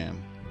the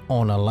land.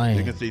 On a You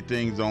lane. can see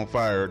things on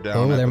fire down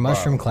Oh, at they're the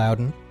mushroom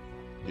bottom. clouding.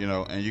 You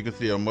know, and you can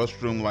see a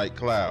mushroom-like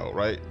cloud,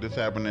 right? This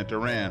happened in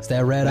Tehran. Is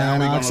that red Now iron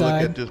we're gonna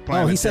oxide? Look at this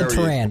Oh, he said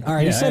planetary Tehran. All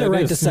right, he Yeah, said it it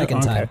right is. the second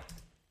Okay.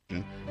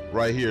 time.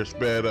 right here,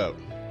 sped up.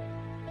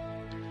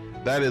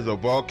 That is a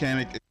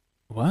volcanic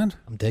What?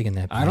 I'm digging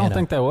that. I don't piano.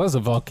 think that was a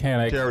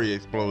volcanic.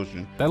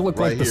 explosion. That looked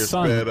right like the here,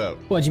 sun. sped up.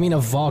 What, you mean a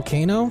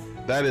volcano?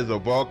 That is a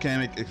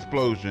volcanic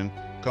explosion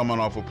coming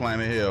off of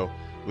Planet Hill.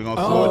 We're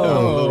gonna slow it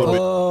down a little bit.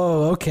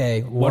 Oh,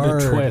 okay. What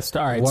Word. a twist.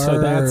 All right, so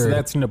Word.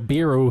 that's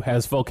Nibiru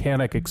has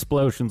volcanic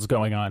explosions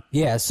going on.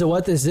 Yeah, so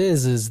what this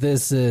is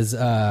this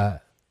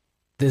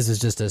is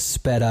just a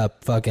sped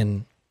up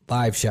fucking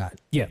live shot.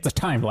 Yeah, it's a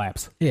time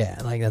lapse. Yeah,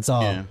 like that's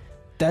all. Yeah.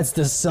 That's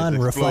the sun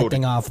It's reflecting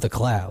exploding. off the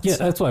clouds. Yeah,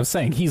 that's what I'm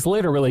saying. He's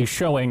literally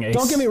showing a...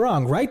 Don't get me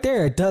wrong, right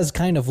there it does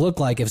kind of look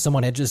like if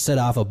someone had just set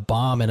off a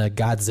bomb in a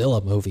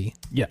Godzilla movie.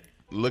 Yeah,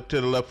 Look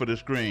to the left of the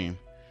screen.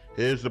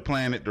 Here's the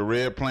planet, the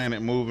red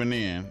planet moving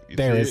in. You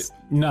there see is it?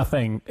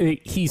 nothing.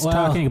 He's Well-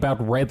 talking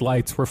about red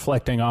lights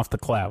reflecting off the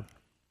cloud.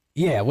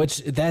 Yeah,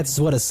 which that's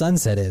what a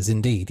sunset is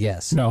indeed,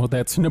 yes. No,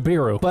 that's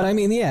Nibiru. But I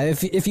mean, yeah,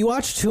 if you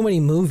watch too many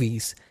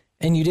movies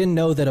and you didn't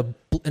know that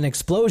an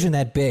explosion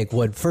that big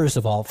would first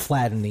of all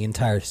flatten the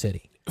entire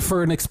city.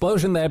 For an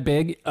explosion that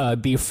big,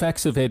 the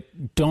effects of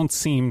it don't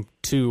seem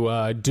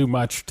to do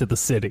much to the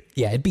city.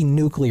 Yeah, it'd be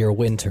nuclear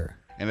winter.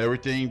 And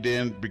everything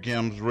then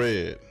becomes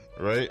red,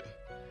 right?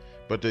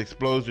 But the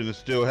explosion is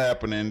still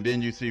happening, and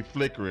then you see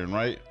flickering,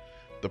 right?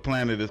 The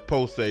planet is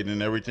pulsating,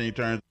 and everything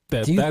turns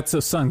That's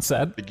a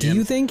sunset. again. Do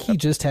you think he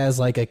just has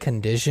like a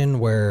condition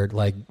where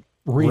like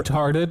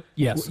Retarded?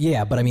 Yes.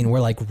 yeah, but I mean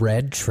where like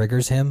red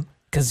triggers him?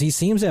 Because he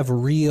seems to have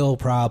real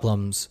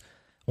problems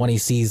when he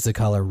sees the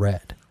color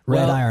red.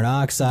 Red Well, iron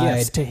oxide,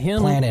 yes, to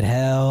him- planet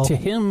hell. To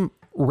him,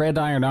 red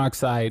iron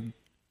oxide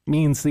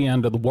means the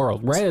end of the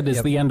world. Red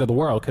is the end of the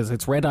world because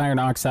it's red iron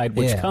oxide,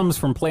 which Yeah. comes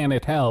from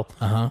planet hell.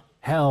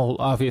 Hell,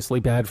 obviously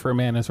bad for a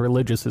man as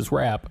religious as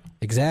rap.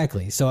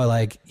 Exactly. So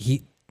like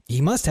he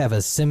must have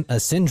a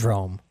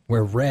syndrome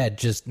where red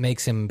just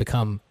makes him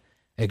become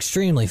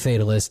extremely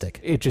fatalistic.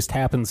 It just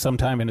happened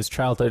sometime in his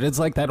childhood. It's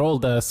like that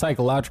old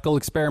psychological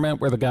experiment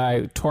where the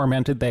guy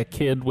tormented that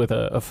kid with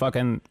a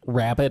fucking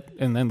rabbit,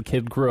 and then the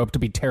kid grew up to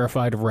be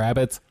terrified of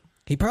rabbits.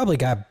 He probably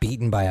got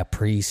beaten by a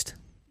priest.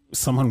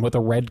 Someone with a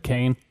red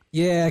cane.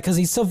 Yeah, because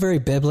he's so very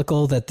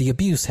biblical that the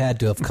abuse had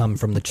to have come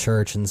from the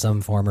church in some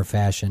form or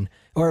fashion,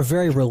 or a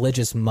very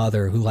religious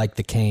mother who liked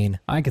the cane.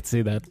 I could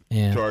see that.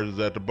 Yeah. charges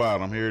at the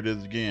bottom. Here it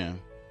is again.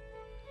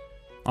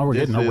 Oh, we're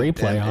This getting a is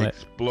replay an on it.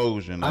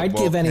 explosion. I'd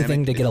give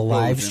anything to get a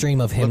live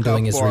stream of him Look how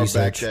doing his far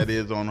research. Back that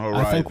is on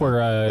horizon. I think we're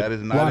that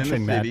is not watching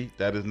in the city.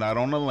 That is not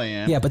on the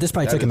land. Yeah, but this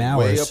probably That took him is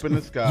way hours. up in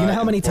the sky You know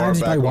how many and far times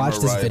he back probably on watched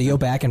the this horizon, video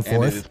back and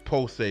forth? it is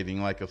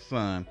pulsating like a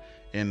sun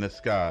in the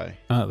sky.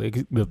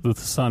 The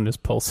sun is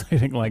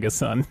pulsating like a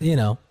sun. You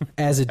know,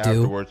 as it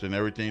do. Afterwards, and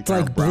everything It's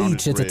like turned brownish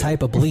bleach. It's a red.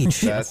 type of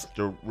bleach. That's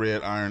the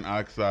red iron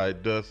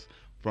oxide dust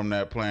from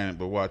that planet.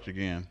 But watch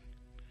again.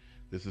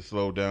 This is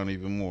slowed down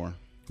even more.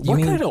 What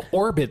mean- kind of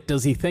orbit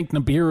does he think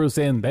Nibiru's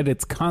in that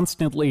it's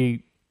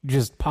constantly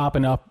just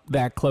popping up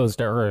that close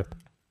to Earth?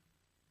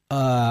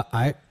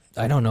 I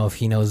don't know if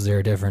he knows there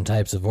are different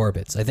types of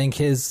orbits. I think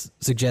his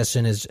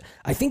suggestion is,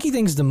 I think he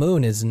thinks the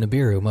moon is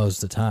Nibiru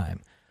most of the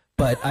time.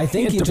 But I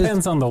think It he depends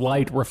just, on the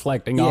light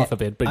reflecting yeah, off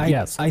of it, but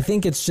yes. I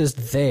think it's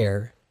just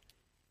there.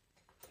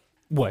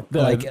 What?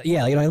 Like,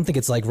 yeah, I don't think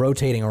it's like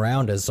rotating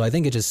around us. So I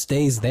think it just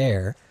stays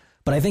there.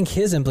 But I think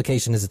his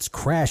implication is it's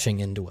crashing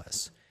into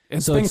us.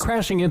 it's so been it's-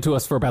 crashing into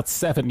us for about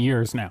 7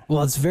 years now.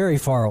 Well, it's very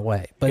far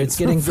away, but it's It's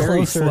getting very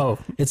closer. slow.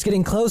 It's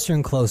getting closer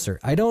and closer.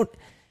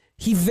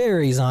 He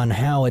varies on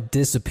how it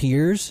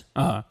disappears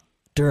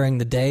during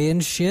the day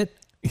and shit.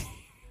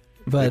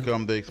 But Here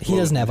come the he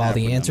doesn't have all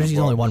the explosion answers. happening, He's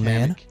a only one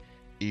man. volcanic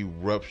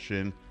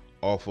Eruption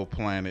off of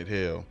planet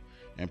hell.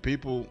 And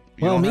people,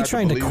 you Well, don't me have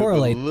trying to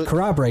believe it, but look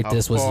corroborate how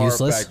this was far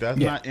useless. back. That's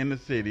Yeah. not in the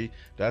city.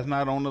 That's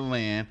not on the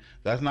land.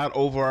 That's not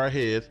over our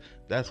heads.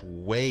 That's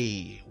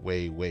way,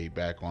 way, way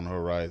back on the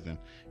horizon.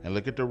 And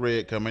look at the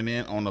red coming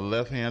in on the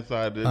left-hand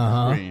side of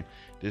the screen.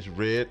 This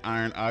red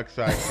iron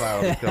oxide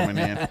cloud is coming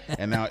in,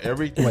 and now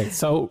everything. Wait,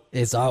 so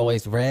It's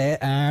always red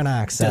iron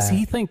oxide. does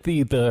he think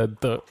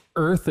the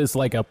Earth is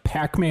like a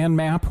Pac-Man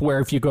map where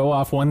if you go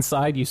off one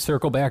side, you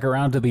circle back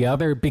around to the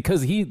other?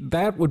 Because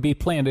that would be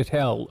planet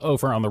hell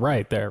over on the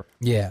right there.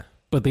 Yeah.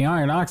 But the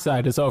iron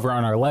oxide is over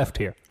on our left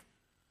here.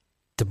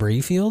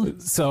 Debris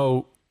field?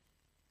 So,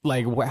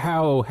 like,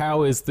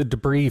 how is the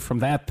debris from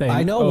that thing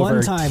I know over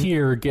one time-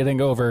 here getting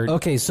over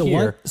Okay, so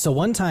here?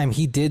 one time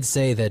he did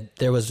say that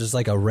there was just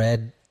like a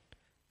red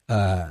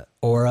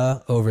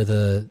aura over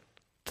the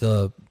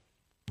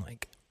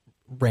like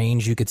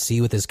range you could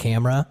see with his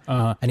camera,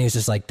 and he was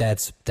just like,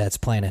 "That's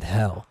planet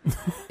hell,"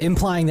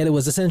 implying that it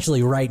was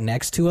essentially right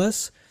next to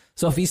us.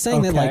 So if he's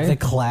saying that like Okay. the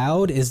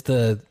cloud is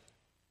the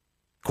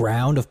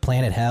ground of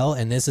planet hell,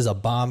 and this is a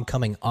bomb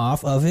coming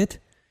off of it,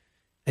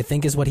 I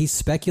think is what he's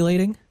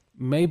speculating.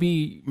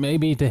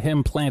 Maybe to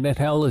him, planet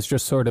hell is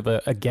just sort of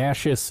a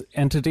gaseous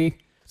entity.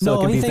 So it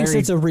No, can he be thinks very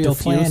it's a real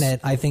diffuse. planet.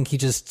 I think he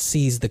just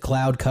sees the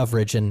cloud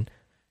coverage and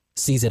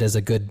sees it as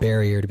a good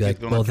barrier to be like,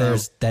 gonna well, turn-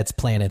 that's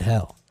planet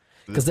hell.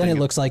 Because then thing it is-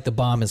 looks like the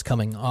bomb is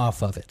coming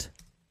off of it.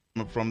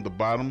 From the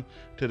bottom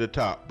to the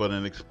top, but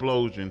an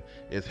explosion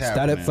is happening.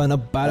 Started from the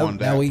bottom, on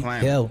now that we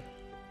planet. kill.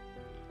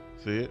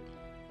 See it?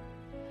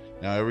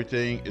 Now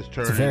everything is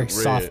turning very red.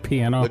 soft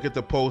piano. Look at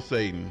the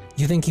pulsating.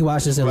 You think he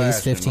watched this at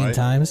least Flashing, 15 right?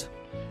 times?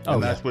 Oh,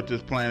 And yeah. that's what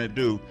this planet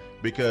do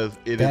because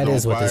it That is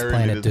is on what this fire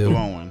planet and it is do.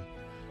 glowing.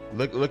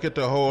 Look at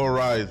the whole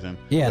horizon.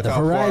 Yeah, Look the how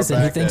far horizon,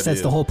 he back thinks that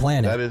that's the is. whole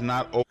planet. That is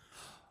not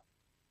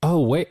Oh,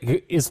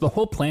 wait. Is the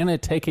whole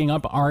planet taking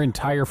up our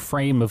entire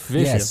frame of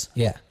vision? Yes,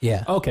 yeah,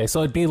 yeah. Okay, so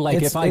it'd be like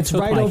it's if I it's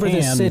took right my over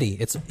the hand, city.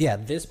 It's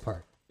this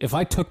part. If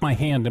I took my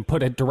hand and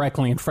put it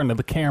directly in front of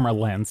the camera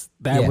lens,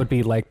 that Yeah. would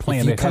be like If you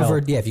planet hell.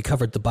 covered, if you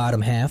covered the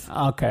bottom half,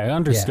 Okay,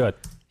 understood.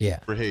 yeah,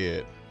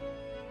 overhead.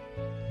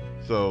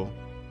 So,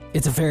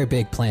 it's a very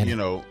big planet. you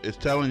know, it's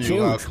telling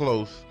you how Huge.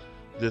 close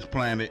this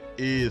planet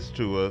is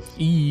to us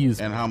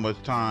Ease. and how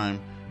much time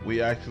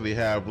we actually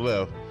have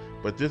left.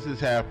 But this is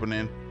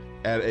happening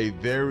at a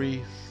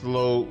very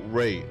slow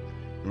rate.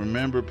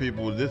 Remember,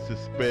 people, this is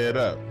sped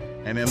up.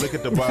 and then look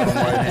at the bottom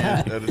right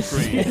hand of the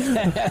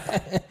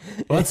screen.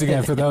 Once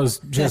again, for those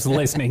just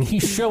listening,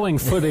 he's showing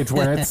footage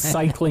where it's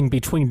cycling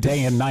between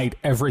day and night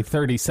every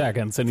 30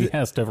 seconds, and he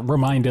has to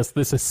remind us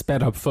this is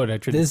sped up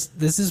footage.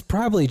 This is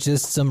probably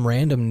just some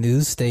random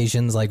news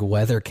station's like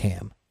weather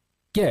cam.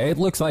 Yeah, it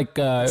looks like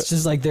It's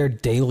just like their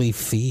daily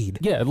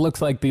feed. it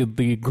looks like the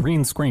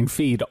green screen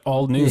feed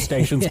all news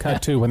stations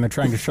cut to when they're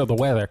trying to show the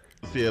weather.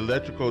 See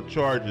electrical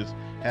charges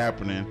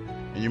happening,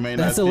 and you may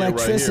That's not see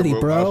electricity, it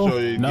right here, but bro. I'll show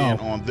you again No.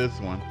 on this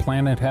one.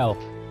 Planet Hell.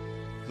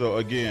 So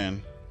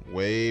again,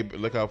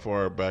 look how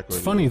far back. It's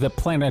funny that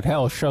Planet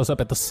Hell shows up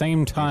at the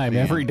same time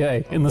every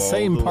day in the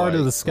same part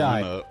of the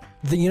sky.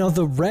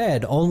 The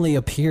red only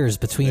appears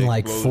between The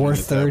like explosion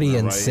is 4:30 and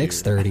happening right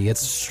 6:30.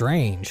 It's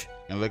strange.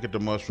 And look at the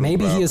mushroom.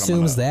 Maybe cloud he coming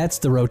assumes up. that's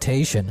the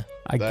rotation.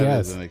 I That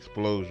guess. is an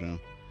explosion,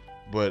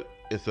 but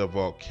it's a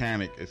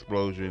volcanic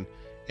explosion,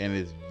 and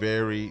it's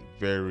very,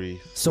 very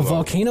So slow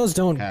volcanoes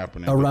don't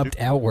happening. erupt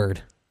But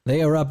outward. They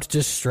erupt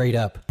just straight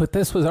up But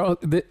this was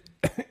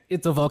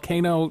it's a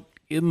volcano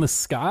in the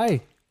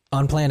sky.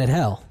 on planet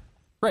Hell.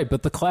 Right,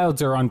 but the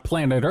clouds are on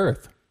planet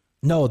Earth.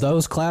 No,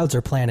 those clouds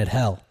are planet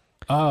Hell.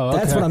 Oh, okay.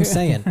 That's what I'm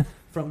saying.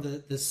 From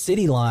the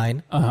city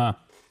line, the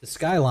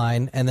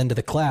skyline, and then to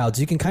the clouds,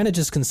 you can kind of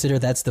just consider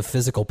that's the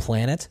physical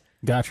planet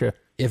Gotcha.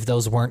 if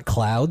those weren't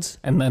clouds,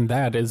 And then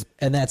that is,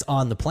 and that's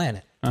on the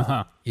planet.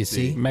 You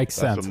see? makes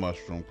that's sense. a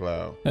mushroom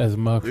cloud. As a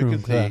You mushroom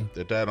can cloud.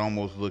 see that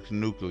almost looks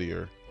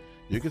nuclear.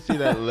 You can see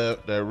that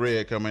that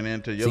red coming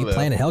into your See, left.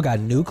 planet Hell got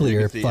You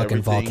nuclear can see fucking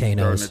everything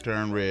volcanoes. starting to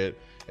turn red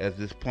as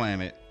this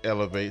planet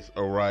elevates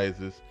or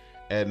rises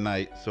at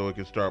night, so it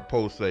can start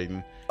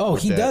pulsating. Oh,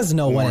 with he that does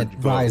know when it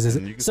orange glow, rises.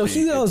 and you can So see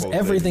he it knows pulsating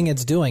everything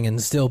it's doing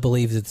and still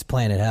believes it's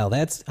planet Hell.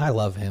 I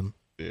love him.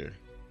 there.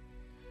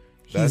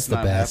 He's That's the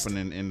not best.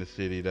 happening in the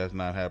city. That's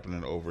not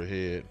happening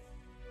overhead.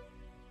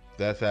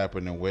 That's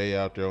happening way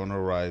out there on the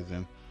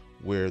horizon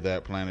where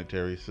that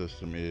planetary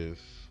system is.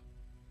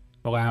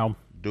 Wow.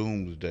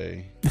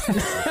 Doomsday. That's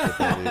what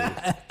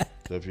that is.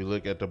 So if you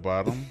look at the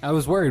bottom, I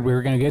was worried we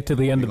were going to get to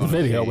the end of the You're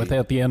gonna video see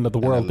without the end of the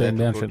world being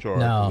electrical mentioned. charge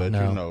No, to let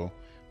no. you know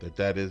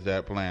that is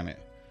that planet.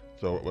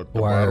 So at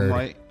the Word. bottom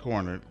right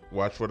corner,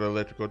 watch for the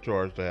electrical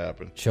charge to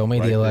happen. Show me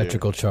Right the there.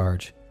 electrical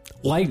charge.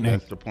 Lightning.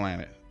 That's the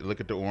planet. Look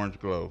at the orange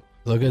glow.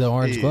 Look at the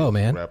orange Is glow,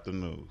 man. Wrap the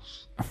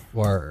news.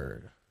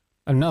 Word.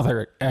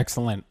 Another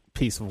excellent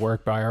piece of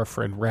work by our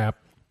friend Rap.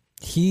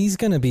 He's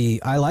going to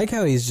be... I like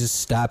how he's just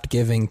stopped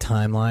giving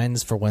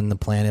timelines for when the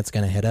planet's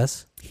going to hit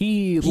us.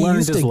 He learned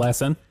used his to-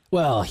 lesson.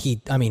 Well, he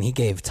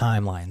gave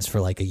timelines for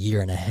like a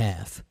year and a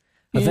half.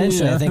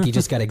 Eventually, Yeah. I think he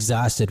just got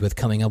exhausted with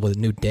coming up with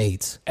new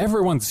dates.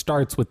 Everyone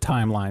starts with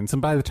timelines,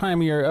 and by the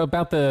time you're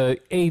about the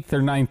 8th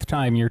or 9th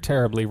time, you're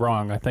terribly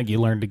wrong. I think you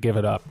learn to give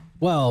it up.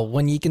 Well,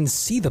 when you can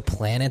see the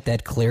planet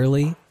that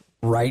clearly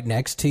right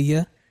next to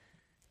you,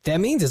 that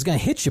means it's going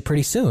to hit you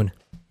pretty soon.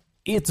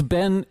 It's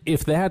been,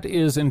 if that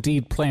is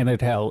indeed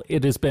Planet Hell,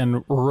 it has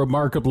been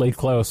remarkably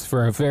close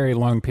for a very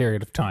long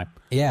period of time.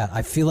 Yeah,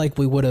 I feel like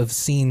we would have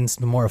seen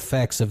some more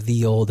effects of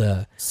the old...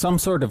 Some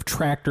sort of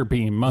tractor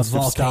beam must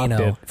have stopped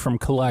Volcano. it from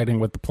colliding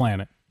with the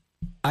planet.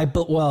 I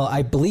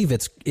believe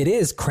it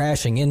is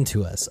crashing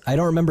into us. I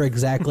don't remember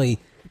exactly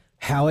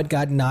how it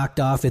got knocked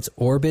off its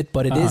orbit,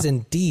 but it is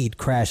indeed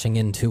crashing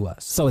into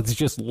us. So it's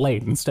just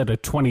late. Instead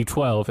of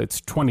 2012,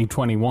 it's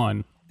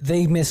 2021.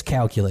 They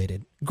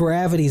miscalculated.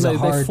 Gravity's They a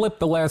hard... flipped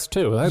the last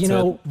two. That's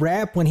it.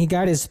 Rapp, when he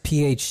got his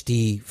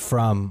PhD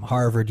from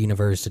Harvard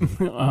University,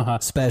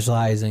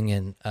 specializing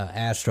in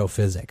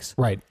astrophysics,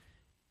 Right.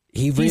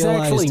 he He's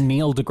realized... actually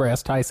Neil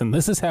deGrasse Tyson.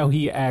 This is how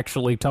he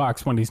actually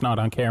talks when he's not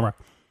on camera.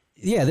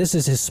 Yeah, this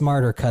is his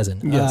smarter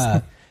cousin.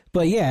 Yes.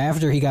 But yeah,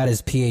 after he got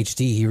his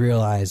PhD, he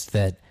realized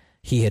that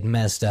he had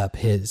messed up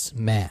his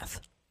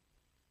math.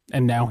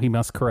 And now he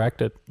must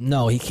correct it.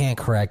 No, he can't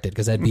correct it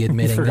because that'd be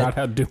admitting Forgot that...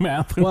 how to do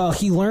math. Well,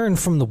 he learned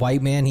from the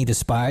white man he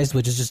despised,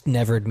 which is just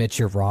never admit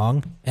you're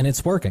wrong, and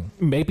it's working.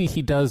 Maybe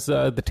he does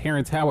the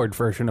Terrence Howard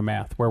version of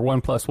math, where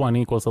 1 + 1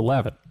 =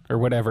 11, or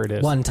whatever it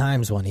is. 1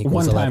 times 1 equals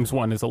 1 11. times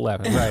 1 is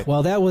 11, right.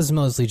 Well, that was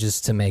mostly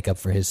just to make up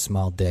for his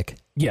small dick.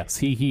 Yes,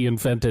 he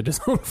invented his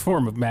own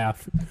form of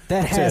math.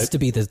 That has to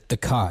be the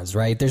cause,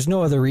 right? There's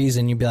no other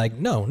reason you'd be like,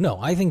 no,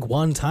 I think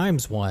 1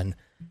 times 1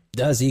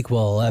 does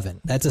equal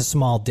 11. That's a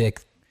small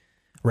dick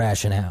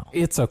rationale.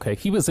 It's okay.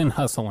 He was in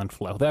Hustle and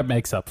Flow. That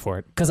makes up for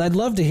it. Because I'd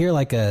love to hear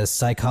like a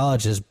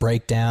psychologist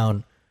break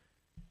down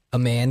a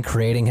man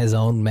creating his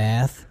own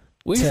math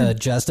We to should-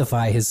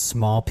 justify his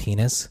small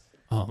penis.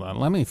 Hold on,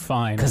 let me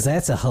find. Because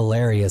that's a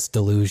hilarious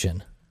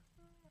delusion.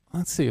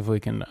 Let's see if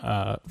we can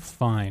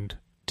find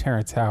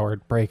Terrence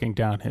Howard breaking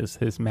down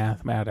his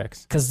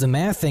mathematics. Because the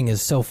math thing is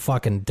so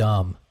fucking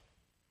dumb.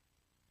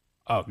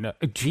 Oh no,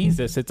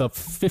 Jesus! It's a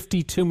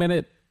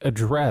 52-minute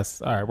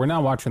address. All right, we're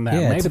not watching that.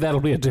 Yeah, Maybe it's- that'll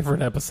be a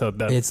different episode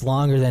then. It's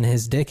longer than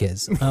his dick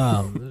is.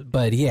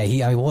 But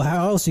yeah, well,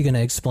 how else are you going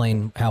to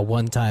explain how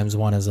 1 times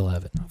 1 is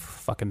 11?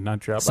 Fucking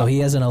nut job. So he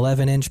has an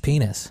 11-inch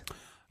penis.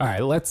 All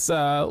right,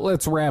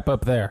 let's wrap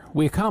up there.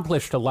 We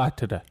accomplished a lot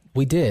today.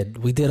 We did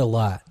a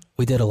lot.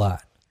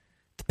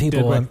 The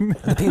People, Did we?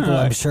 the people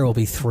I'm sure will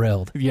be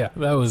thrilled. Yeah,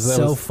 that was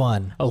So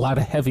fun. A lot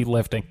of heavy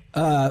lifting.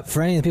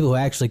 For any of the people who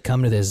actually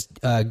come to this,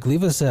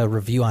 leave us a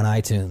review on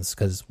iTunes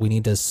because we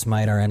need to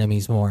smite our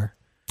enemies more.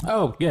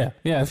 Oh, yeah.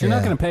 Yeah, if you're not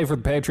Yeah. going to pay for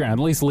the Patreon, at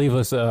least leave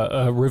us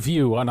a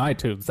review on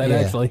iTunes. That Yeah.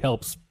 actually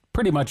helps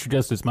pretty much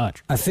just as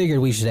much. I figured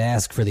we should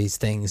ask for these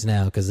things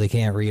now because they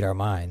can't read our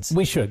minds.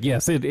 We should.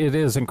 Yes, it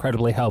is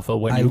incredibly helpful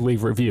when you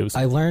leave reviews.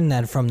 I learned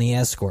that from the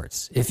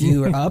escorts. If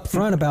you are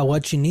upfront about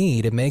what you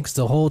need, it makes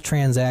the whole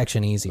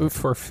transaction easier.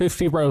 For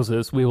 50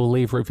 roses, we will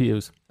leave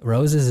reviews.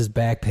 Roses'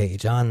 back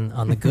page.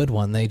 On the good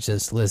one, they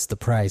just list the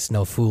price,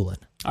 no fooling.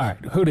 All right,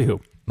 who to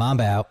who?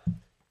 Mamba out.